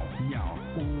 bark, meow, meow.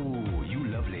 Ooh, you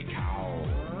lovely cow.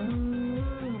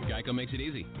 Geico makes it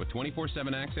easy. With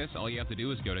 24/7 access, all you have to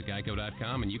do is go to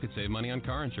Geico.com and you could save money on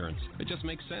car insurance. It just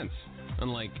makes sense.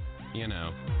 Unlike,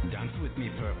 Dance with me,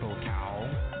 purple cow.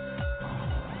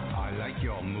 I like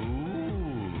your move.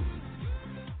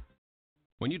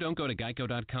 When you don't go to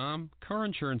Geico.com, car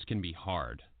insurance can be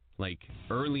hard. Like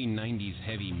early 90s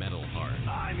heavy metal hard.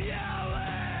 I'm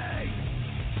yelling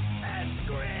and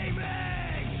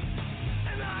screaming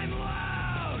and I'm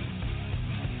loud.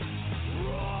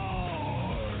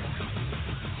 Roar.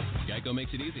 Geico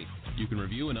makes it easy. You can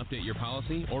review and update your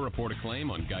policy or report a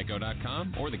claim on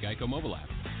Geico.com or the Geico mobile app.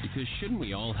 Because shouldn't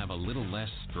we all have a little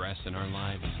less stress in our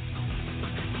lives?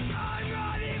 I'm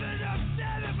not even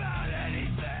upset about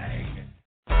anything.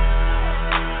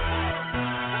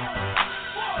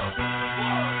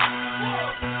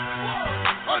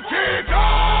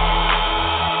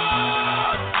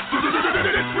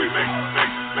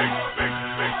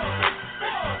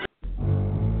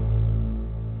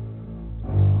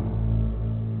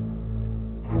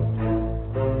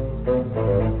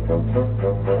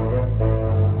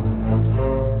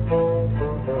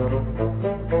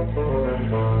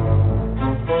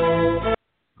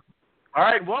 All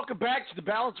right, welcome back to The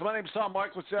Balance. My name is Tom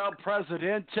Michael LaSalle,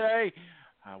 Presidente.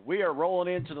 We are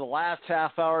rolling into the last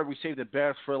half hour. We saved the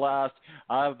best for last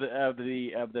of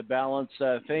the Balance.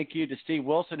 Thank you to Steve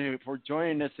Wilson for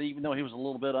joining us, even though he was a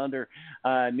little bit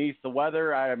underneath the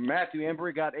weather. Matthew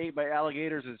Embury got ate by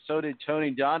alligators, and so did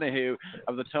Tony Donahue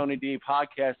of the Tony D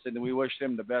podcast, and we wish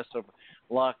them the best of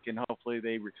luck, and hopefully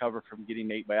they recover from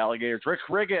getting ate by alligators. Rick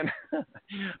Riggin,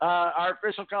 our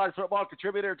official college football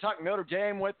contributor, talking Notre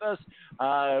Dame with us.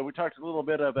 We talked a little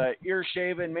bit of ear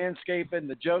shaving, manscaping,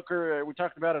 the Joker. We talked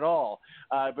talked about it all.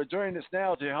 But joining us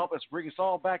now to help us bring us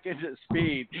all back into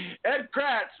speed, Ed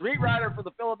Kratz, beat writer for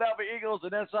the Philadelphia Eagles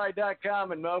and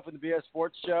SI.com, and Mo from the BS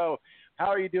Sports Show. How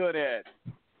are you doing, Ed?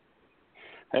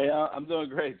 Hey, I'm doing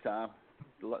great, Tom.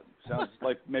 Sounds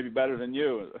like maybe better than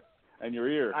you and your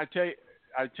ear. I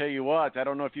tell you what, I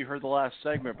don't know if you heard the last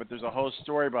segment, but there's a whole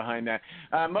story behind that.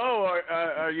 Mo,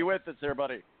 are you with us there,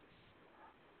 buddy?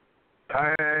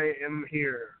 I am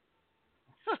here.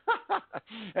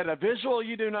 And a visual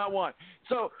you do not want.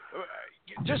 So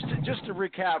just to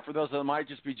recap for those that might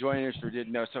just be joining us or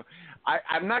didn't know. So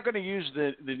I'm not going to use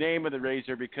the name of the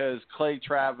razor because Clay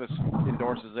Travis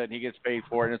endorses it and he gets paid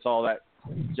for it and it's all that.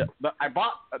 But I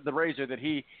bought the razor that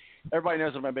everybody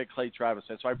knows I'm a big Clay Travis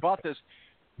fan. So I bought this.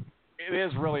 It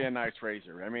is really a nice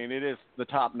razor. I mean, it is the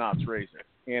top-notch razor.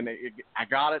 And I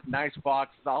got it, nice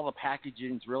box. All the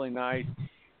packaging's really nice.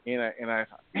 And I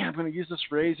thought, man, I'm going to use this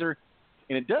razor.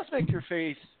 And it does make your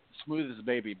face smooth as a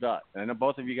baby butt. And I know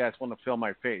both of you guys want to feel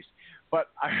my face. But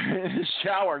I in the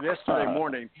shower yesterday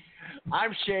morning,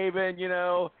 I'm shaving,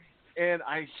 and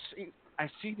I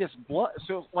see this blood.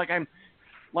 So I'm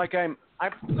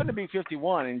going to be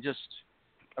 51 in just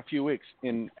a few weeks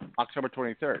in October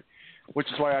 23rd, which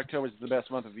is why October is the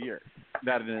best month of the year.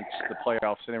 That and it's the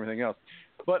playoffs and everything else.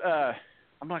 But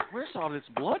I'm like, where's all this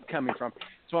blood coming from?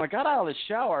 So when I got out of the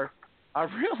shower, I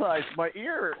realized my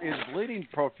ear is bleeding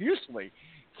profusely.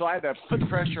 So I had to put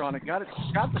pressure on it, got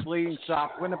the bleeding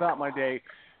stopped, went about my day,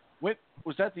 was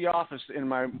at the office in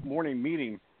my morning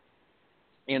meeting,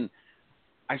 and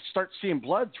I start seeing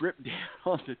blood drip down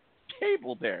on the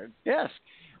table there, desk.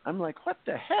 I'm like, what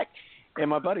the heck? And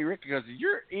my buddy Rick goes,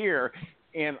 your ear.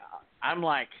 And I'm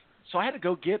like, so I had to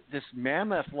go get this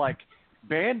mammoth,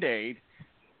 Band-Aid.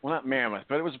 Well, not mammoth,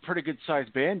 but it was a pretty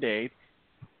good-sized Band-Aid.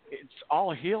 It's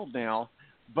all healed now.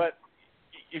 But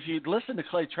if you'd listened to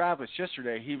Clay Travis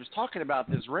yesterday, he was talking about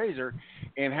this razor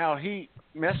and how he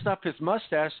messed up his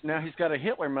mustache. Now he's got a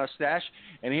Hitler mustache,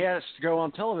 and he has to go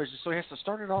on television, so he has to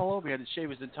start it all over. He had to shave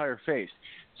his entire face.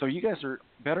 So you guys are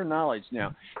better knowledge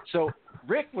now. So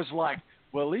Rick was like,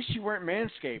 well, at least you weren't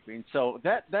manscaping. So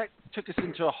that took us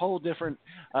into a whole different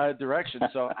direction.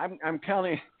 So I'm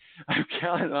counting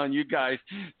on you guys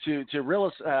to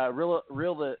reel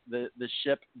the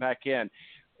ship back in.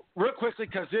 Real quickly,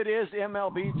 because it is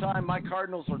MLB time, my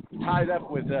Cardinals are tied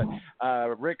up with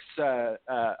Rick's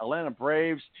Atlanta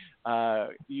Braves.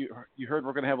 You heard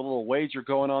we're going to have a little wager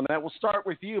going on that. We'll start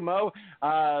with you, Mo.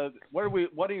 What are we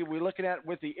looking at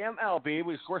with the MLB?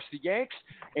 Of course, the Yanks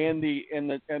and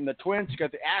the Twins. You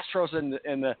got the Astros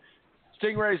and the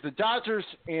Stingrays, the Dodgers,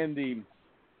 and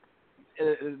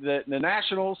the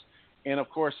Nationals, and of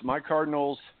course my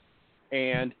Cardinals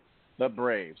and the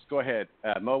Braves. Go ahead,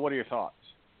 Mo. What are your thoughts?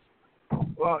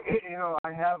 Well,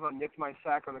 I have nicked my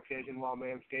sack on occasion while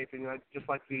manscaping, just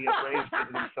like the Braves did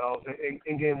themselves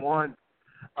in Game 1.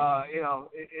 I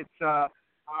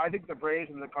think the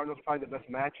Braves and the Cardinals are probably the best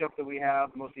matchup that we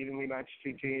have, the most evenly matched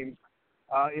two teams.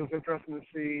 It was interesting to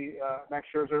see Max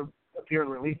Scherzer appear in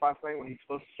relief last night when he's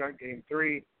supposed to start Game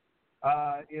 3.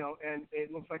 And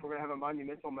it looks like we're going to have a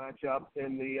monumental matchup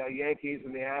in the Yankees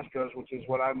and the Astros, which is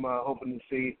what I'm hoping to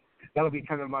see. That'll be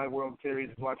kind of my World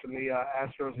Series, watching the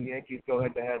Astros and Yankees go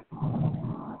head-to-head.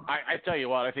 I tell you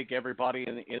what, I think everybody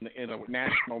in the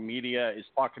national media is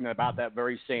talking about that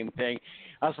very same thing.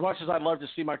 As much as I'd love to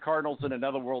see my Cardinals in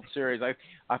another World Series,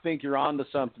 I think you're on to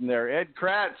something there. Ed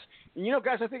Kratz,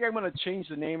 guys, I think I'm going to change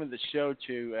the name of the show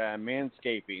to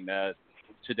Manscaping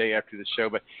today after the show.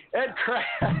 But Ed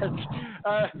Kratz,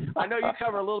 I know you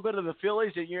cover a little bit of the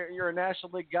Phillies, and you're a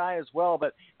National League guy as well.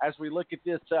 But as we look at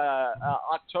this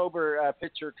October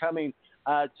picture coming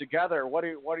together, what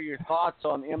are your thoughts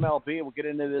on MLB? We'll get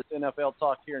into this NFL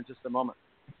talk here in just a moment.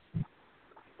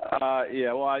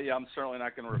 I'm certainly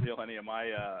not going to reveal any of my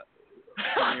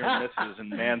near misses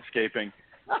in manscaping.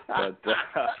 But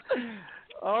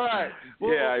all right,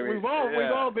 well,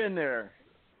 we've all been there.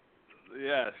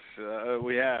 Yes,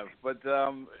 we have. But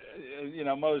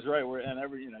Mo's right.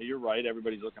 You're right.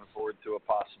 Everybody's looking forward to a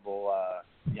possible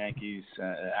Yankees,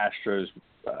 Astros,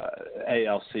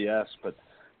 ALCS. But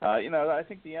I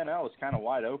think the NL is kind of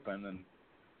wide open, and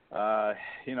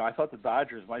I thought the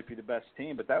Dodgers might be the best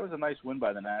team, but that was a nice win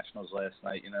by the Nationals last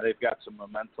night. They've got some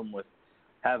momentum with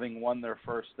having won their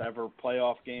first ever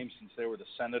playoff game since they were the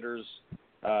Senators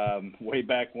way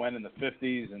back when in the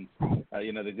 50s, and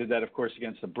they did that, of course,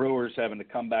 against the Brewers, having to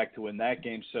come back to win that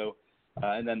game. So,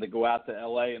 and then to go out to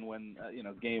LA and win,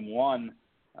 Game 1.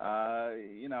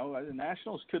 The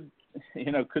Nationals could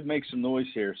make some noise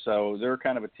here. So they're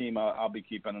kind of a team I'll be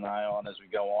keeping an eye on as we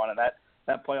go on. And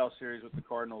that playoff series with the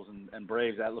Cardinals and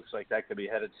Braves, that looks like that could be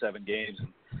headed 7 games.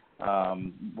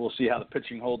 we'll see how the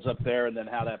pitching holds up there, and then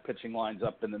how that pitching lines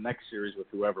up in the next series with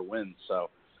whoever wins. So,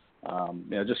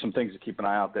 just some things to keep an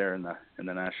eye out there in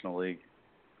the National League.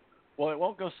 Well, it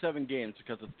won't go 7 games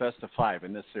because it's best of 5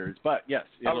 in this series. But yes,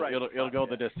 it'll go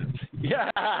the distance. Yeah,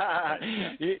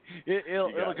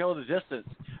 it'll go the distance.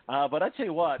 But I tell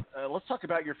you what, let's talk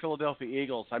about your Philadelphia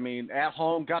Eagles. I mean, at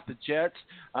home, got the Jets.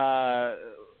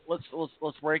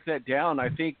 Let's break that down. I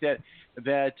think that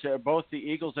both the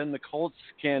Eagles and the Colts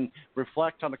can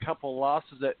reflect on a couple of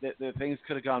losses that things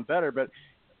could have gone better, but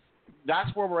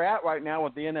that's where we're at right now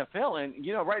with the NFL. And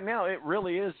right now it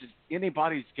really is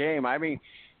anybody's game. I mean,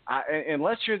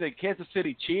 unless you're the Kansas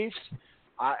City Chiefs,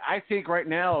 I think right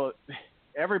now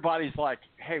everybody's like,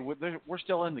 hey, we're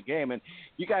still in the game. And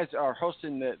you guys are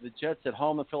hosting the Jets at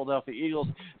home. The Philadelphia Eagles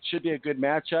should be a good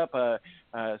matchup.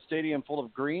 A stadium full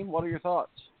of green. What are your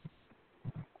thoughts?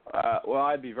 Well,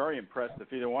 I'd be very impressed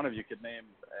if either one of you could name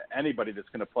anybody that's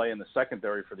going to play in the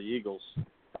secondary for the Eagles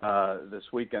this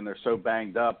weekend. They're so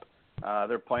banged up.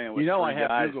 They're playing with I have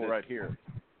guys Google right here.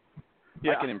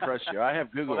 Yeah. I can impress you. I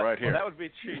have Google right here. Well, that would be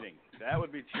cheating.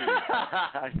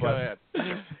 Go ahead.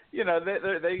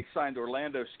 They signed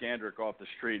Orlando Scandrick off the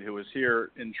street, who was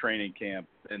here in training camp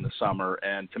in the summer,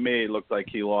 and to me it looked like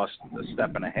he lost a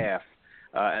step and a half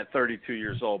at 32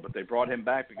 years old. But they brought him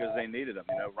back because they needed him.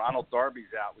 Ronald Darby's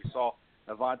out. We saw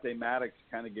Avonte Maddox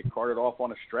kind of get carted off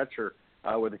on a stretcher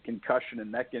with a concussion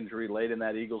and neck injury late in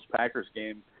that Eagles-Packers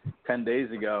game 10 days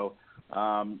ago.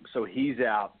 So he's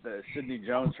out. Sidney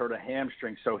Jones hurt a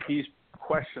hamstring, so he's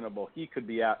questionable. He could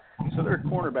be out. So their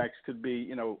cornerbacks could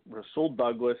be, Rasul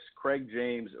Douglas, Craig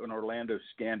James, and Orlando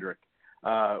Scandrick,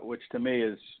 which to me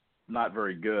is not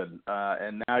very good.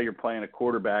 And now you're playing a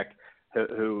quarterback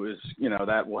who is,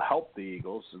 that will help the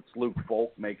Eagles. It's Luke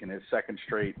Falk making his second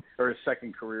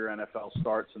career NFL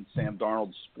start since Sam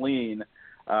Darnold's spleen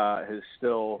is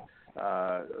still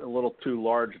a little too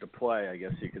large to play, I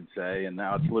guess you could say. And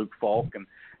now it's Luke Falk. And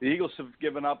the Eagles have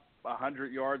given up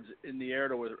 100 yards in the air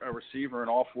to a receiver in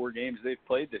all 4 games they've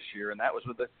played this year, and that was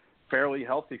with a fairly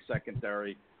healthy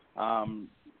secondary.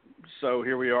 So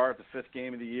here we are at the 5th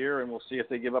game of the year, and we'll see if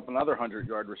they give up another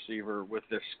 100-yard receiver with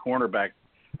this cornerback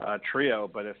trio.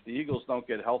 But if the Eagles don't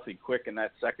get healthy quick in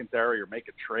that secondary or make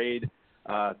a trade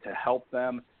to help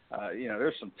them,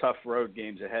 there's some tough road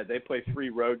games ahead. They play 3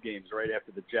 road games right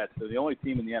after the Jets. They're the only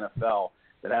team in the NFL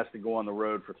that has to go on the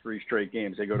road for 3 straight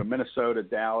games. They go to Minnesota,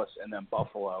 Dallas, and then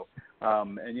Buffalo.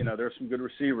 And, there's some good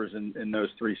receivers in those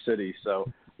 3 cities.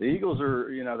 So the Eagles are,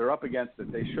 they're up against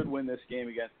it. They should win this game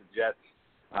against the Jets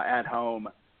at home.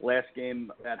 Last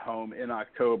game at home in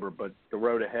October, but the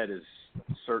road ahead is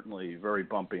certainly very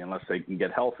bumpy unless they can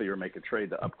get healthy or make a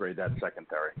trade to upgrade that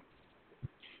secondary.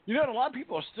 A lot of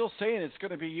people are still saying it's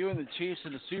going to be you and the Chiefs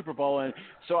in the Super Bowl, and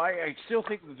so I still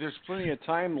think that there's plenty of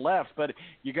time left, but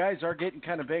you guys are getting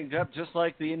kind of banged up just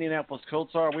like the Indianapolis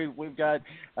Colts are. We've got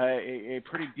a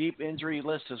pretty deep injury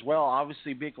list as well.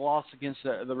 Obviously, big loss against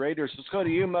the Raiders. Let's go to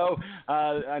you, Mo.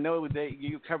 I know that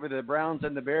you cover the Browns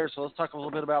and the Bears, so let's talk a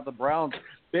little bit about the Browns.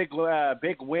 Big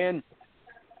win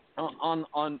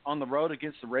on the road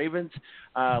against the Ravens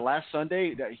last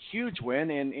Sunday. A huge win,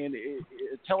 and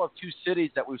a tale of 2 cities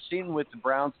that we've seen with the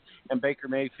Browns and Baker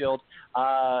Mayfield,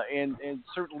 and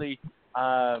certainly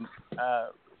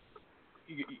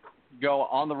you go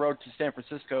on the road to San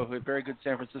Francisco, a very good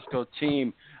San Francisco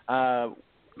team.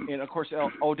 And, of course,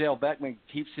 Odell Beckham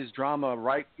keeps his drama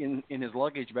right in his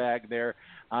luggage bag there.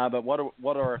 But what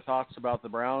are our thoughts about the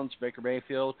Browns, Baker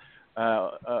Mayfield,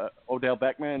 Odell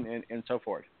Beckham, and so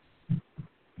forth?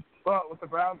 Well, with the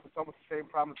Browns, it's almost the same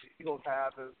problem the Eagles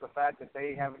have, is the fact that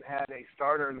they haven't had a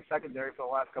starter in the secondary for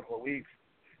the last couple of weeks.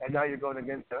 And now you're going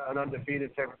against an undefeated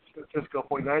San Francisco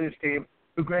 49ers team,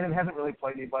 who, granted, hasn't really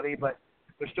played anybody, but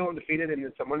they're still undefeated, and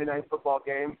it's a Monday night football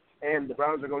game, and the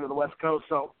Browns are going to the West Coast.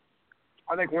 So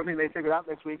I think one thing they figured out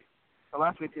last week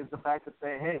is the fact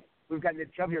that we've got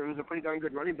Nick Chubb here, who's a pretty darn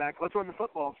good running back. Let's run the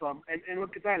football some. And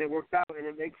look at that. It worked out, and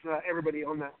it makes everybody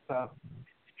on that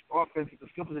offense at the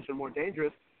skill position more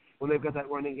dangerous when they've got that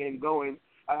running game going.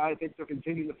 I think they're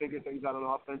continuing to figure things out on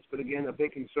offense, but again, a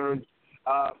big concern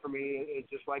for me is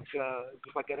just like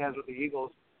it has with the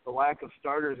Eagles, the lack of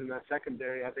starters in that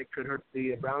secondary, I think, could hurt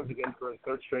the Browns again for a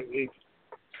 3rd straight week.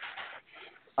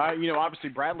 Obviously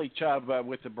Bradley Chubb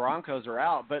with the Broncos are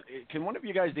out, but can one of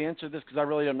you guys answer this, because I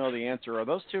really don't know the answer? Are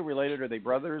those 2 related? Are they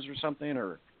brothers or something?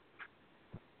 Or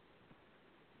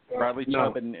Bradley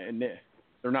Chubb and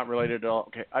they're not related at all?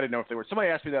 Okay, I didn't know if they were. Somebody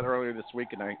asked me that earlier this week,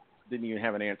 and I didn't even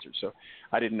have an answer, so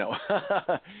I didn't know.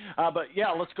 But,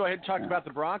 yeah, let's go ahead and talk about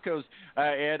the Broncos.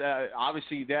 Ed,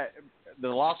 obviously the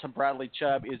loss of Bradley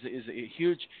Chubb is a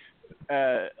huge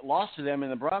lost to them,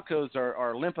 and the Broncos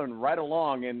are limping right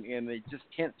along, and they just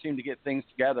can't seem to get things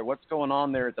together. What's going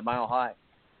on there at the Mile High?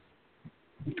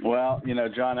 Well,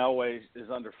 John Elway is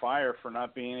under fire for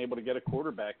not being able to get a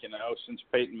quarterback. Since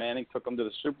Peyton Manning took them to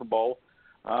the Super Bowl,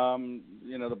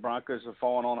 the Broncos have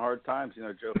fallen on hard times.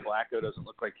 Joe Flacco doesn't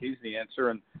look like he's the answer.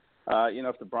 And,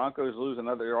 if the Broncos lose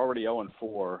another, they're already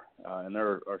 0-4, and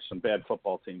there are some bad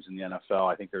football teams in the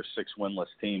NFL. I think there's 6 winless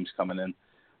teams coming in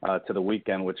to the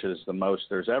weekend, which is the most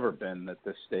there's ever been at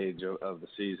this stage of the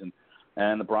season.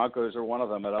 And the Broncos are one of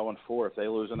them at 0-4. If they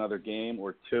lose another game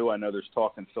or 2, I know there's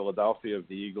talk in Philadelphia of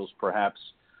the Eagles perhaps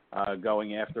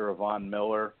going after Von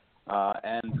Miller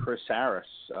and Chris Harris,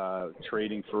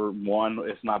 trading for one,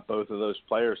 if not both of those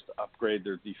players to upgrade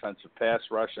their defensive pass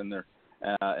rush and their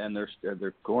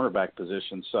cornerback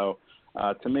position. So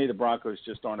to me, the Broncos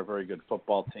just aren't a very good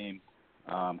football team,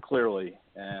 clearly.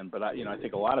 But I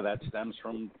think a lot of that stems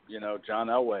from John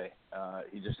Elway.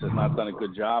 He just has not done a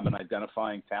good job in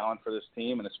identifying talent for this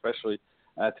team, and especially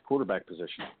at the quarterback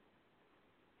position.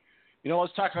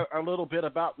 Let's talk a little bit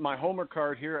about my homer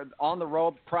card here. On the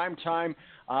road, prime time,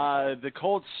 the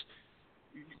Colts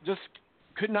just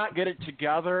could not get it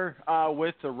together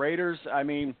with the Raiders. I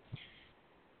mean,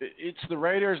 it's the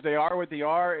Raiders. They are what they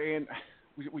are. And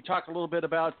we talked a little bit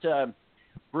about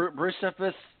Bruce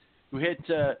Cephas, who hit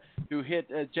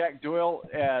Jack Doyle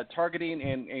targeting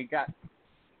and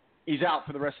he's out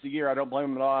for the rest of the year. I don't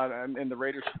blame him at all, and the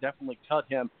Raiders should definitely cut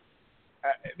him.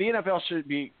 The NFL should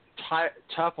be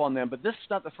tough on them, but this is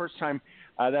not the first time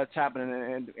that's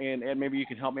happening, and maybe you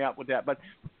can help me out with that. But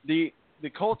the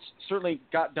Colts certainly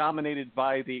got dominated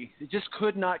by they just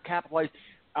could not capitalize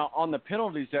on the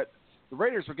penalties. That the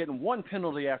Raiders were getting one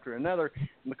penalty after another,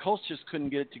 and the Colts just couldn't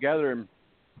get it together. And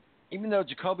even though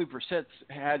Jacoby Brissett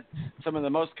had some of the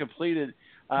most completed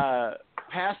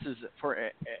passes for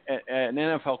an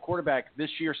NFL quarterback this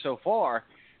year so far,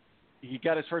 he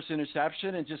got his first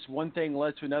interception, and just one thing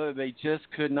led to another. They just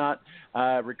could not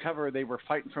recover. They were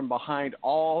fighting from behind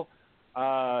all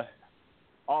day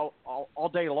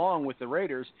long with the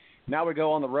Raiders. Now we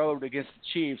go on the road against the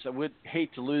Chiefs. I would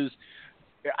hate to lose.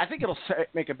 I think it'll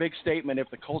make a big statement if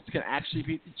the Colts can actually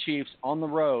beat the Chiefs on the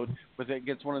road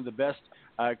against one of the best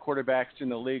quarterbacks in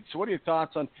the league. So what are your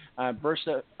thoughts on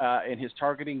Bursa and his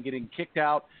targeting, getting kicked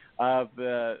out of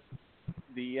the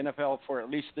NFL for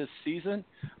at least this season?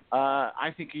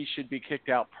 I think he should be kicked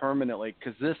out permanently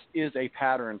because this is a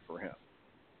pattern for him.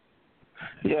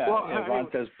 Yeah,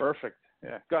 Vontae's perfect.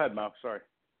 Yeah, go ahead, Mo. Sorry.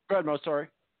 Go ahead, Mo. Sorry.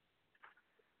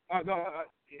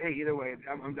 Hey, either way,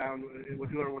 I'm down with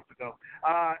whoever wants to go.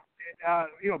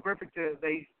 Perfect.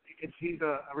 He's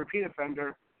a repeat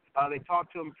offender. They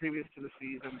talked to him previous to the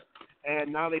season,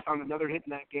 and now they found another hit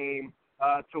in that game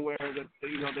to where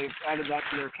they've added that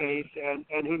to their case,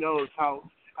 and who knows how.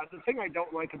 The thing I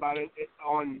don't like about it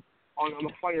on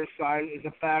the player's side is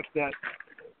the fact that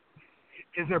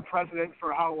is there precedent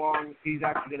for how long he's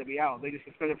actually going to be out? They just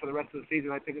suspend him for the rest of the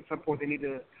season. I think at some point they need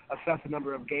to assess the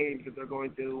number of games that they're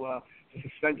going to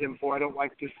suspend him for. I don't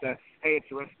like just hey, it's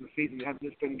the rest of the season. It hasn't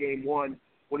just been game one.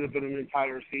 Would have been an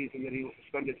entire season that he was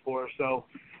suspended for. So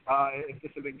if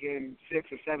this had been game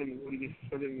 6 or 7, would he be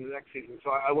suspended in the next season?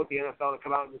 So I want the NFL to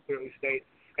come out and clearly state,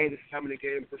 hey, this is how many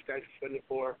games this guy's suspended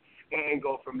for, and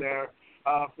go from there.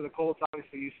 For the Colts,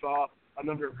 obviously, you saw a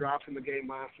number of drops in the game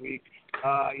last week.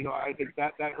 I think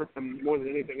that hurt them more than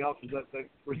anything else, is that the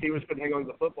receivers couldn't hang on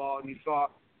to the football, and you saw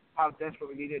how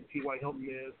desperately needed T.Y. Hilton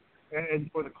is.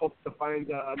 And for the Colts to find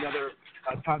another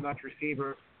top-notch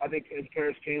receiver, I think as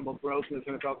Paris Campbell grows in his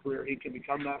NFL career, he can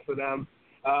become that for them.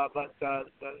 But the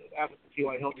absence of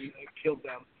T.Y. Hilton killed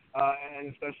them,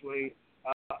 and especially,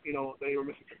 they were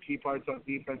missing some key parts on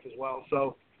defense as well.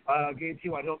 So getting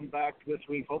T.Y. Hilton back this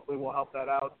week hopefully will help that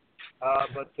out.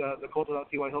 But the Colts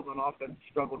without T.Y. Hilton on offense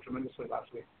struggled tremendously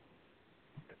last week.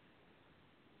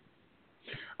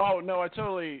 Oh, no, I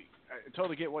totally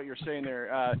get what you're saying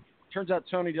there. Turns out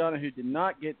Tony Donahue did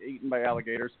not get eaten by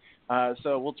alligators,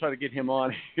 so we'll try to get him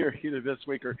on here either this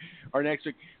week or next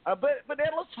week. But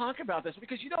Ed, let's talk about this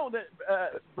because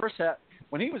that Brissett,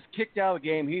 when he was kicked out of the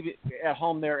game, he at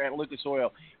home there at Lucas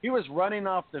Oil, he was running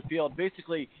off the field,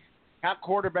 basically how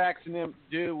quarterbacks and them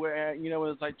do,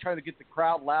 it's like trying to get the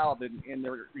crowd loud, and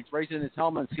he's raising his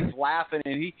helmet, and he's laughing,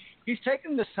 and he's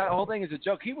taking this whole thing as a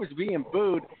joke. He was being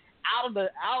booed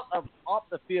off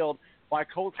the field by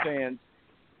Colts fans.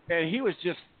 And he was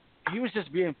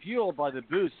just being fueled by the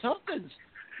booze. Something's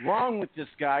wrong with this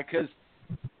guy because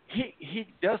he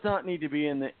does not need to be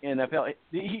in the NFL.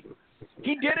 He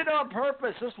did it on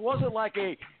purpose. This wasn't like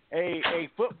a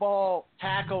football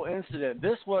tackle incident.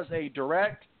 This was a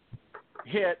direct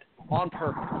hit on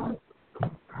purpose.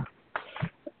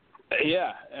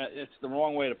 Yeah, it's the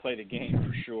wrong way to play the game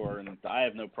for sure, and I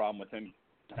have no problem with him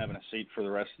having a seat for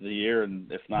the rest of the year,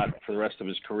 and if not for the rest of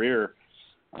his career.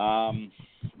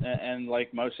 And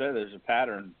like Mo said, there's a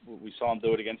pattern. We saw him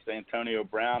do it against Antonio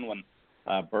Brown when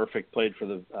Burfict played for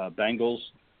the Bengals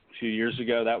a few years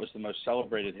ago. That was the most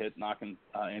celebrated hit, knocking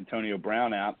Antonio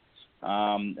Brown out.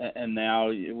 And now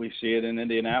we see it in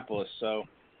Indianapolis. So,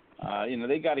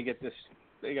 they got to get this.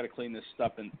 They got to clean this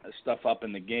stuff up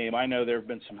in the game. I know there have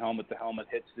been some helmet-to-helmet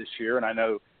hits this year, and I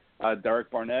know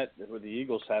Derek Barnett with the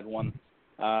Eagles had one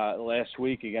last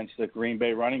week against the Green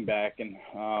Bay running back, and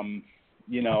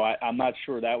I'm not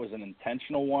sure that was an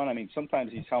intentional one. I mean, sometimes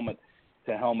these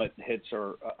helmet-to-helmet hits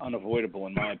are unavoidable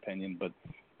in my opinion, but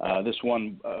this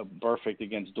one, Burfict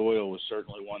against Doyle, was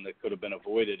certainly one that could have been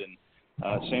avoided, and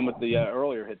same with the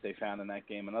earlier hit they found in that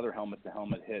game, another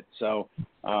helmet-to-helmet hit. So,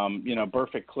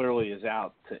 Burfict clearly is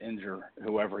out to injure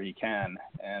whoever he can,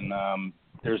 and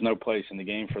there's no place in the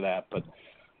game for that. But,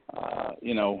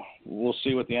 we'll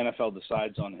see what the NFL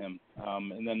decides on him.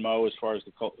 And then, Mo, as far as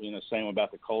same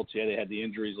about the Colts, they had the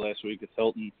injuries last week with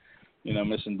Hilton,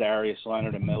 missing Darius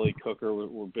Leonard and Millie Cooker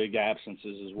were big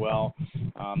absences as well.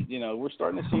 We're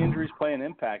starting to see injuries play an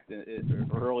impact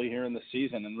early here in the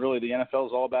season, and really the NFL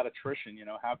is all about attrition.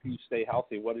 How can you stay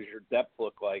healthy? What does your depth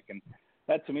look like? And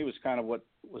that to me was kind of what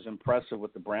was impressive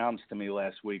with the Browns to me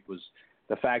last week was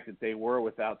the fact that they were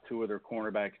without two of their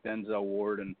cornerbacks, Denzel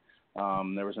Ward, and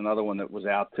there was another one that was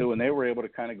out too, and they were able to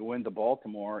kind of go into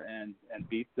Baltimore and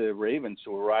beat the Ravens,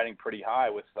 who were riding pretty high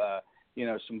with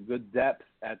some good depth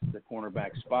at the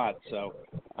cornerback spot. So,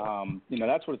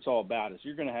 that's what it's all about is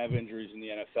you're going to have injuries in the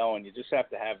NFL, and you just have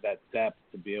to have that depth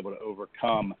to be able to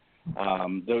overcome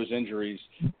those injuries.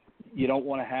 You don't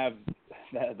want to have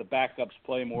the backups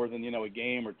play more than, a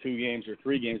game or 2 games or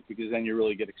 3 games because then you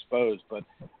really get exposed. But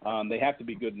they have to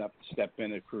be good enough to step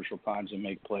in at crucial times and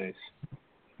make plays.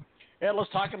 Yeah,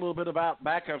 let's talk a little bit about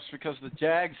backups because the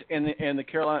Jags and the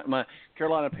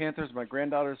Carolina Panthers, my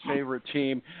granddaughter's favorite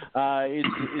team, is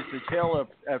the tale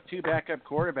of 2 backup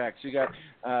quarterbacks. You got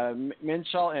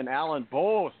Minshew and Allen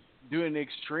both doing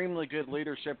extremely good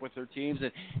leadership with their teams.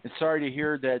 And sorry to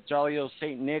hear that Jaleel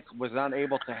St. Nick was not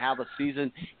able to have a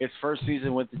season, his first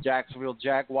season with the Jacksonville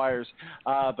Jaguars.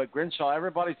 But Grinshaw,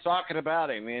 everybody's talking about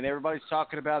him, and everybody's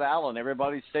talking about Allen.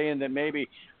 Everybody's saying that maybe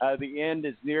the end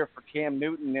is near for Cam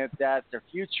Newton, that their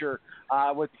future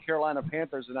with the Carolina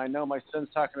Panthers. And I know my son's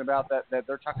talking about that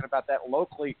they're talking about that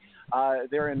locally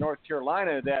there in North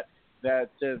Carolina, that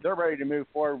they're ready to move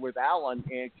forward with Allen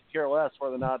and care less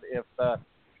whether or not if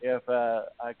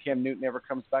Cam Newton ever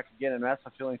comes back again, and that's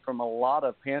a feeling from a lot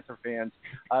of Panther fans.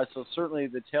 So certainly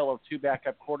the tale of 2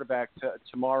 backup quarterbacks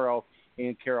tomorrow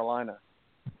in Carolina.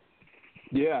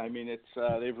 Yeah, I mean it's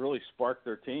they've really sparked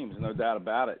their teams, no doubt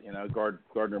about it.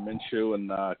 Gardner Minshew and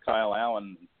Kyle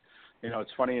Allen.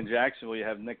 It's funny in Jacksonville you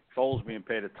have Nick Foles being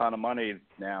paid a ton of money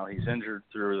now. He's injured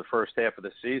through the first half of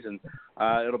the season.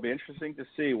 It'll be interesting to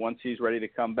see once he's ready to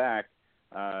come back.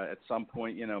 At some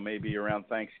point, maybe around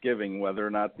Thanksgiving, whether or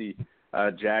not the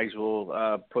Jags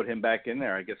will put him back in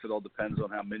there. I guess it all depends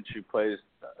on how Minshew plays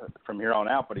from here on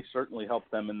out, but he certainly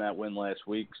helped them in that win last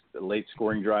week, the late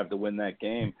scoring drive to win that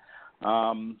game.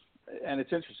 And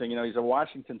it's interesting, he's a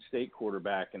Washington State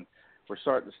quarterback, and we're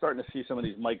starting to see some of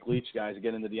these Mike Leach guys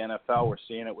get into the NFL. We're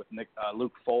seeing it with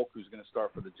Luke Falk, who's going to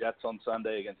start for the Jets on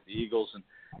Sunday against the Eagles, and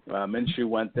Minshew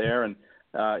went there, and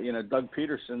Doug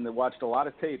Peterson that watched a lot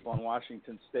of tape on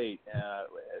Washington State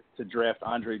to draft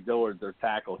Andre Dillard, their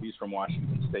tackle. He's from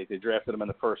Washington State. They drafted him in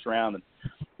the first round. And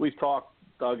we've talked,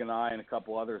 Doug and I and a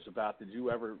couple others, about did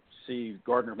you ever see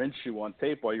Gardner Minshew on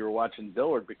tape while you were watching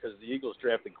Dillard? Because the Eagles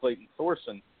drafted Clayton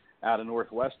Thorson out of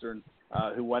Northwestern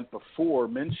who went before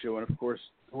Minshew. And, of course,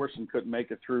 Thorson couldn't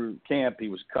make it through camp. He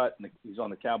was cut, and he's on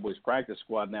the Cowboys practice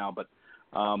squad now. But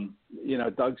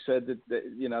Doug said that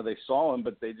they saw him,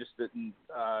 but they just didn't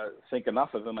think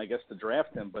enough of him, I guess, to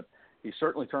draft him. But he's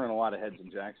certainly turning a lot of heads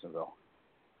in Jacksonville.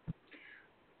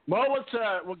 Well,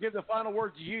 we'll give the final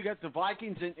word to you. You got the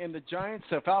Vikings and the Giants,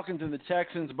 the Falcons and the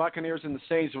Texans, Buccaneers and the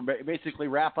Saints. We'll basically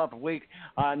wrap up week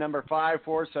number 5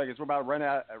 for us. I guess we're about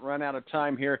to run out of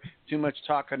time here. Too much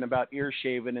talking about ear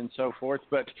shaving and so forth.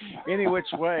 But any which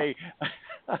way,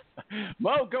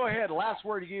 Mo, go ahead. Last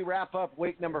word to you. Wrap up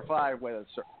week number 5 with us,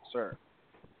 sir.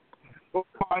 Well,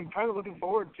 I'm kind of looking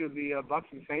forward to the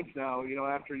Bucs and Saints now.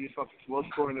 After you saw this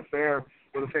low-scoring affair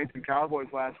with the Saints and Cowboys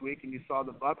last week, and you saw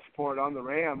the Bucs pour it on the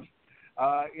Rams.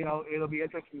 It'll be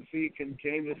interesting to see, can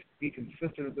Jameis be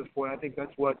consistent at this point? I think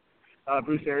that's what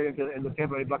Bruce Arians and the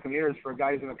Tampa Bay Buccaneers, for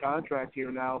guys in a contract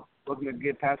here now, looking to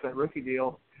get past that rookie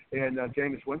deal. And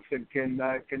Jameis Winston,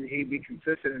 can he be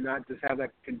consistent and not just have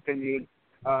that continued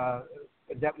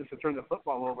adeptness to turn the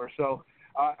football over. So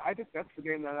I think that's the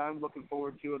game that I'm looking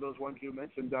forward to. Of those ones you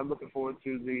mentioned, I'm looking forward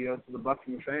to the Bucs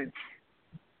and the Saints.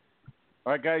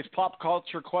 All right, guys, pop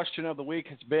culture question of the week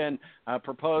has been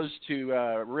proposed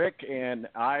to Rick, and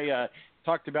I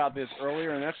talked about this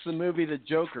earlier, and that's the movie The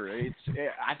Joker. I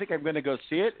think I'm going to go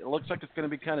see it. It looks like it's going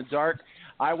to be kind of dark.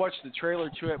 I watched the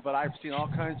trailer to it, but I've seen all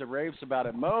kinds of raves about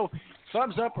it. Mo,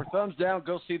 thumbs up or thumbs down,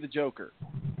 go see The Joker.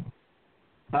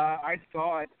 I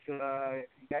saw it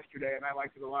yesterday, and I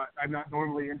liked it a lot. I'm not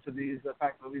normally into these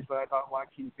type of movies, but I thought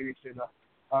Joaquin Phoenix did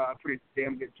a pretty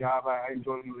damn good job. I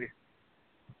enjoyed the movie.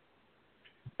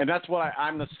 And that's what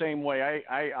I'm the same way.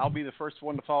 I'll be the first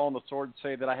one to fall on the sword and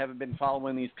say that I haven't been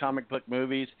following these comic book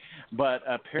movies, but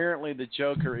apparently The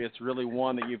Joker is really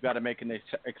one that you've got to make an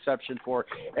exception for.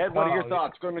 Ed, what are your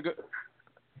thoughts?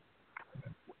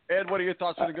 Ed, what are your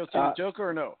thoughts? Going to go see The Joker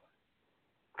or no?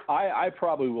 I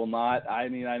probably will not. I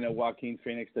mean, I know Joaquin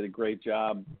Phoenix did a great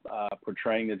job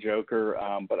portraying the Joker,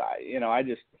 but I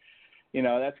just.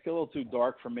 That's a little too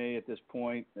dark for me at this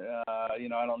point. I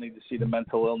don't need to see the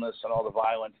mental illness and all the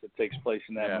violence that takes place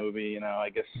in that movie. I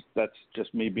guess that's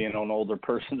just me being an older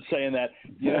person saying that.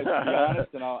 To be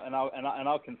honest, and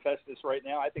I'll confess this right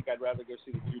now. I think I'd rather go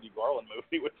see the Judy Garland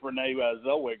movie with Renee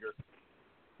Zellweger.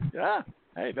 Yeah.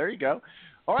 Hey, there you go.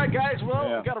 All right, guys.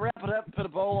 Well, we've got to wrap it up and put a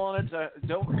bow on it.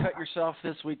 Don't cut yourself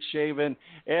this week shaving.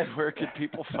 Ed, where can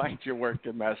people find your work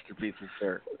and masterpieces,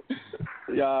 sir?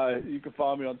 You can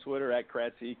follow me on Twitter at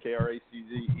Kratze,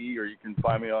 Kratze, or you can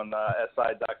find me on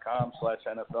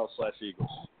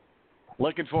si.com/NFL/Eagles.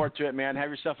 Looking forward to it, man. Have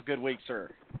yourself a good week,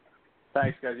 sir.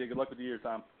 Thanks, guys. Yeah, good luck with the year,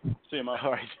 Tom. See you, Mo.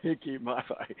 All right. Thank you.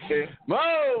 Bye-bye.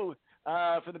 Mo,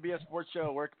 for the BS Sports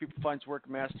Show, where can people find your work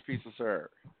and masterpieces, sir?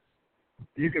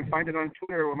 You can find it on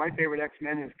Twitter, where my favorite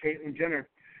X-Men is Caitlyn Jenner,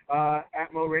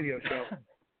 at Mo Radio Show.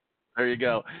 There you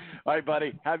go. All right,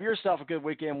 buddy. Have yourself a good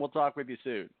weekend. We'll talk with you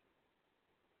soon.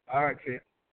 All right, see you.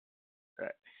 All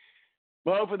right.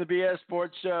 Mo for the BS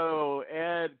Sports Show.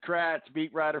 Ed Kratz,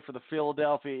 beat writer for the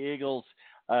Philadelphia Eagles,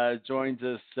 joins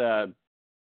us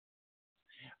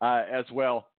as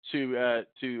well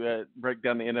to break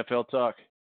down the NFL talk.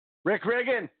 Rick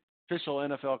Riggin, official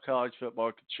NFL college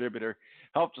football contributor,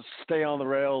 helps us stay on the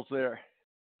rails there.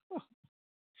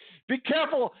 Be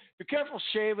careful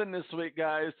shaving this week,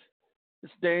 guys.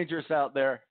 It's dangerous out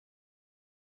there.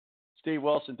 Steve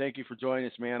Wilson, thank you for joining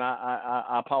us, man.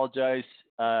 I apologize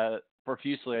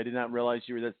profusely. I did not realize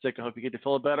you were that sick. I hope you get to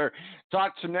feel better.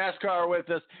 Talk some NASCAR with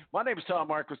us. My name is Tom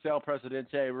Marcos, El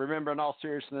Presidente. Remember, in all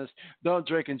seriousness, don't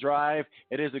drink and drive.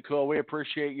 It isn't cool. We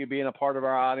appreciate you being a part of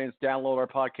our audience. Download our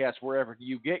podcast wherever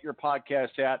you get your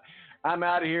podcast at. I'm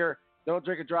out of here. Don't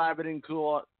drink and drive. It ain't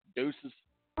cool. Deuces.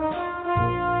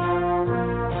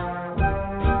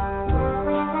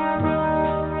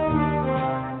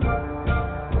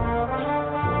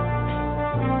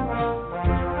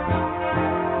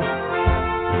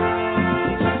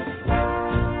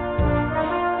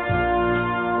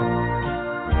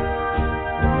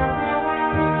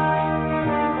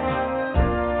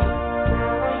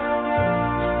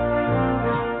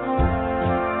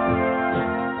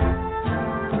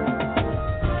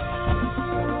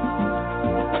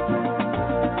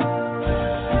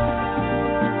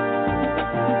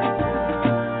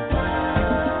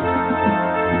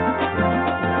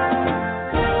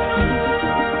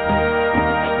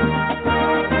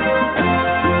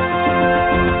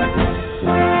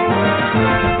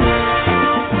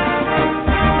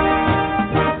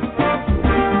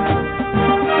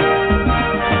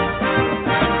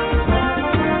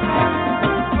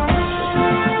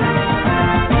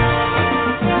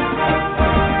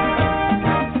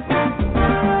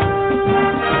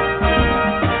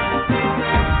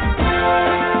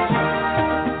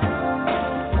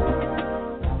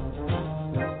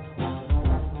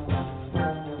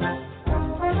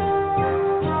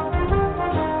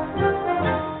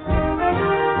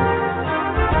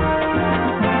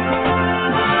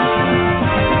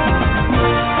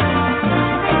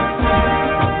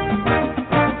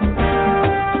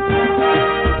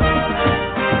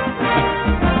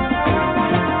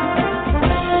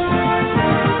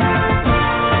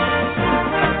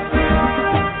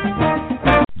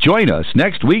 Join us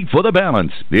next week for The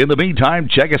Balance. In the meantime,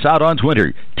 check us out on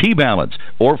Twitter, T-Balance,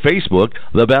 or Facebook,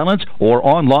 The Balance, or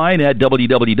online at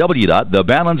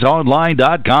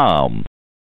www.thebalanceonline.com.